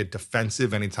 I would get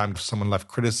defensive anytime someone left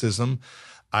criticism.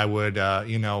 I would,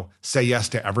 say yes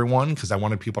to everyone because I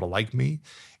wanted people to like me.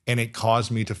 And it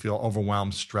caused me to feel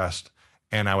overwhelmed, stressed,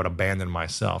 and I would abandon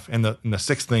myself. And the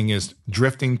 6th thing is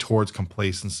drifting towards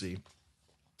complacency.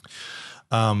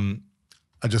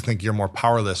 I just think you're more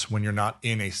powerless when you're not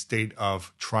in a state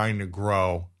of trying to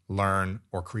grow, learn,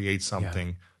 or create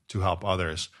something to help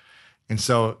others. And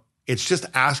so it's just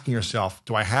asking yourself,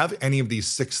 do I have any of these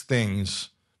 6 things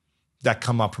that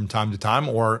come up from time to time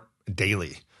or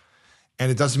daily?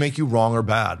 And it doesn't make you wrong or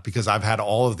bad because I've had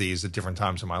all of these at different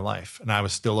times in my life and I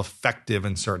was still effective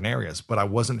in certain areas, but I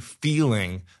wasn't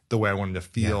feeling the way I wanted to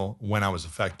feel when I was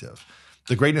effective.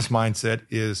 The greatness mindset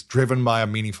is driven by a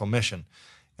meaningful mission.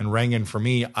 And Rangan, for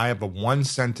me, I have a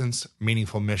 1-sentence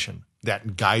meaningful mission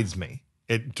that guides me.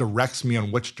 It directs me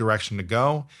on which direction to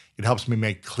go. It helps me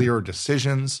make clearer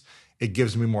decisions. It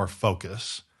gives me more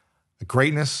focus. A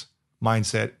greatness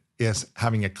mindset is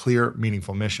having a clear,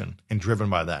 meaningful mission and driven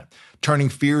by that. Turning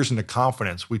fears into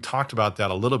confidence. We talked about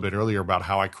that a little bit earlier about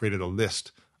how I created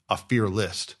a fear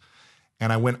list.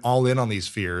 And I went all in on these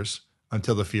fears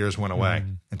until the fears went away,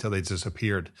 until they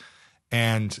disappeared.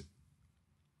 And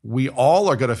we all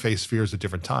are going to face fears at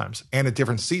different times and at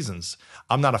different seasons.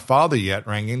 I'm not a father yet,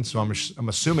 Rangan, so I'm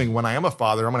assuming when I am a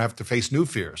father, I'm going to have to face new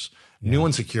fears, new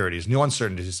insecurities, new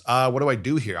uncertainties. What do I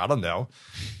do here? I don't know.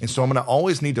 And so I'm going to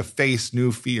always need to face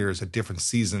new fears at different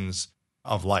seasons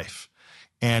of life.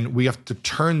 And we have to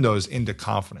turn those into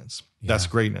confidence. That's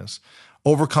greatness.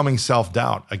 Overcoming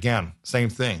self-doubt. Again, same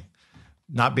thing.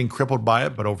 Not being crippled by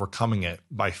it, but overcoming it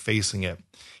by facing it.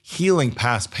 Healing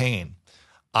past pain.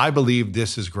 I believe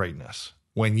this is greatness.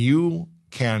 When you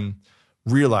can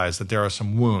realize that there are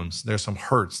some wounds, there's some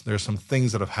hurts, there's some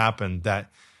things that have happened that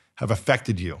have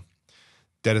affected you,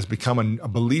 that has become a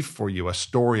belief for you, a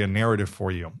story, a narrative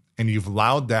for you, and you've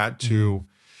allowed that to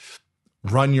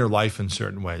run your life in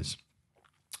certain ways.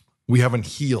 We haven't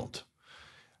healed.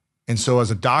 And so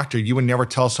as a doctor, you would never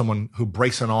tell someone who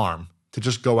breaks an arm to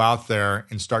just go out there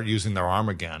and start using their arm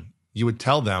again. You would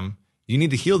tell them, you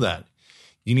need to heal that.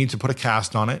 You need to put a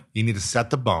cast on it. You need to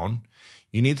set the bone.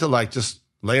 You need to just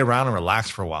lay around and relax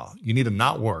for a while. You need to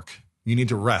not work. You need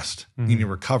to rest. You need to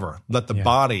recover. Let the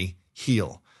body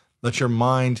heal. Let your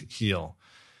mind heal.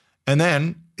 And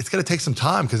then it's going to take some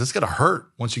time because it's going to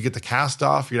hurt. Once you get the cast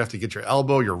off, you have to get your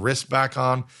elbow, your wrist back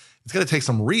on. It's going to take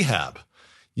some rehab.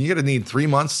 You're going to need 3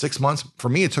 months, 6 months. For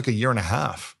me, it took 1.5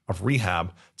 years of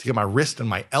rehab to get my wrist and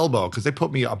my elbow because they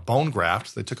put me a bone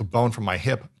graft. They took a bone from my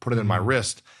hip, put it in my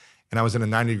wrist, and I was in a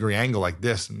 90-degree angle like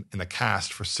this in the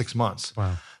cast for 6 months.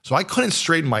 Wow. So I couldn't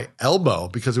straighten my elbow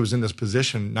because it was in this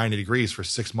position 90 degrees for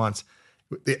 6 months.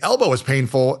 The elbow was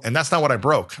painful, and that's not what I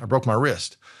broke. I broke my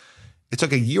wrist. It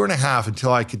took 1.5 years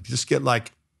until I could just get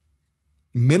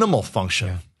minimal function.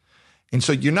 Yeah. And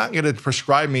so you're not going to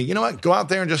prescribe me, you know what, go out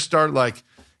there and just start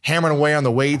hammering away on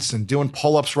the weights and doing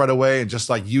pull-ups right away and just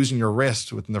using your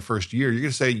wrist within the first year. You're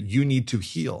going to say you need to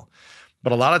heal.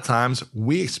 But a lot of times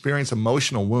we experience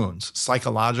emotional wounds,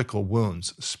 psychological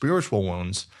wounds, spiritual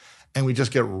wounds, and we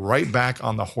just get right back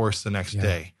on the horse the next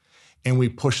day. And we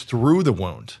push through the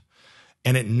wound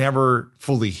and it never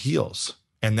fully heals.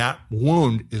 And that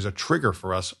wound is a trigger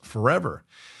for us forever.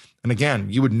 And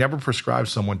again, you would never prescribe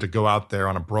someone to go out there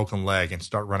on a broken leg and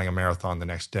start running a marathon the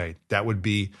next day. That would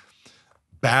be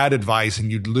bad advice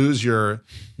and you'd lose your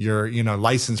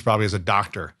license probably as a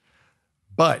doctor.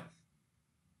 But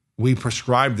we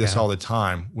prescribe this all the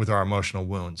time with our emotional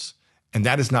wounds. And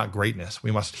that is not greatness. We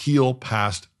must heal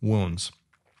past wounds.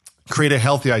 Create a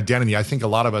healthy identity. I think a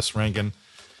lot of us, Rangan,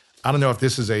 I don't know if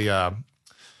this is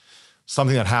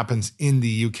something that happens in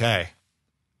the UK,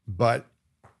 but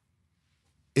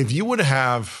if you would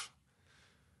have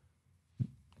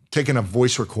taken a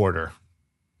voice recorder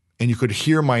and you could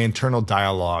hear my internal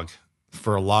dialogue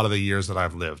for a lot of the years that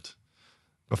I've lived,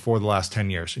 before the last 10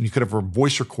 years, and you could have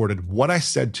voice recorded what I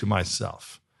said to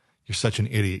myself. You're such an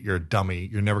idiot. You're a dummy.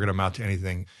 You're never going to amount to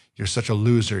anything. You're such a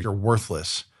loser. You're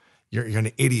worthless. You're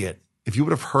an idiot. If you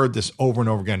would have heard this over and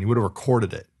over again, you would have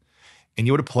recorded it, and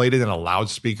you would have played it in a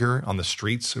loudspeaker on the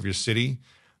streets of your city,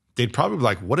 they'd probably be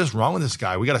like, what is wrong with this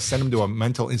guy? We got to send him to a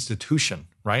mental institution,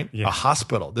 right? Yeah. A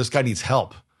hospital. This guy needs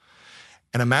help.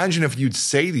 And imagine if you'd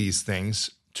say these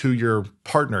things to your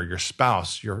partner, your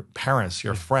spouse, your parents,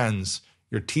 your friends,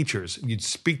 your teachers, and you'd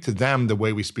speak to them the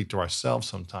way we speak to ourselves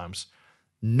sometimes.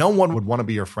 No one would want to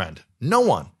be your friend. No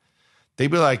one. They'd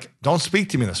be like, don't speak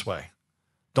to me this way.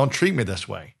 Don't treat me this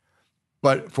way.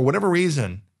 But for whatever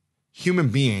reason, human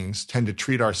beings tend to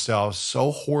treat ourselves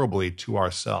so horribly to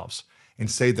ourselves and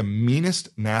say the meanest,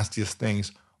 nastiest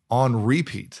things on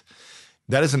repeat.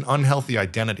 That is an unhealthy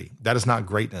identity. That is not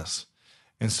greatness.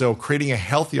 And so creating a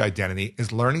healthy identity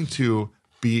is learning to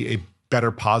be a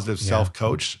better positive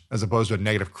self-coach as opposed to a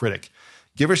negative critic.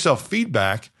 Give yourself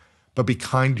feedback, but be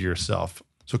kind to yourself.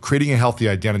 So creating a healthy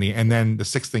identity. And then the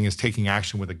sixth thing is taking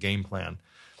action with a game plan.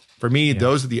 For me,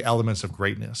 those are the elements of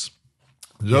greatness.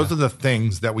 Those are the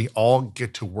things that we all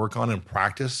get to work on and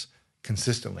practice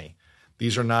consistently.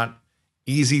 These are not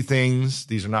easy things.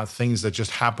 These are not things that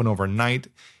just happen overnight.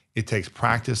 It takes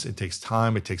practice. It takes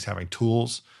time. It takes having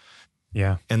tools.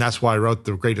 Yeah. And that's why I wrote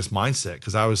The Greatest Mindset,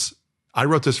 because I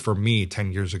wrote this for me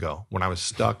 10 years ago when I was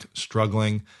stuck,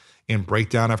 struggling in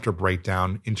breakdown after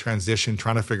breakdown, in transition,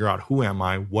 trying to figure out who am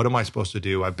I? What am I supposed to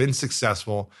do? I've been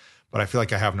successful, but I feel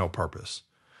like I have no purpose.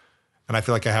 And I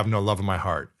feel like I have no love in my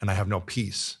heart and I have no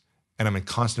peace and I'm in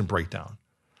constant breakdown.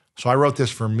 So I wrote this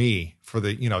for me, for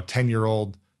the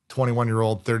 10-year-old,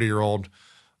 21-year-old, 30-year-old,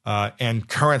 and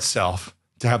current self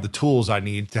to have the tools I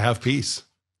need to have peace.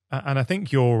 And I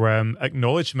think your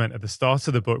acknowledgement at the start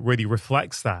of the book really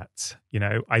reflects that.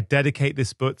 I dedicate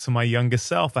this book to my younger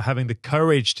self for having the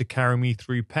courage to carry me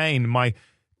through pain, my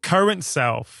current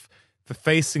self for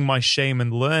facing my shame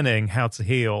and learning how to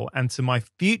heal, and to my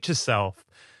future self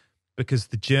because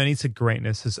the journey to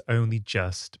greatness has only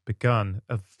just begun.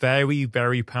 A very,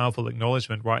 very powerful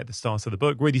acknowledgement right at the start of the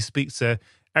book. Really speaks to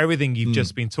everything you've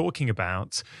just been talking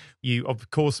about. You,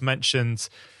 of course, mentioned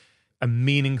a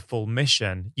meaningful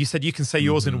mission. You said you can say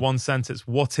yours in one sentence.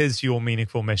 What is your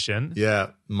meaningful mission?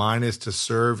 Yeah, mine is to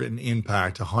serve and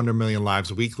impact 100 million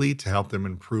lives weekly to help them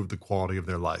improve the quality of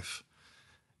their life.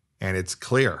 And it's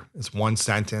clear. It's one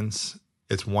sentence.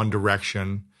 It's one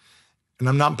direction. And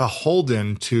I'm not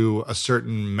beholden to a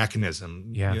certain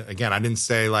mechanism. Yeah. Again, I didn't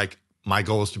say like my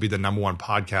goal is to be the number one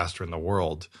podcaster in the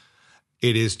world.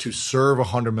 It is to serve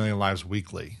 100 million lives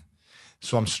weekly.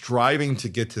 So I'm striving to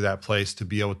get to that place to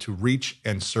be able to reach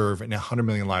and serve in 100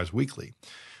 million lives weekly,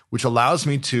 which allows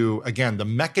me to, again, the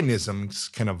mechanisms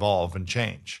can evolve and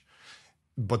change,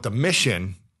 but the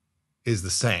mission is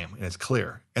the same and it's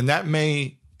clear. And that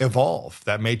may evolve,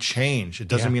 that may change. It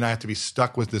doesn't mean I have to be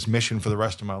stuck with this mission for the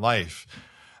rest of my life.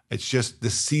 It's just the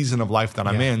season of life that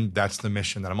I'm in. That's the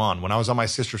mission that I'm on. When I was on my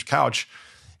sister's couch,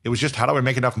 it was just, how do I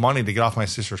make enough money to get off my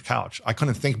sister's couch? I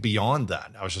couldn't think beyond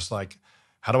that. I was just like,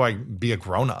 how do I be a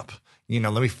grown-up?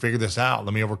 Let me figure this out.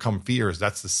 Let me overcome fears.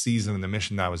 That's the season and the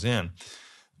mission that I was in.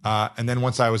 And then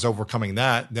once I was overcoming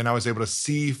that, then I was able to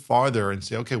see farther and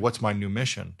say, okay, what's my new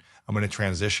mission? I'm going to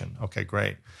transition. Okay,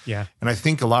 great. Yeah. And I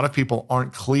think a lot of people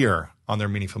aren't clear on their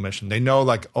meaningful mission. They know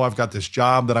like, oh, I've got this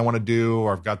job that I want to do,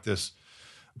 or I've got this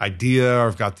idea, or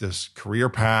I've got this career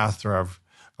path, or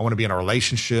I want to be in a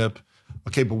relationship.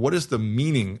 Okay, but what is the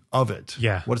meaning of it?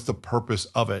 Yeah. What is the purpose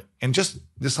of it? And just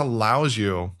this allows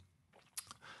you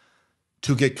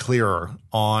to get clearer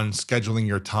on scheduling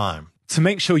your time. To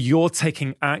make sure you're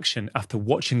taking action after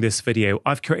watching this video,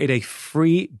 I've created a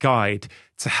free guide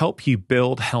to help you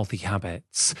build healthy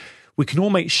habits. We can all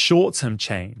make short-term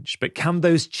change, but can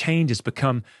those changes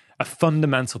become a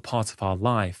fundamental part of our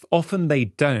life? Often they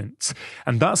don't.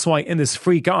 And that's why in this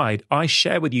free guide, I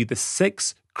share with you the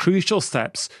 6 crucial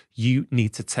steps you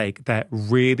need to take. They're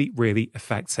really, really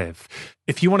effective.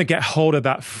 If you want to get hold of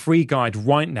that free guide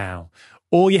right now,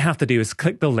 all you have to do is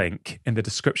click the link in the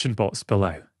description box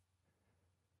below.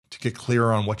 To get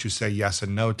clearer on what you say yes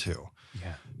and no to.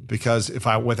 Yeah. Because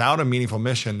without a meaningful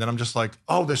mission, then I'm just like,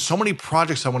 oh, there's so many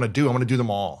projects I want to do. I want to do them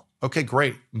all. Okay,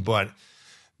 great. But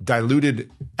diluted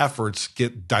efforts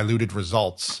get diluted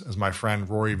results, as my friend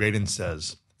Rory Vaden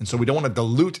says. And so we don't want to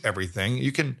dilute everything.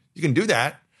 You can do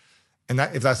that. And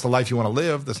that, if that's the life you want to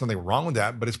live, there's nothing wrong with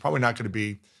that, but it's probably not going to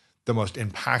be the most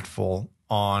impactful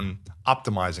on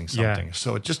optimizing something. Yeah.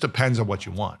 So it just depends on what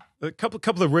you want. A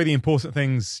couple of really important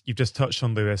things you've just touched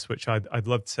on, Lewis, which I'd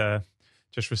love to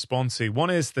just respond to. One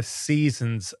is the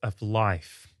seasons of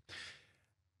life.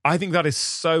 I think that is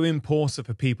so important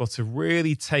for people to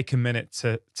really take a minute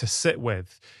to sit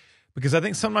with, because I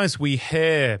think sometimes we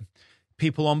hear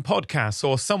people on podcasts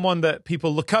or someone that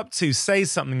people look up to say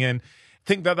something and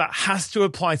think that has to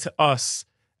apply to us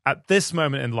at this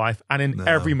moment in life and in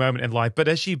every moment in life. But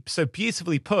as you so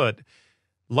beautifully put,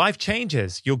 life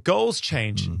changes, your goals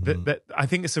change. That I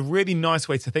think it's a really nice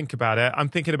way to think about it. I'm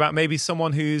thinking about maybe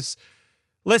someone who's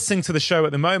listening to the show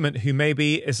at the moment who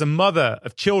maybe is a mother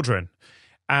of children.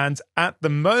 And at the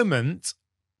moment,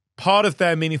 part of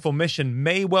their meaningful mission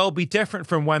may well be different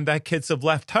from when their kids have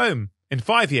left home in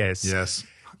 5 years. Yes,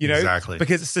 exactly.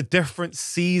 Because it's a different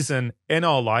season in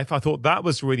our life. I thought that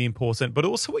was really important. But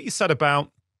also what you said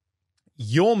about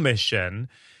your mission.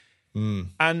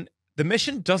 And the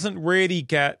mission doesn't really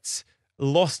get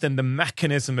lost in the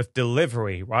mechanism of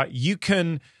delivery, right? You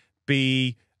can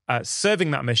be serving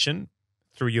that mission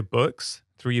through your books,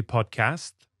 through your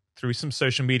podcast, through some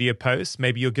social media posts.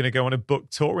 Maybe you're going to go on a book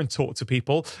tour and talk to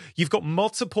people. You've got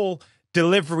multiple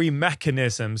delivery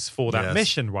mechanisms for that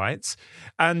mission, right?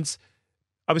 And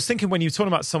I was thinking when you were talking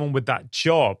about someone with that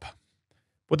job,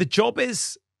 well, the job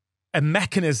is a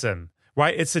mechanism,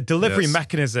 right? It's a delivery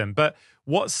mechanism, but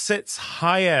what sits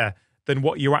higher than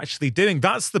what you're actually doing?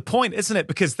 That's the point, isn't it?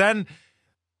 Because then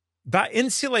that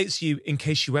insulates you in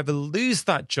case you ever lose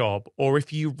that job or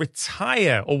if you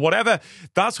retire or whatever.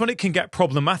 That's when it can get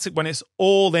problematic, when it's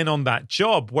all in on that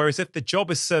job. Whereas if the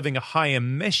job is serving a higher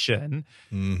mission,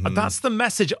 and that's the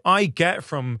message I get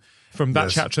from that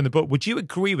chapter in the book. Would you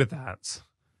agree with that?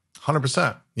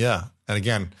 100%. Yeah. And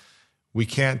again, we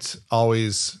can't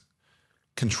always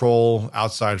control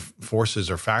outside forces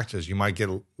or factors, you might get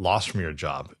lost from your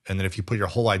job. And then if you put your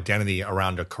whole identity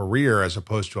around a career as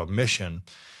opposed to a mission,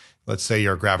 let's say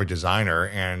you're a graphic designer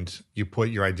and you put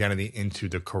your identity into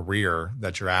the career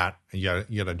that you're at, and you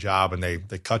get a job and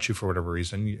they cut you for whatever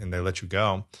reason and they let you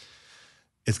go.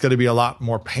 It's going to be a lot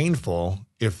more painful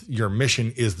if your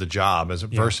mission is the job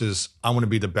versus I want to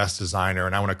be the best designer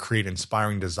and I want to create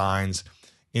inspiring designs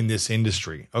in this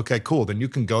industry. Okay, cool. Then you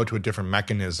can go to a different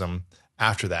mechanism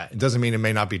after that. It doesn't mean it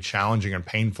may not be challenging and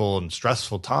painful and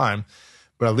stressful time,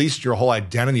 but at least your whole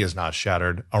identity is not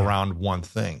shattered around one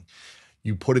thing.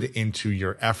 You put it into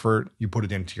your effort, you put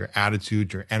it into your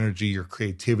attitude, your energy, your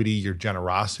creativity, your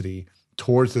generosity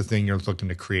towards the thing you're looking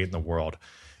to create in the world.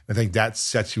 I think that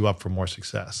sets you up for more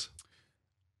success.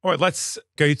 All right, let's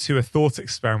go to a thought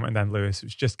experiment then, Lewis,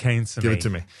 which just came to me. Give it to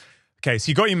me. Okay, so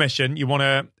you got your mission. You want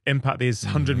to impact these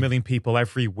 100 million people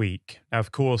every week. Now,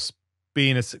 of course,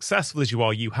 being as successful as you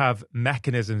are, you have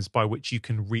mechanisms by which you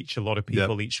can reach a lot of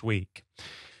people each week.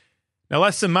 Now,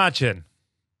 let's imagine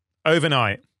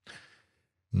overnight,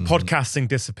 podcasting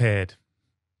disappeared,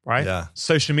 right? Yeah.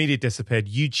 Social media disappeared.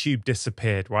 YouTube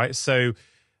disappeared, right? So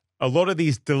a lot of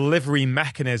these delivery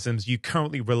mechanisms you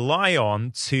currently rely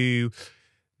on to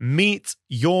meet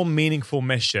your meaningful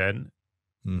mission,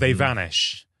 they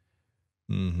vanish.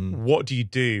 What do you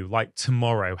do like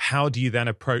tomorrow? How do you then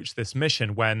approach this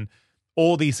mission when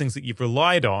all these things that you've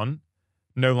relied on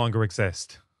no longer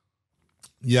exist?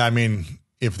 Yeah, I mean,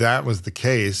 if that was the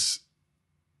case,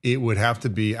 it would have to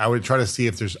be, I would try to see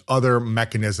if there's other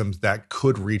mechanisms that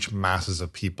could reach masses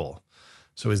of people.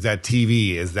 So is that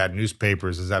TV? Is that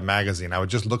newspapers? Is that magazine? I would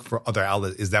just look for other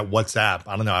outlets. Is that WhatsApp?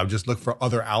 I don't know. I would just look for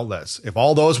other outlets. If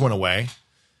all those went away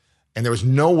and there was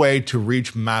no way to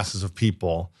reach masses of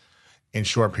people in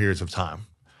short periods of time,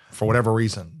 for whatever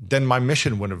reason, then my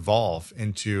mission would evolve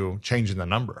into changing the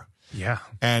number. Yeah.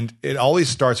 And it always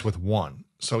starts with one.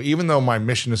 So even though my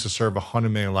mission is to serve 100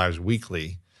 million lives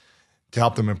weekly to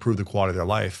help them improve the quality of their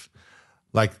life,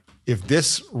 like if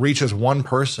this reaches one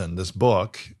person, this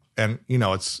book, and you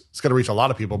know it's going to reach a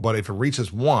lot of people, but if it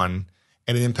reaches one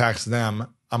and it impacts them,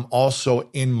 I'm also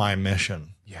in my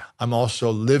mission. Yeah. I'm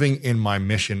also living in my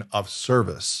mission of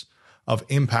service, of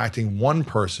impacting one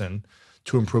person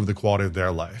to improve the quality of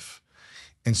their life.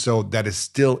 And so that is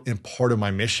still in part of my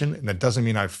mission. And that doesn't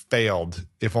mean I've failed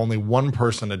if only one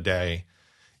person a day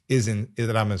is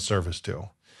that I'm in service to.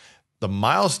 The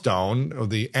milestone or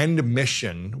the end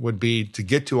mission would be to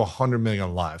get to 100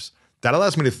 million lives. That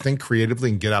allows me to think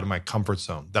creatively and get out of my comfort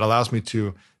zone. That allows me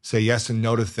to say yes and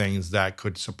no to things that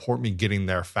could support me getting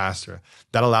there faster.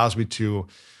 That allows me to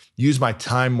use my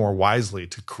time more wisely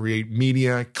to create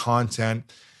media,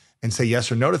 content, and say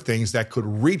yes or no to things that could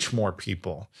reach more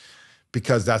people,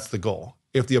 because that's the goal.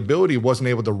 If the ability wasn't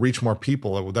able to reach more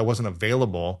people, that wasn't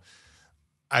available,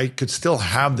 I could still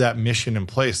have that mission in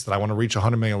place that I want to reach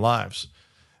 100 million lives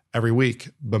every week,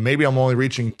 but maybe I'm only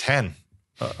reaching 10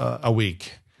 a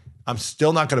week. I'm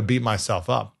still not going to beat myself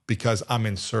up because I'm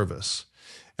in service.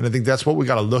 And I think that's what we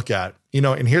got to look at. You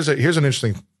know, and here's an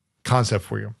interesting concept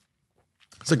for you.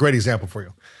 It's a great example for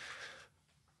you.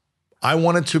 I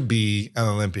wanted to be an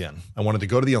Olympian. I wanted to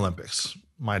go to the Olympics.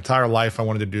 My entire life, I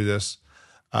wanted to do this.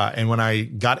 And when I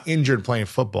got injured playing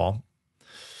football,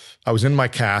 I was in my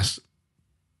cast,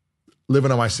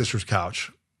 living on my sister's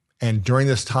couch. And during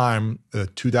this time, the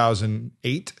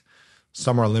 2008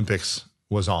 Summer Olympics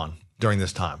was on during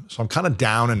this time. So I'm kind of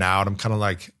down and out. I'm kind of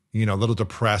like, you know, a little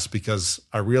depressed because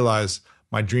I realized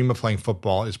my dream of playing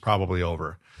football is probably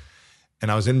over.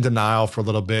 And I was in denial for a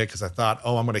little bit because I thought,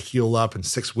 oh, I'm going to heal up in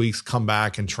 6 weeks, come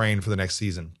back and train for the next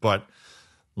season. But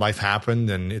life happened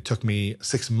and it took me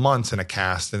 6 months in a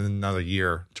cast and another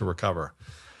year to recover.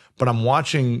 But I'm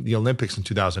watching the Olympics in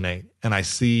 2008 and I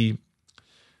see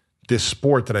this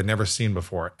sport that I'd never seen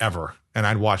before, ever. And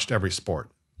I'd watched every sport.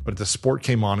 But the sport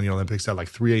came on in the Olympics at like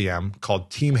 3 a.m.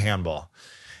 called team handball.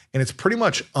 And it's pretty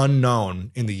much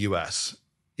unknown in the US.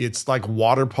 It's like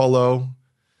water polo,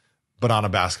 but on a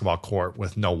basketball court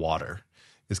with no water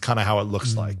is kind of how it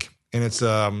looks like. And it's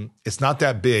not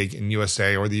that big in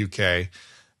USA or the UK,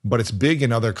 but it's big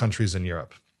in other countries in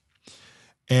Europe.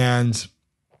 And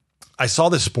I saw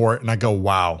this sport and I go,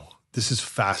 wow, this is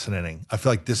fascinating. I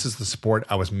feel like this is the sport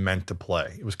I was meant to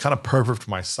play. It was kind of perfect for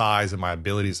my size and my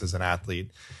abilities as an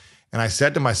athlete. And I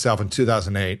said to myself in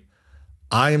 2008,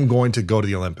 I am going to go to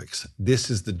the Olympics. This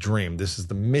is the dream. This is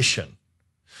the mission.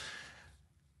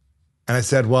 And I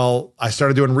said, well, I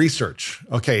started doing research.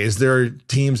 Okay, is there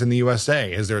teams in the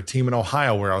USA? Is there a team in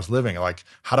Ohio where I was living? Like,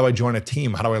 how do I join a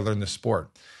team? How do I learn the sport?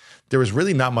 There was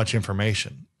really not much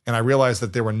information. And I realized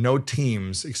that there were no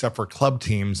teams except for club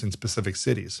teams in specific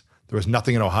cities. There was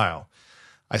nothing in Ohio.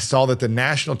 I saw that the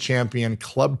national champion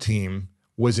club team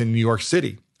was in New York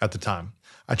City at the time.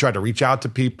 I tried to reach out to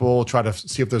people, try to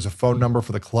see if there's a phone number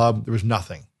for the club. There was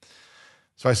nothing.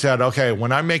 So I said, okay,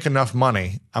 when I make enough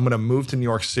money, I'm going to move to New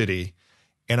York City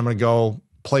and I'm going to go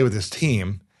play with this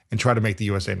team and try to make the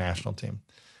USA national team.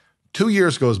 2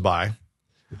 years goes by.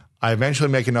 I eventually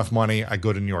make enough money. I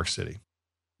go to New York City.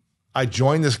 I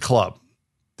join this club,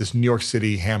 this New York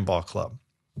City handball club.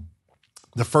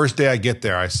 The first day I get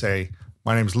there, I say,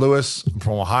 my name's Lewis. I'm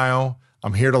from Ohio.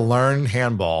 I'm here to learn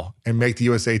handball and make the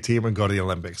USA team and go to the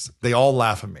Olympics. They all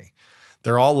laugh at me.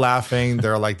 They're all laughing.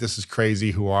 They're like, this is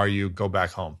crazy. Who are you? Go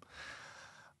back home.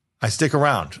 I stick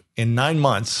around. In 9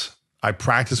 months, I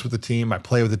practice with the team. I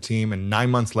play with the team. And 9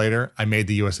 months later, I made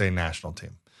the USA national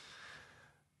team.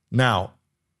 Now,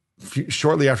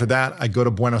 shortly after that, I go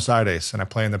to Buenos Aires and I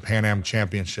play in the Pan Am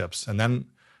Championships. And then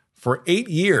for 8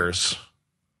 years,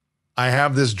 I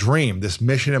have this dream, this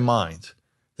mission in mind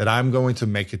that I'm going to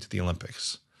make it to the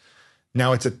Olympics.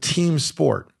 Now, it's a team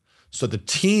sport, so the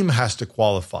team has to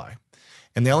qualify.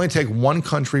 And they only take one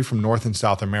country from North and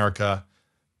South America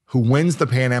who wins the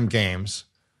Pan Am Games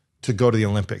to go to the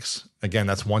Olympics. Again,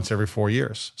 that's once every 4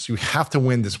 years. So you have to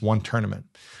win this one tournament.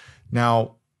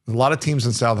 Now, a lot of teams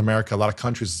in South America, a lot of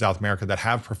countries in South America that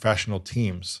have professional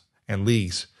teams and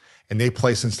leagues, and they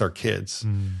play since they're kids.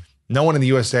 No one in the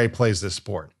USA plays this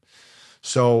sport.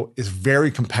 So it's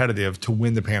very competitive to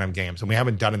win the Pan Am Games. And we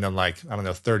haven't done it in like,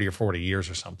 30 or 40 years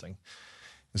or something.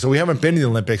 And so we haven't been to the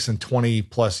Olympics in 20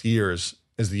 plus years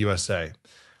as the USA.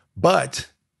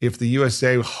 But if the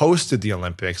USA hosted the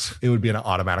Olympics, it would be an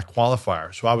automatic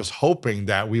qualifier. So I was hoping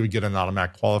that we would get an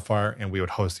automatic qualifier and we would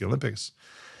host the Olympics.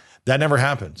 That never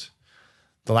happened.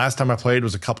 The last time I played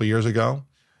was a couple of years ago,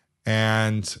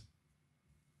 and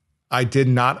I did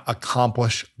not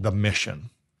accomplish the mission.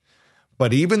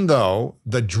 But even though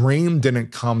the dream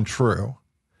didn't come true,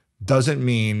 doesn't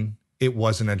mean it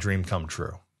wasn't a dream come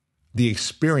true. The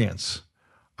experience,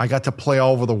 I got to play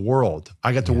all over the world.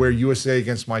 I got to wear USA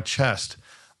against my chest.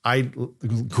 I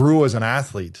grew as an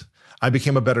athlete. I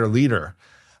became a better leader.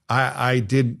 I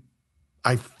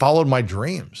followed my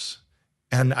dreams,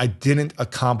 and I didn't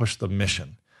accomplish the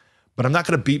mission. But I'm not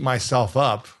going to beat myself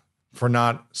up for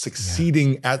not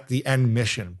succeeding at the end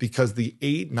mission, because the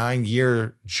 8-9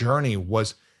 year journey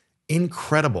was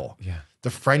incredible. The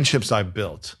friendships I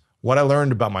built, what I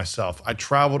learned about myself. I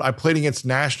traveled, I played against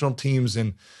national teams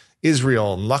in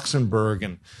Israel, Luxembourg,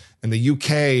 and the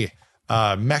UK,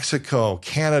 Mexico,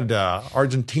 Canada,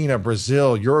 Argentina,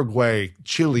 Brazil, Uruguay,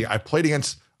 Chile. I played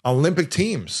against Olympic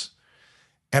teams,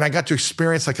 and I got to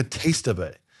experience like a taste of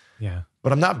it.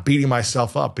 But I'm not beating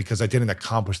myself up because I didn't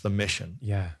accomplish the mission.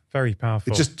 Very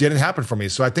powerful. It just didn't happen for me.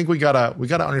 So I think we gotta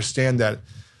understand that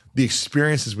the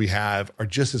experiences we have are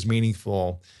just as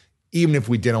meaningful, even if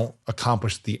we didn't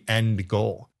accomplish the end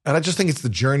goal. And I just think it's the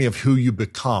journey of who you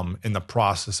become in the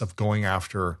process of going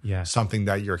after something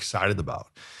that you're excited about.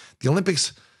 The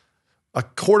Olympics,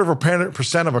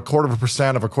 0.25% of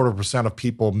 0.25% of 0.25% of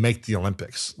people make the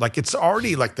Olympics. Like, it's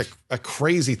already like a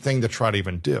crazy thing to try to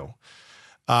even do.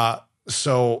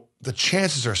 So the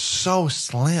chances are so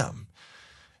slim.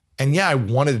 And I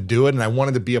wanted to do it, and I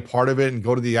wanted to be a part of it and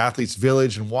go to the athletes'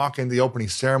 village and walk into the opening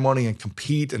ceremony and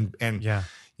compete and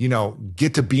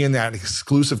get to be in that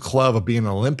exclusive club of being an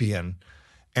Olympian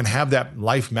and have that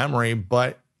life memory.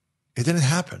 But it didn't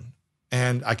happen.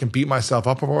 And I can beat myself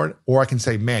up for it, or I can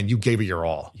say, man, you gave it your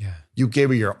all. You gave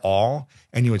it your all,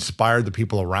 and you inspired the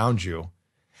people around you.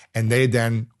 And they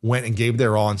then went and gave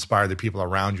their all, inspired the people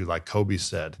around you, like Kobe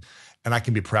said. And I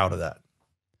can be proud of that.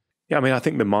 Yeah, I mean, I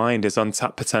think the mind is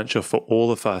untapped potential for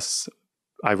all of us.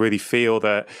 I really feel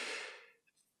that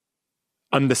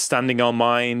understanding our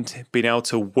mind, being able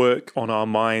to work on our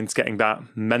minds, getting that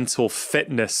mental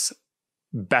fitness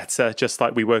better, just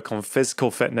like we work on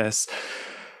physical fitness.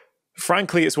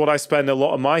 Frankly, it's what I spend a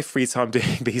lot of my free time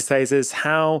doing these days, is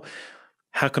how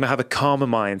can I have a calmer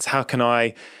mind? How can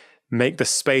I make the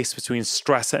space between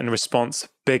stress and response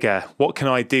bigger? What can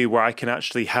I do where I can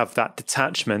actually have that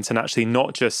detachment and actually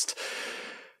not just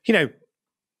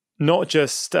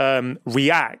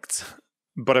react,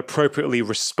 but appropriately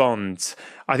respond?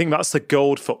 I think that's the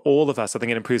goal for all of us. I think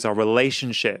it improves our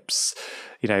relationships,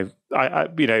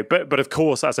 but of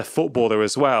course, as a footballer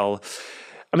as well.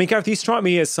 I mean, Gareth, you strike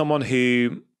me as someone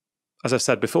who, as I've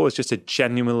said before, is just a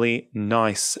genuinely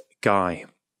nice guy.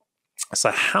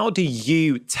 So how do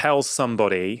you tell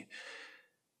somebody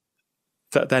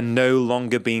that they're no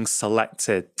longer being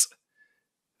selected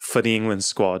for the England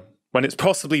squad when it's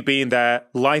possibly been their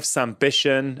life's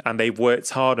ambition and they've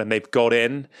worked hard and they've got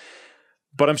in?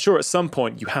 But I'm sure at some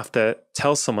point you have to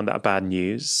tell someone that bad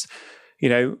news. You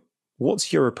know,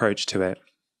 what's your approach to it?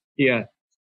 Yeah.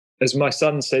 As my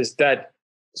son says, Dad,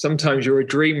 sometimes you're a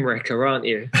dream wrecker, aren't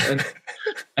you?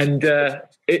 And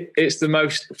it's the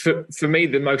most, for me,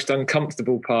 the most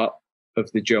uncomfortable part of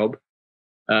the job.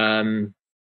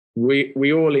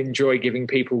 We all enjoy giving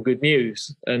people good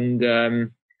news.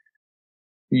 And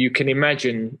you can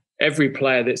imagine every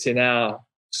player that's in our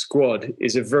squad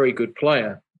is a very good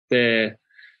player.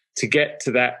 To get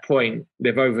to that point,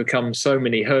 they've overcome so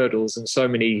many hurdles and so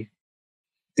many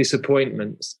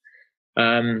disappointments.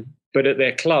 But at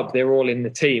their club, they're all in the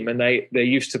team and they're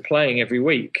used to playing every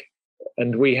week.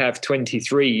 And we have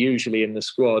 23 usually in the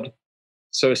squad.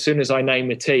 So as soon as I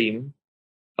name a team,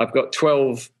 I've got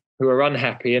 12 who are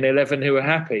unhappy and 11 who are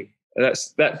happy.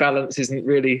 That balance isn't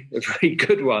really a very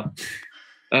good one.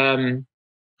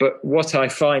 But what I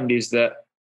find is that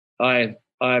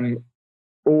I'm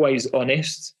always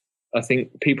honest. I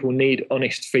think people need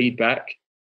honest feedback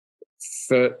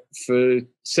for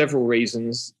several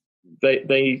reasons.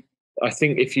 I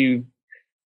think if you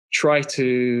try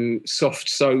to soft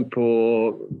soap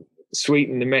or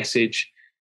sweeten the message,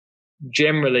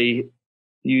 generally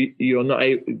you're not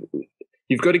able.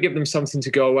 You've got to give them something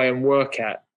to go away and work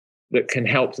at that can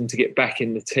help them to get back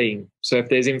in the team. So if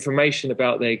there's information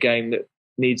about their game that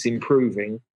needs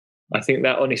improving, I think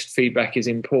that honest feedback is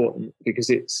important because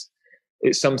it's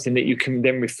something that you can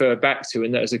then refer back to,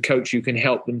 and that as a coach you can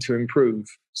help them to improve.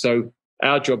 So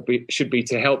our job should be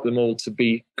to help them all to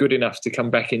be good enough to come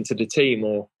back into the team,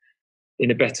 or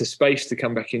in a better space to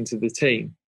come back into the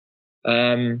team.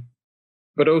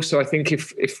 But also I think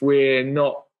if we're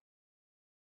not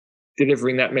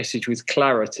delivering that message with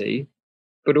clarity,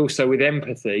 but also with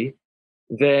empathy,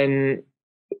 then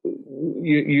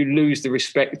you lose the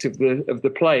respect of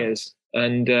the players.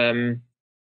 And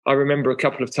I remember a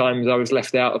couple of times I was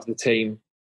left out of the team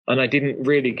and I didn't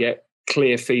really get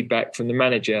clear feedback from the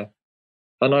manager.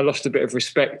 And I lost a bit of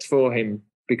respect for him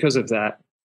because of that.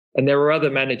 And there were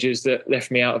other managers that left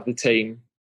me out of the team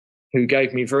who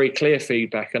gave me very clear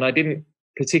feedback. And I didn't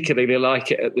particularly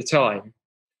like it at the time.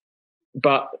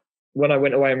 But when I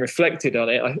went away and reflected on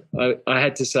it, I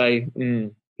had to say,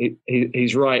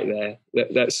 he's right there.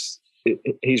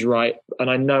 He's right.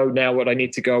 And I know now what I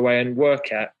need to go away and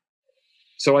work at.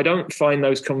 So I don't find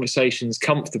those conversations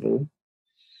comfortable.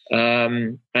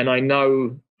 And I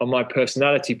know on my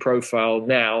personality profile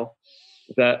now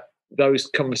that those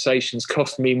conversations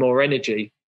cost me more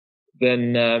energy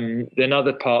than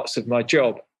other parts of my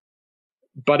job.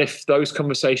 But if those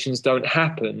conversations don't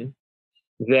happen,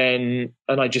 and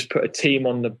I just put a team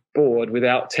on the board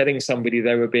without telling somebody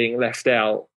they were being left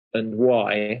out and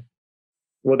why,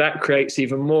 well, that creates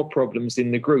even more problems in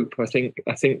the group. I think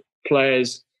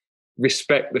players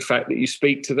respect the fact that you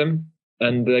speak to them,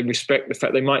 and they respect the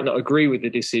fact they might not agree with the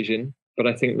decision, but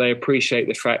I think they appreciate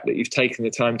the fact that you've taken the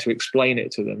time to explain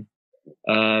it to them.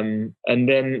 And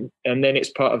then it's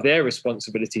part of their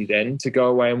responsibility then to go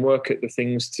away and work at the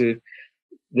things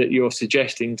that you're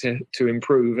suggesting to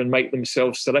improve and make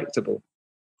themselves selectable.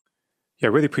 Yeah,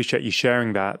 I really appreciate you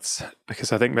sharing that,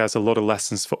 because I think there's a lot of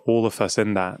lessons for all of us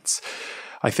in that.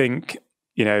 I think,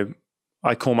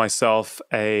 I call myself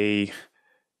a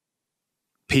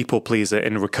people pleaser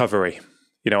in recovery.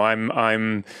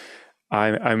 I'm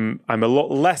a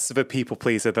lot less of a people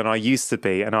pleaser than I used to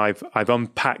be, and I've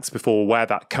unpacked before where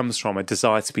that comes from: a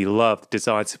desire to be loved,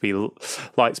 desire to be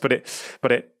liked, but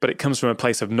it comes from a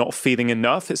place of not feeling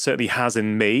enough. It certainly has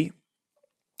in me,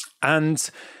 and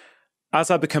as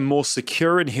I become more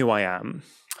secure in who I am,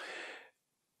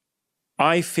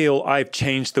 I feel I've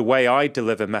changed the way I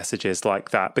deliver messages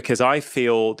like that, because I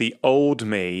feel the old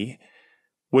me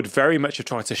would very much have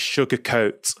tried to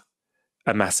sugarcoat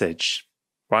a message.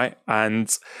 Right.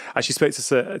 And I actually spoke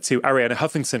to Arianna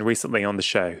Huffington recently on the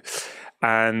show,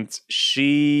 and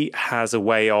she has a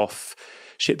way of,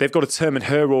 they've got a term in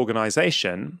her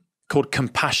organization called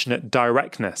compassionate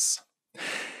directness.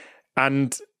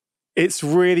 And it's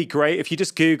really great. If you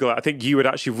just Google it, I think you would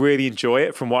actually really enjoy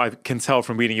it. From what I can tell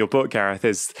from reading your book, Gareth,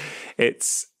 it's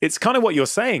kind of what you're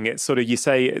saying. It's sort of, you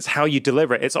say it's how you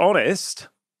deliver it. It's honest,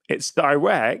 it's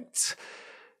direct,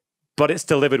 but it's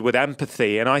delivered with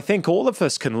empathy. And I think all of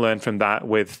us can learn from that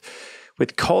with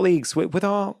colleagues, with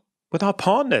our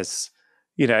partners,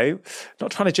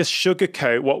 not trying to just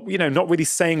sugarcoat what, not really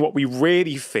saying what we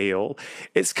really feel.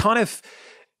 It's kind of,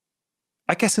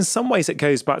 I guess in some ways it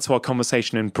goes back to our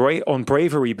conversation on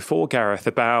bravery before, Gareth,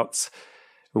 about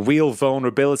real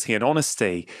vulnerability and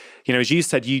honesty. As you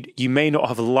said, you may not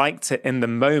have liked it in the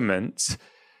moment,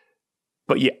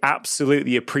 but you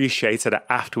absolutely appreciated it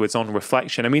afterwards on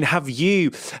reflection. I mean, have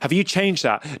you changed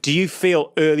that? Do you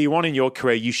feel early on in your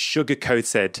career you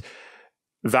sugarcoated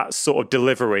that sort of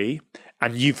delivery,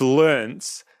 and you've learned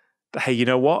that, hey, you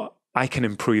know what? I can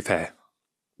improve here.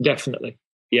 Definitely.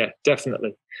 Yeah,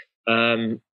 definitely.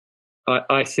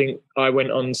 I think I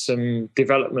went on some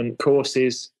development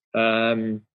courses.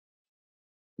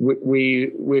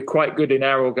 We're quite good in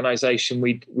our organisation.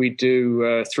 We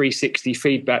do 360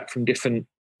 feedback from different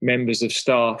members of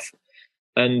staff,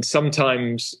 and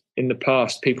sometimes in the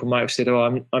past people might have said,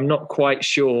 "Oh, I'm not quite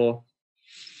sure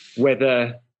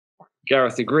whether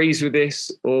Gareth agrees with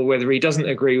this or whether he doesn't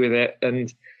agree with it."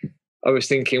 And I was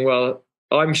thinking, well,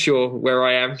 I'm sure where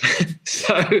I am,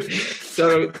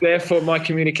 so therefore my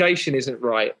communication isn't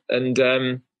right. And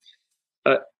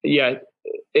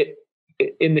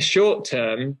in the short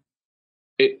term,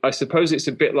 I suppose it's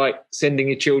a bit like sending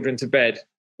your children to bed.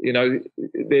 You know,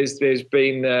 there's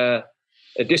been a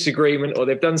disagreement or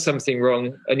they've done something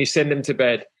wrong, and you send them to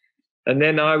bed. And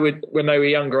then when they were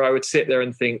younger, I would sit there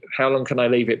and think, how long can I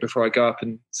leave it before I go up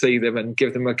and see them and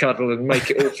give them a cuddle and make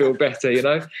it all feel better, you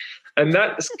know? And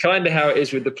that's kind of how it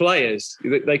is with the players.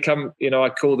 They come, you know, I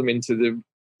call them into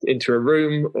a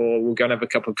room, or we'll go and have a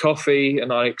cup of coffee,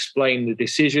 and I explain the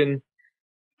decision.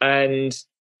 And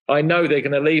I know they're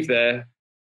going to leave there.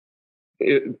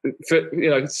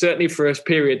 Certainly for a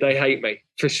period, they hate me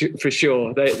for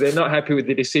sure. They're not happy with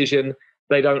the decision.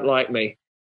 They don't like me,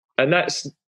 and that's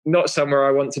not somewhere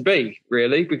I want to be,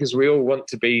 really, because we all want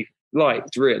to be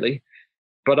liked, really.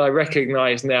 But I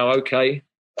recognise now, okay,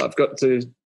 I've got to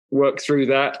work through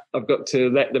that. I've got to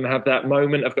let them have that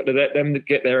moment. I've got to let them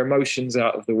get their emotions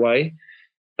out of the way,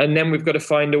 and then we've got to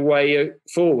find a way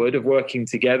forward of working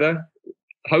together.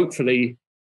 Hopefully,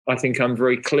 I think I'm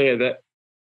very clear that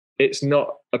it's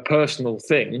not a personal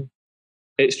thing.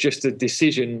 It's just a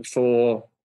decision for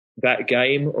that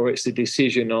game, or it's a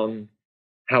decision on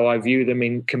how I view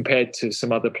them compared to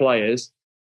some other players.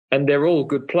 And they're all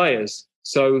good players.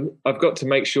 So I've got to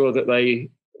make sure that they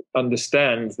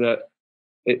understand that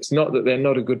it's not that they're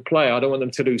not a good player. I don't want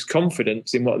them to lose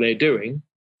confidence in what they're doing,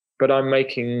 but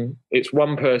it's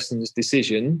one person's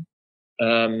decision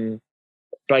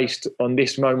based on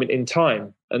this moment in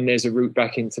time. And there's a route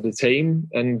back into the team,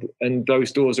 and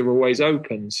those doors are always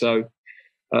open. So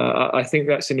I think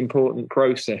that's an important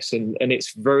process, and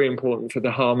it's very important for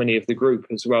the harmony of the group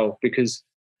as well, because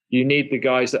you need the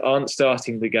guys that aren't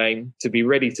starting the game to be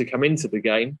ready to come into the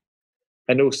game,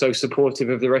 and also supportive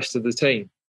of the rest of the team.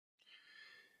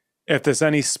 If there's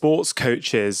any sports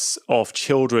coaches of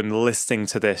children listening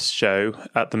to this show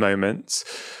at the moment,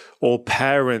 or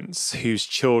parents whose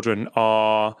children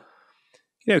are,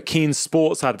 keen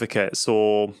sports advocates,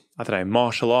 or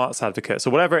martial arts advocates,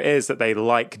 or whatever it is that they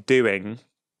like doing,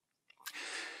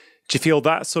 do you feel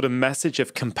that sort of message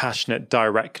of compassionate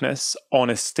directness,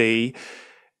 honesty,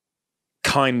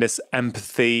 kindness,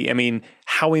 empathy? I mean,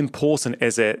 how important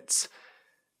is it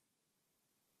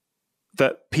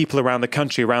that people around the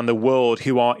country, around the world,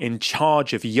 who are in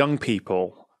charge of young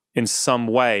people in some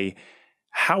way,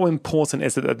 how important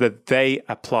is it that they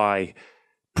apply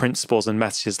principles and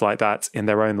messages like that in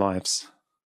their own lives?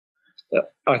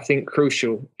 I think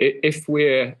crucial. If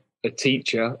we're a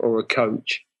teacher or a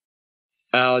coach,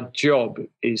 our job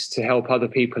is to help other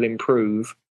people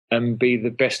improve and be the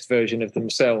best version of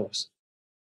themselves.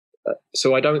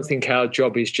 So I don't think our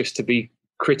job is just to be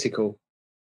critical.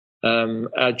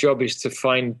 Our job is to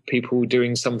find people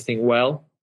doing something well,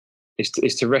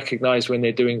 is to recognize when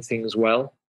they're doing things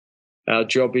well. Our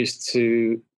job is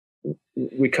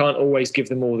we can't always give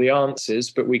them all the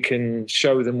answers, but we can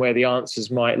show them where the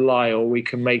answers might lie, or we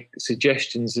can make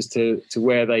suggestions as to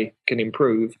where they can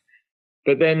improve.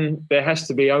 But then there has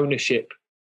to be ownership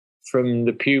from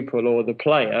the pupil or the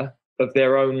player of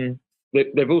their own.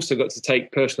 They've also got to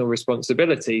take personal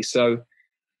responsibility. So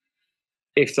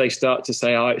if they start to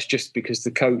say, it's just because the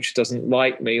coach doesn't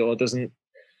like me or doesn't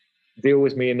deal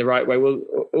with me in the right way. Well,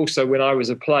 also when I was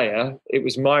a player, it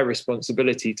was my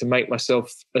responsibility to make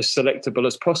myself as selectable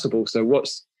as possible. So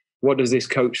what does this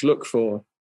coach look for?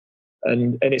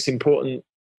 And it's important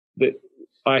that,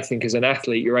 I think, as an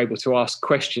athlete, you're able to ask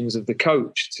questions of the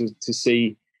coach to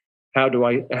see how do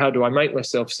I make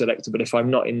myself selectable if I'm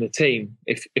not in the team,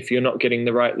 if you're not getting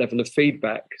the right level of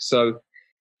feedback. So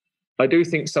I do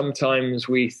think sometimes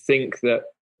we think that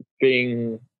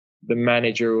being the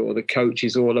manager or the coach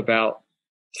is all about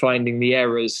finding the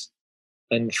errors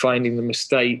and finding the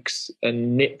mistakes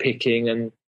and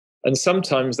nitpicking, and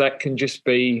sometimes that can just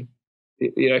be,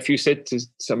 if you said to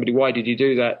somebody, why did you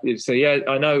do that? You'd say, yeah,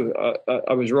 I know,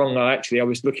 I was wrong. I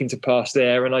was looking to pass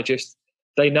there, and I just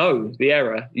they know the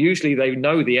error. Usually they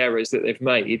know the errors that they've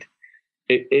made.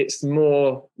 It's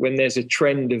more when there's a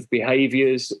trend of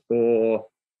behaviors or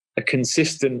a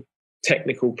consistent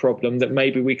technical problem that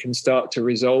maybe we can start to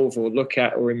resolve or look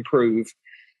at or improve.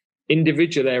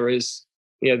 Individual errors,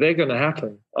 they're going to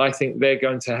happen. I think they're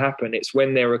going to happen. It's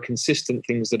when there are consistent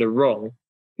things that are wrong,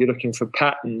 you're looking for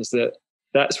patterns,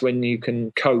 that's when you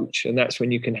can coach, and that's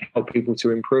when you can help people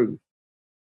to improve.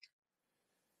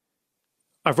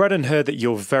 I've read and heard that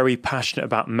you're very passionate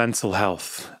about mental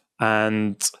health.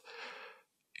 And,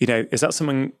 is that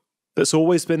something that's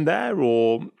always been there,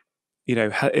 or,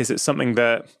 is it something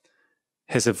that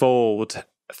has evolved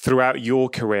throughout your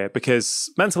career?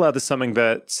 Because mental health is something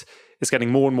that is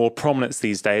getting more and more prominence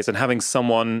these days, and having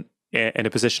someone in a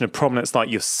position of prominence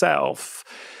like yourself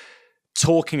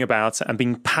talking about it and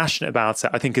being passionate about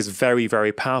it, I think is very,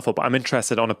 very powerful. But I'm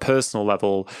interested on a personal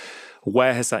level,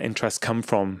 where has that interest come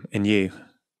from in you?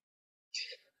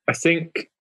 I think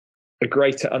a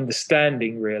greater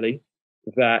understanding, really,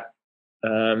 that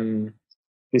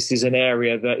this is an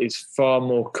area that is far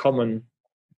more common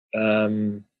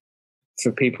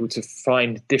for people to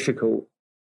find difficult.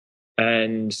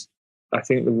 And I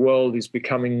think the world is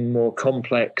becoming more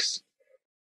complex,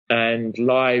 and the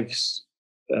lives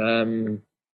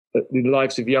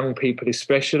of young people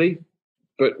especially,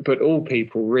 but all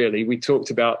people really. We talked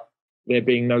about there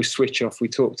being no switch off. We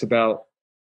talked about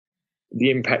the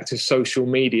impact of social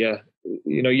media.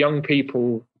 Young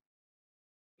people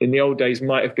in the old days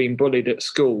might have been bullied at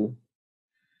school,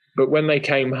 but when they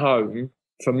came home,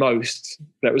 for most,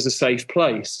 that was a safe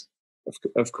place.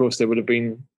 Of course, there would have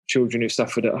been children who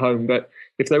suffered at home, but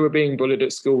if they were being bullied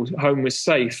at school, home was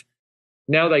safe.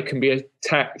 Now they can be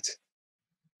attacked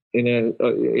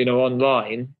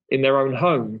online in their own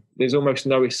home. There's almost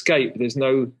no escape. There's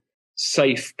no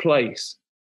safe place.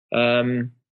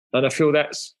 And I feel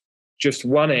that's just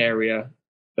one area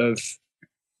of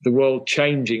the world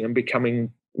changing and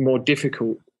becoming more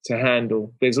difficult to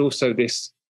handle. There's also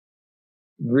this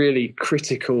really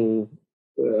critical,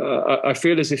 I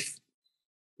feel as if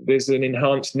there's an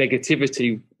enhanced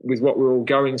negativity with what we're all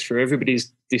going through.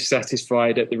 Everybody's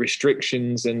dissatisfied at the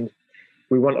restrictions, and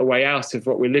we want a way out of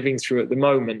what we're living through at the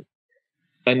moment.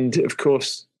 And of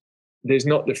course, there's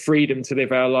not the freedom to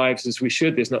live our lives as we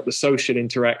should. There's not the social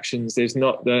interactions. There's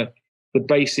not the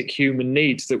basic human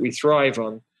needs that we thrive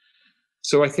on.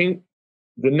 So I think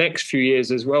the next few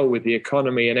years as well, with the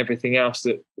economy and everything else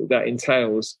that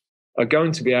entails, are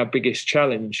going to be our biggest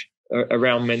challenge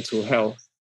around mental health.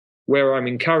 Where I'm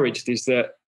encouraged is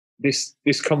that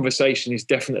this conversation is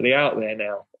definitely out there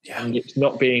now, and it's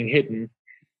not being hidden.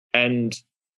 And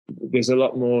there's a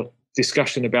lot more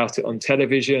discussion about it on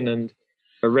television, and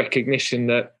a recognition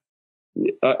that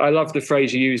I love the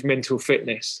phrase you use, mental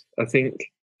fitness. I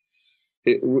think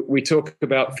we talk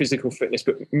about physical fitness,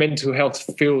 but mental health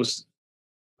feels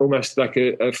almost like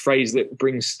a phrase that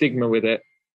brings stigma with it.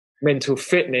 Mental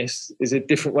fitness is a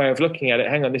different way of looking at it.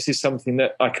 Hang on, this is something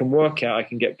that I can work at, I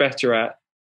can get better at,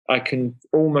 I can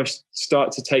almost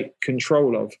start to take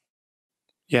control of.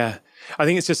 Yeah, I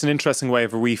think it's just an interesting way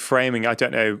of reframing. I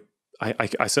don't know,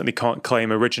 I certainly can't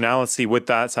claim originality with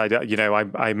that.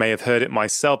 I may have heard it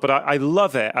myself, but I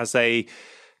love it as a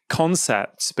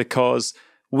concept, because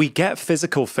we get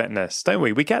physical fitness, don't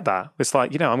we? We get that. It's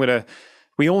like,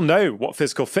 we all know what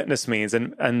physical fitness means,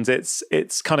 and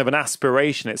it's kind of an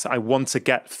aspiration. It's, I want to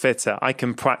get fitter. I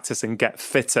can practice and get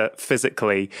fitter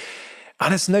physically.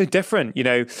 And it's no different,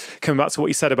 coming back to what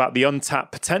you said about the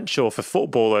untapped potential for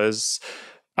footballers.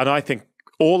 And I think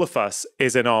all of us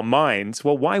is in our minds.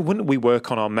 Well, why wouldn't we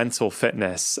work on our mental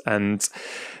fitness? And,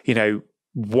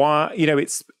 why,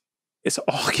 it's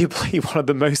arguably one of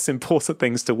the most important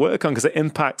things to work on, because it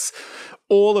impacts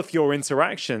all of your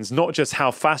interactions, not just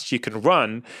how fast you can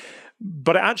run,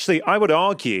 but actually, I would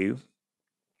argue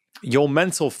your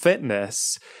mental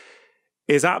fitness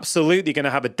is absolutely going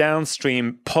to have a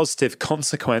downstream positive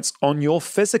consequence on your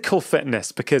physical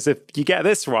fitness, because if you get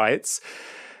this right,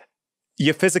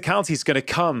 your physicality is going to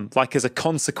come like as a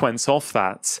consequence of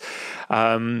that.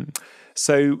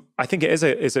 So I think it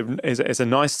is a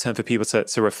nice term for people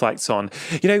to reflect on.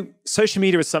 Social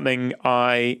media is something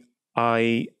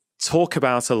I talk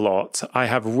about a lot. I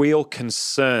have real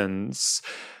concerns.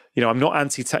 I'm not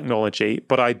anti-technology,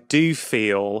 but I do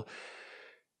feel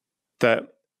that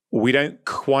we don't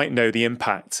quite know the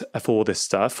impact of all this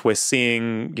stuff. We're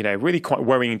seeing, really quite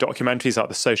worrying documentaries like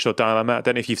The Social Dilemma. I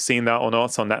don't know if you've seen that or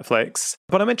not on Netflix.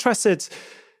 But I'm interested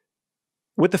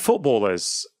with the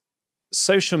footballers.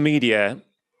 Social media,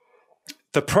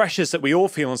 the pressures that we all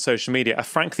feel on social media are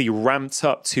frankly ramped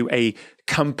up to a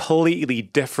completely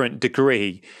different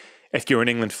degree if you're an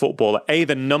England footballer. A,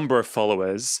 the number of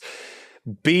followers.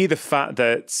 B, the fact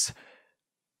that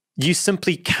you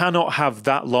simply cannot have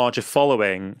that large a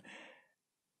following.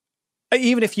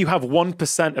 Even if you have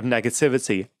 1% of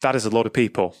negativity, that is a lot of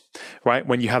people, right?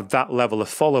 When you have that level of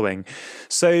following.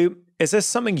 So is there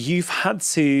something you've had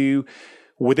to,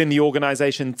 within the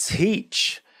organization,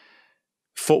 teach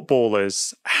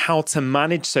footballers how to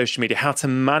manage social media, how to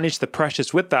manage the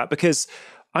pressures with that? Because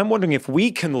I'm wondering if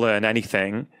we can learn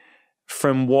anything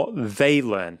from what they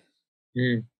learn.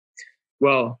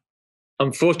 Well,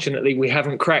 unfortunately, we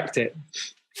haven't cracked it.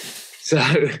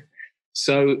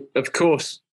 So of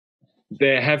course,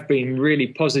 there have been really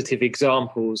positive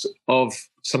examples of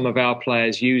some of our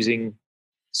players using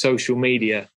social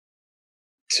media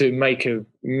to make a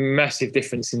massive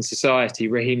difference in society.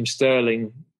 Raheem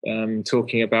Sterling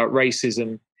talking about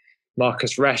racism,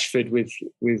 Marcus Rashford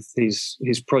with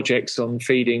his projects on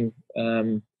feeding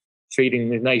the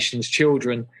nation's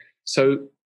children. So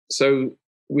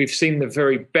we've seen the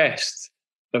very best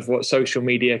of what social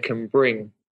media can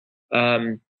bring,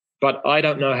 but I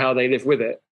don't know how they live with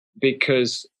it,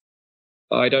 because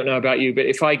I don't know about you, but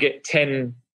if I get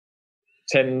 10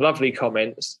 lovely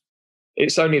comments,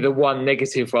 it's only the one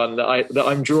negative one that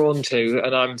I'm drawn to,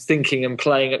 and I'm thinking and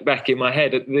playing it back in my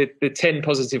head. The 10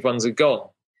 positive ones are gone.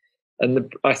 And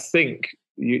I think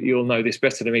you'll know this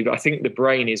better than me, but I think the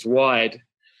brain is wired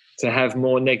to have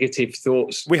more negative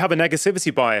thoughts. We have a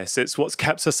negativity bias. It's what's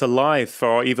kept us alive for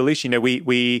our evolution.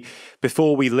 We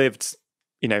before we lived,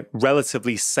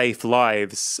 relatively safe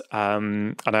lives.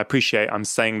 And I appreciate I'm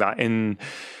saying that in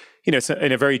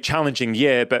a very challenging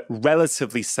year, but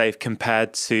relatively safe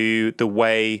compared to the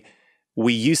way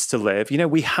we used to live.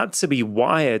 We had to be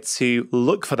wired to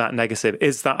look for that negative.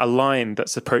 Is that a line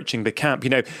that's approaching the camp?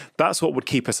 That's what would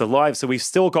keep us alive. So we've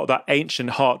still got that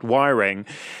ancient heart wiring.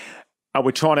 And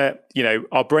we're trying to,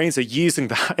 our brains are using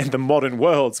that in the modern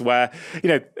world where,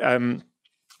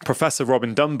 Professor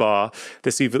Robin Dunbar,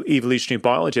 this evolutionary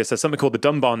biologist, has something called the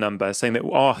Dunbar number, saying that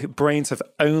our brains have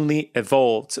only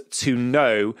evolved to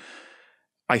know,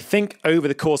 I think, over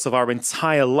the course of our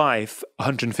entire life,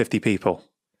 150 people,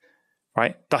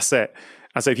 right? That's it.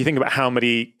 And so if you think about how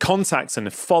many contacts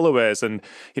and followers and,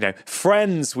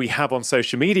 friends we have on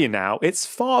social media now, it's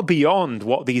far beyond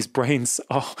what these brains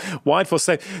are wired for.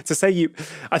 So to say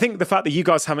I think the fact that you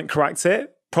guys haven't cracked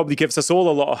it probably gives us all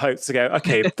a lot of hope to go,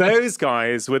 okay, those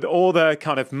guys with all the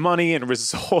kind of money and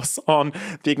resource on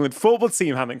the England football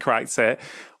team haven't cracked it.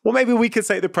 Well, maybe we could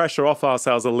take the pressure off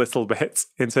ourselves a little bit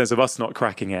in terms of us not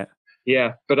cracking it.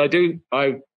 Yeah, but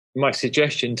my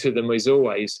suggestion to them is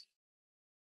always,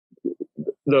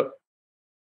 look,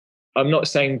 I'm not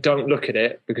saying don't look at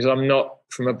it, because I'm not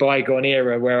from a bygone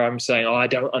era where I'm saying, I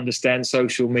don't understand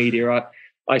social media.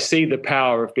 I see the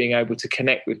power of being able to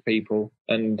connect with people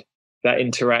and that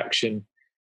interaction.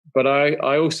 But I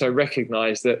also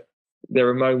recognize that there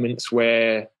are moments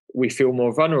where we feel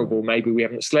more vulnerable. Maybe we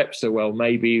haven't slept so well.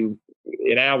 Maybe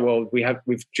in our world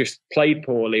we've just played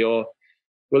poorly.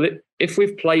 If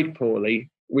we've played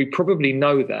poorly, we probably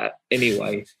know that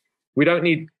anyway. We don't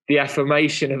need the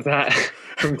affirmation of that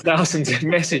from thousands of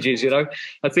messages.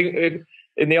 I think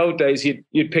in the old days,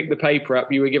 you'd pick the paper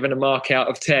up, you were given a mark out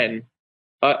of 10.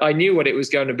 I knew what it was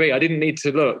going to be. I didn't need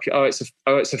to look.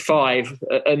 It's a 5.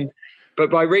 But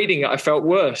by reading it, I felt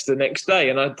worse the next day.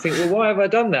 And I'd think, well, why have I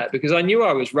done that? Because I knew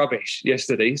I was rubbish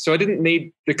yesterday. So I didn't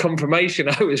need the confirmation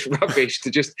I was rubbish to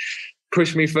just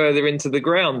push me further into the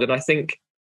ground. And I think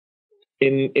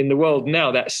in the world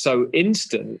now, that's so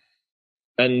instant.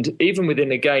 And even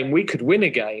within a game, we could win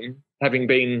a game having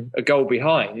been a goal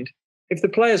behind. If the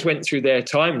players went through their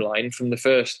timeline from the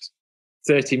first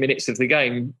 30 minutes of the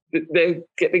game, they're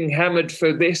getting hammered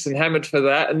for this and hammered for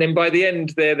that. And then by the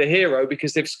end, they're the hero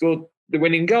because they've scored the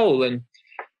winning goal. And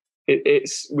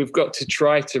we've got to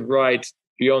try to ride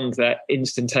beyond that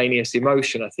instantaneous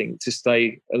emotion, I think, to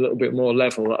stay a little bit more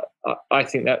level. I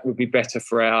think that would be better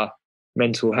for our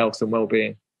mental health and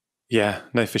well-being. Yeah,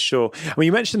 no, for sure. I mean,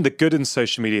 you mentioned the good in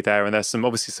social media there, and there's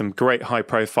obviously some great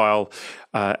high-profile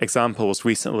examples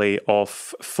recently of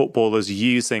footballers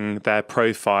using their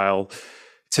profile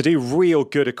to do real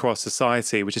good across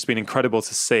society, which has been incredible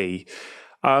to see.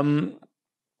 You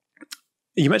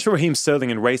mentioned Raheem Sterling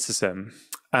and racism,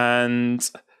 and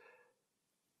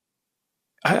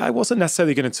I wasn't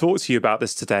necessarily going to talk to you about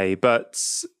this today, but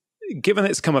given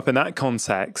it's come up in that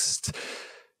context,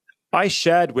 I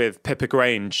shared with Pippa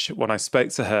Grange when I spoke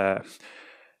to her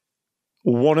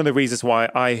one of the reasons why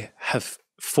I have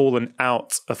fallen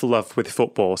out of love with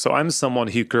football. So I'm someone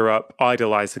who grew up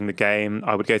idolizing the game.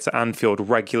 I would go to Anfield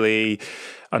regularly.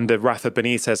 Under Rafa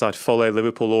Benitez, I'd follow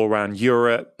Liverpool all around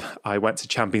Europe. I went to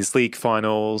Champions League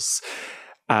finals.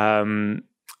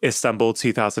 Istanbul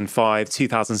 2005,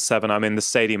 2007, I'm in the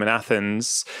stadium in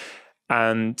Athens,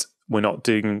 and we're not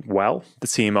doing well. The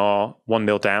team are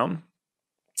 1-0 down.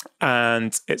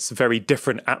 And it's a very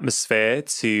different atmosphere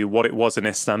to what it was in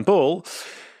Istanbul.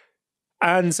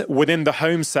 And within the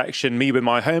home section, me with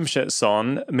my home shirts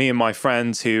on, me and my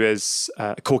friend who is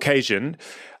Caucasian,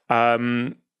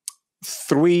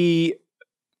 three,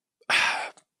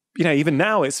 even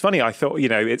now it's funny. I thought,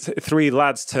 it's three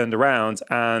lads turned around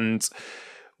and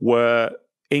were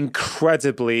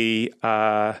incredibly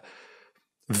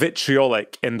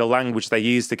vitriolic in the language they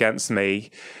used against me.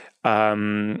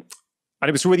 And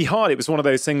it was really hard. It was one of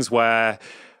those things where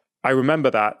I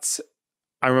remember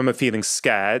feeling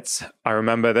scared. I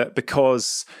remember that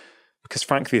because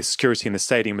frankly, the security in the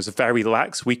stadium was very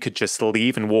lax, we could just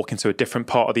leave and walk into a different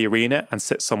part of the arena and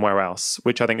sit somewhere else,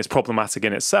 which I think is problematic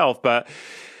in itself. But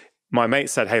my mate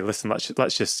said, hey, listen,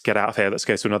 let's just get out of here. Let's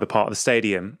go to another part of the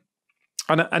stadium.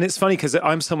 And it's funny because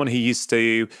I'm someone who used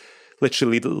to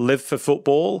literally live for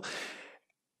football.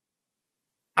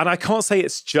 And I can't say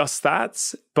it's just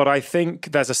that, but I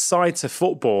think there's a side to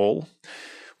football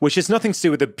which has nothing to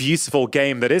do with the beautiful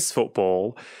game that is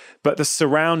football, but the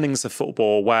surroundings of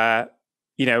football where,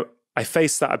 I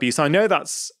face that abuse. I know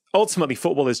that's ultimately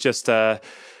football is just a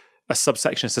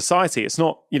subsection of society. It's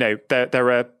not,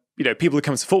 there are, people who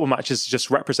come to football matches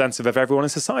just representative of everyone in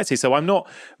society. So I'm not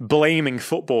blaming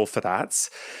football for that.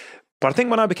 But I think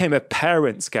when I became a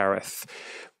parent, Gareth,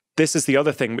 this is the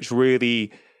other thing which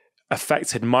really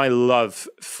affected my love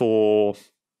for,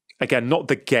 again, not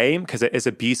the game, because it is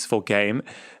a beautiful game,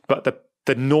 but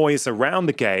the noise around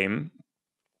the game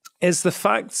is the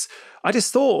fact, I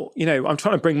just thought, I'm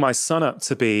trying to bring my son up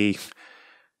to be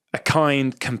a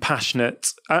kind,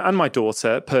 compassionate, and my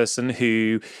daughter, person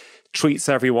who treats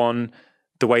everyone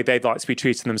the way they'd like to be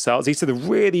treated themselves. These are the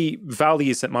really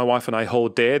values that my wife and I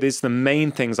hold dear. These are the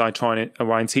main things I try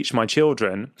and teach my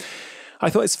children. I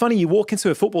thought it's funny, you walk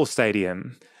into a football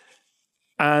stadium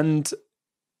and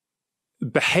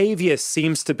behavior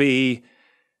seems to be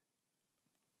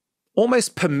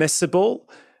almost permissible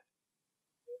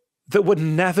that would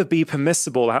never be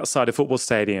permissible outside a football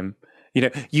stadium.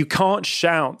 You can't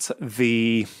shout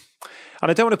and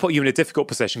I don't want to put you in a difficult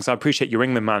position because I appreciate you're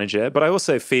England manager, but I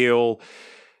also feel,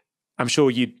 I'm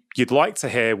sure you'd like to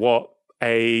hear what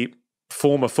a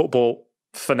former football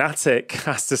fanatic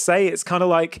has to say. It's kind of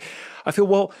like, I feel,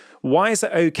 well, why is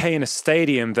it okay in a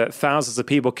stadium that thousands of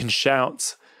people can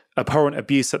shout abhorrent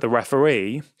abuse at the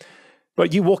referee,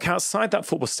 but you walk outside that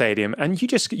football stadium and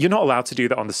you're not allowed to do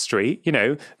that on the street?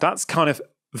 That's kind of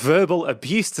verbal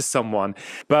abuse to someone.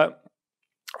 But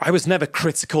I was never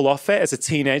critical of it as a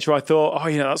teenager. I thought,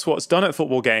 that's what's done at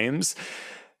football games.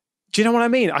 Do you know what I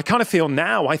mean? I kind of feel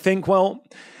now, I think, well,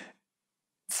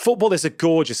 football is a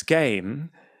gorgeous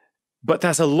game, but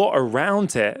there's a lot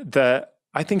around it that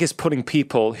I think is putting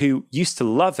people who used to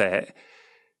love it,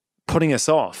 putting us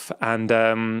off. And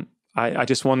I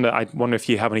wonder if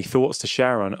you have any thoughts to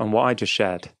share on what I just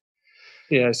shared.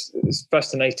 Yes, it's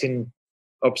fascinating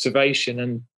observation,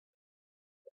 and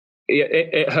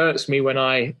it hurts me when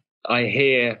I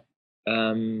hear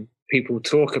people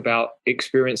talk about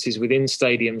experiences within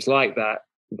stadiums like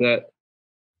that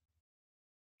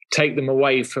take them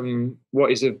away from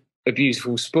what is a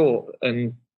beautiful sport,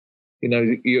 and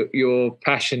your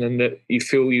passion, and that you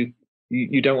feel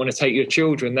you don't want to take your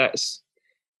children. That's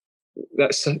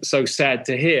so sad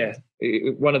to hear.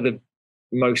 One of the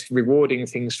most rewarding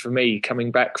things for me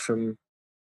coming back from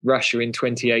Russia in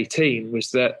 2018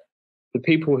 was that the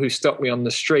people who stopped me on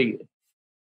the street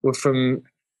were from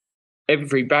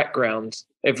every background,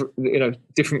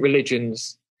 different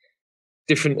religions,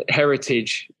 different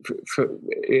heritage,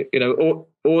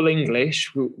 all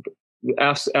English.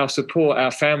 Our support,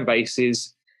 our fan base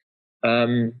is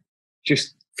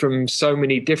just from so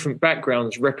many different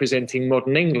backgrounds representing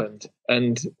modern England.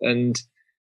 And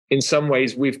in some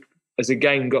ways we've, as a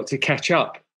game, got to catch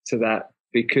up to that,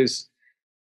 because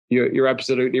you're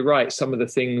absolutely right. Some of the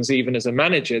things, even as a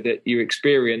manager, that you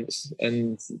experience,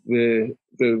 and the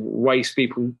ways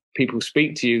people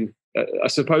speak to you, I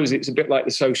suppose it's a bit like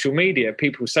the social media.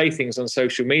 People say things on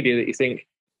social media that you think,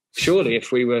 surely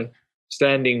if we were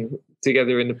standing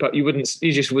together in the pub,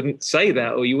 you just wouldn't say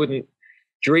that, or you wouldn't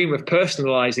dream of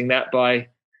personalizing that by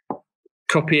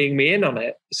copying me in on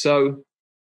it. So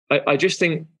I just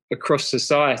think across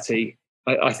society,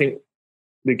 I think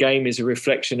the game is a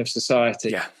reflection of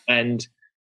society. Yeah. And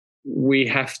we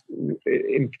have,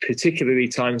 in particularly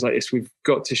times like this, we've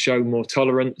got to show more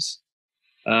tolerance.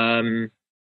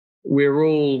 We're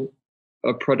all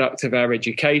a product of our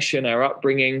education, our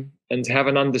upbringing, and to have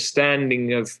an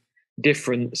understanding of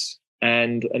difference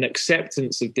and an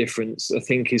acceptance of difference, I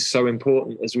think, is so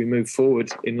important as we move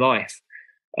forward in life.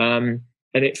 And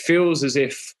it feels as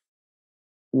if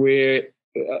we're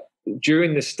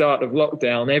during the start of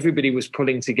lockdown, everybody was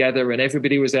pulling together and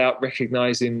everybody was out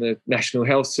recognising the National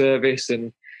Health Service,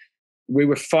 and we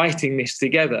were fighting this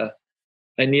together.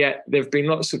 And yet there have been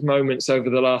lots of moments over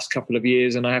the last couple of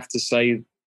years, and I have to say,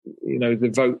 you know, the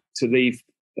vote to leave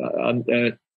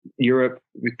Europe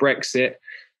with Brexit,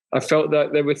 I felt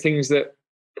that there were things that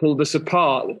pulled us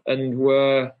apart and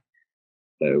were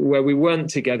where we weren't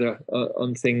together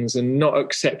on things and not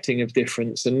accepting of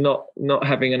difference and not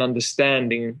having an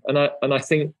understanding. And I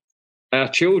think our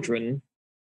children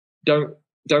don't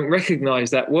recognize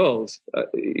that world.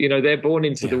 You know, they're born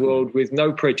into the world with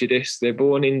no prejudice. They're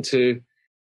born into,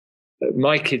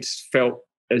 my kids felt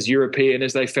as European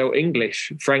as they felt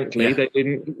English, frankly. They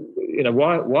didn't, you know,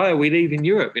 why are we leaving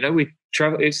Europe? You know, we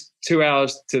travel, it's 2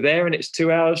 hours to there and it's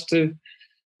 2 hours to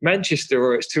Manchester,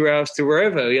 or it's 2 hours to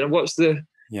wherever. You know, what's the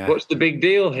big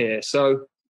deal here? So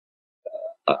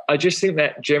I just think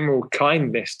that general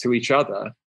kindness to each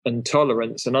other and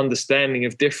tolerance and understanding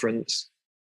of difference,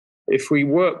 if we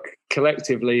work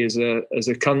collectively as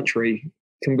a country,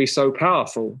 can be so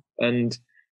powerful. And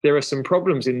there are some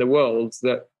problems in the world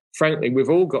that, frankly, we've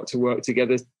all got to work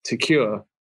together to cure.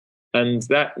 And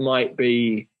that might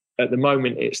be, at the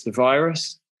moment, it's the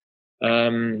virus.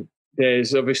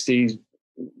 There's obviously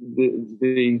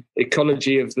the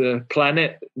ecology of the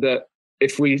planet, that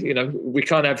if we, you know, we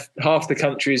can't have half the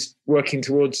countries working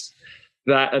towards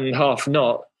that and half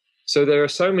not. So there are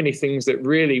so many things that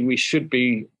really we should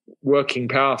be working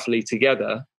powerfully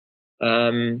together.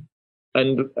 And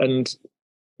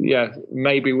yeah,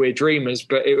 maybe we're dreamers,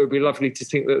 but it would be lovely to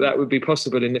think that that would be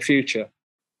possible in the future.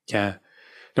 Yeah.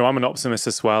 No, I'm an optimist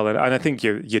as well. And I think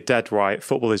you're dead right.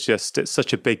 Football is just, it's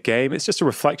such a big game. It's just a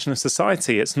reflection of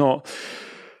society. It's not,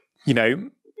 you know,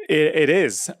 it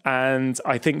is. And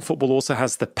I think football also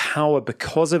has the power,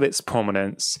 because of its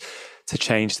prominence, to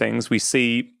change things. We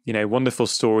see, you know, wonderful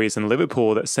stories in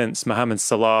Liverpool that since Mohamed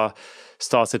Salah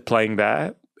started playing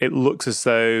there, it looks as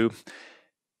though,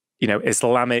 you know,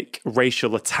 Islamic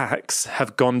racial attacks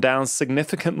have gone down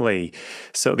significantly,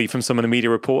 certainly from some of the media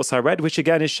reports I read, which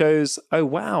again, it shows, oh,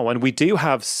 wow. And we do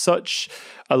have such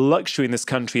a luxury in this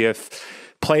country of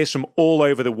players from all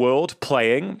over the world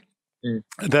playing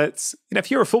that, you know, if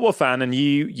you're a football fan and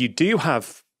you do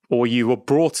have, or you were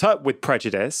brought up with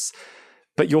prejudice,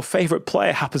 but your favorite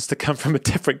player happens to come from a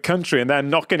different country and they're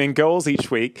knocking in goals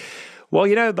each week, well,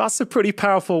 you know, that's a pretty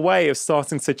powerful way of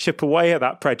starting to chip away at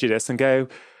that prejudice and go,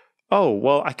 oh,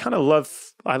 well, I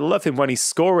love him when he's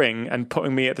scoring and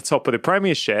putting me at the top of the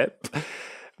Premiership.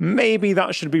 Maybe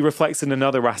that should be reflected in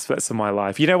other aspects of my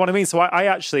life. You know what I mean? So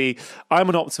I'm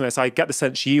an optimist. I get the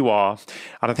sense you are.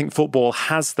 And I think football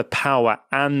has the power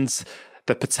and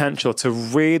the potential to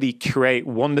really create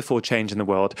wonderful change in the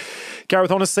world. Gareth,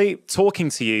 honestly, talking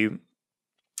to you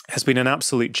has been an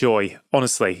absolute joy.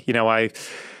 Honestly, you know, I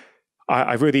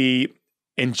really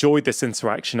enjoyed this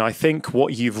interaction. I think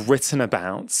what you've written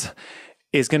about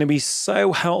is going to be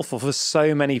so helpful for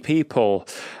so many people.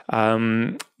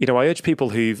 You know, I urge people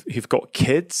who've got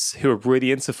kids who are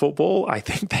really into football. I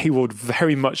think they would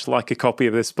very much like a copy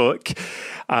of this book.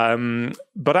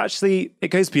 But actually, it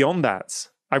goes beyond that.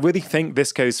 I really think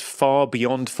this goes far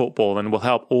beyond football and will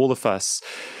help all of us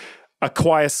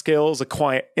acquire skills,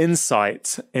 acquire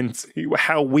insight into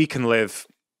how we can live,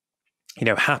 you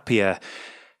know, happier,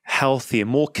 healthier,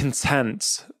 more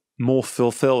content, more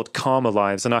fulfilled, calmer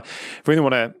lives. And I really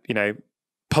want to, you know,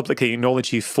 publicly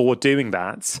acknowledge you for doing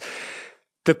that.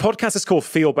 The podcast is called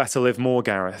Feel Better, Live More,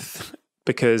 Gareth,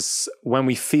 because when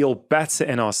we feel better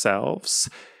in ourselves,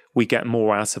 we get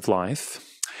more out of life.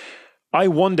 I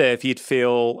wonder if you'd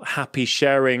feel happy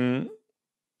sharing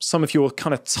some of your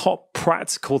kind of top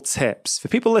practical tips for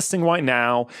people listening right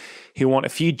now who want a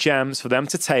few gems for them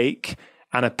to take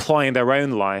and apply in their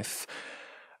own life.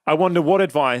 I wonder, what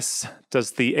advice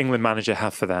does the England manager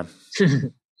have for them?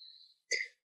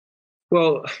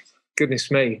 Well,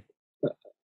 goodness me.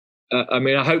 I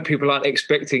mean, I hope people aren't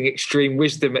expecting extreme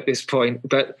wisdom at this point,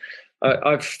 but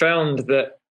I've found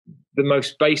that the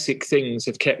most basic things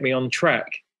have kept me on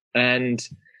track. And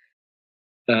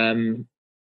at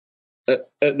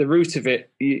the root of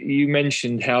it, you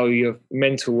mentioned how your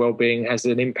mental well-being has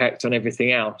an impact on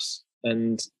everything else.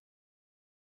 And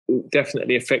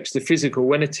definitely affects the physical.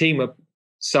 When a team are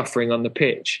suffering on the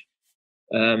pitch,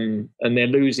 and they're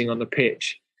losing on the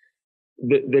pitch,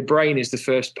 the brain is the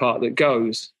first part that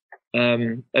goes.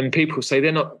 And people say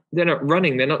they're not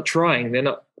running, they're not trying, they're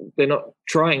not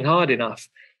trying hard enough.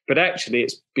 But actually,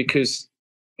 it's because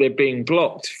they're being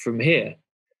blocked from here.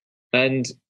 And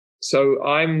so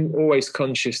I'm always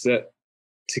conscious that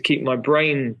to keep my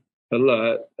brain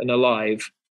alert and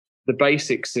alive, the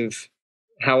basics of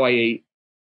how I eat,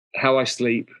 how I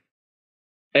sleep,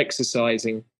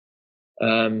 exercising,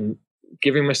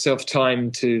 giving myself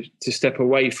time to step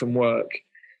away from work,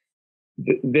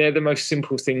 they're the most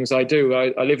simple things I do.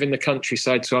 I live in the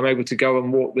countryside, so I'm able to go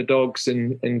and walk the dogs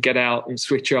and get out and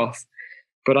switch off.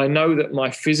 But I know that my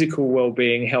physical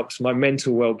well-being helps my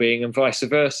mental well-being and vice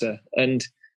versa. And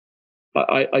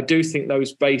I do think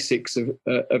those basics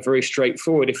are very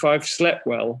straightforward. If I've slept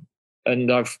well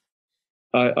and I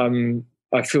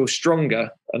feel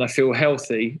stronger and I feel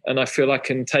healthy and I feel I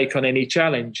can take on any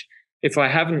challenge. If I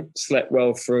haven't slept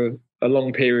well for a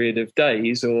long period of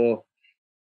days, or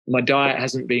my diet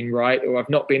hasn't been right, or I've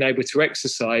not been able to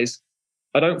exercise,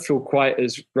 I don't feel quite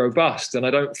as robust and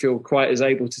I don't feel quite as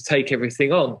able to take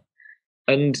everything on.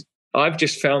 And I've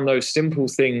just found those simple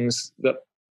things that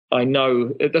I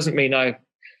know. It doesn't mean I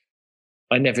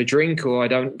never drink, or I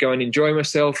don't go and enjoy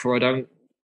myself, or I don't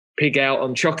pig out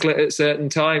on chocolate at certain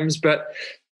times, but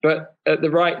at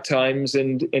the right times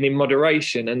and in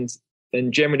moderation,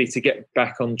 and generally to get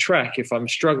back on track. If I'm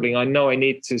struggling, I know I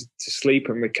need to sleep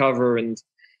and recover and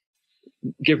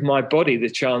give my body the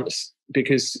chance,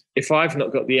 because if I've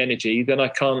not got the energy, then I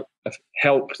can't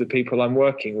help the people I'm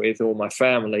working with or my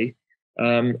family,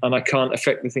 and I can't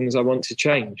affect the things I want to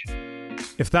change.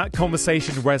 If that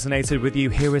conversation resonated with you,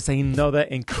 here is another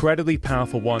incredibly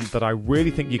powerful one that I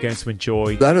really think you're going to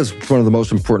enjoy. That is one of the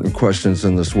most important questions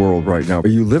in this world right now. Are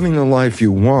you living the life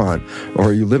you want, or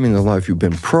are you living the life you've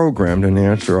been programmed? And the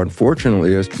answer,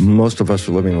 unfortunately, is most of us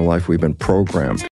are living the life we've been programmed.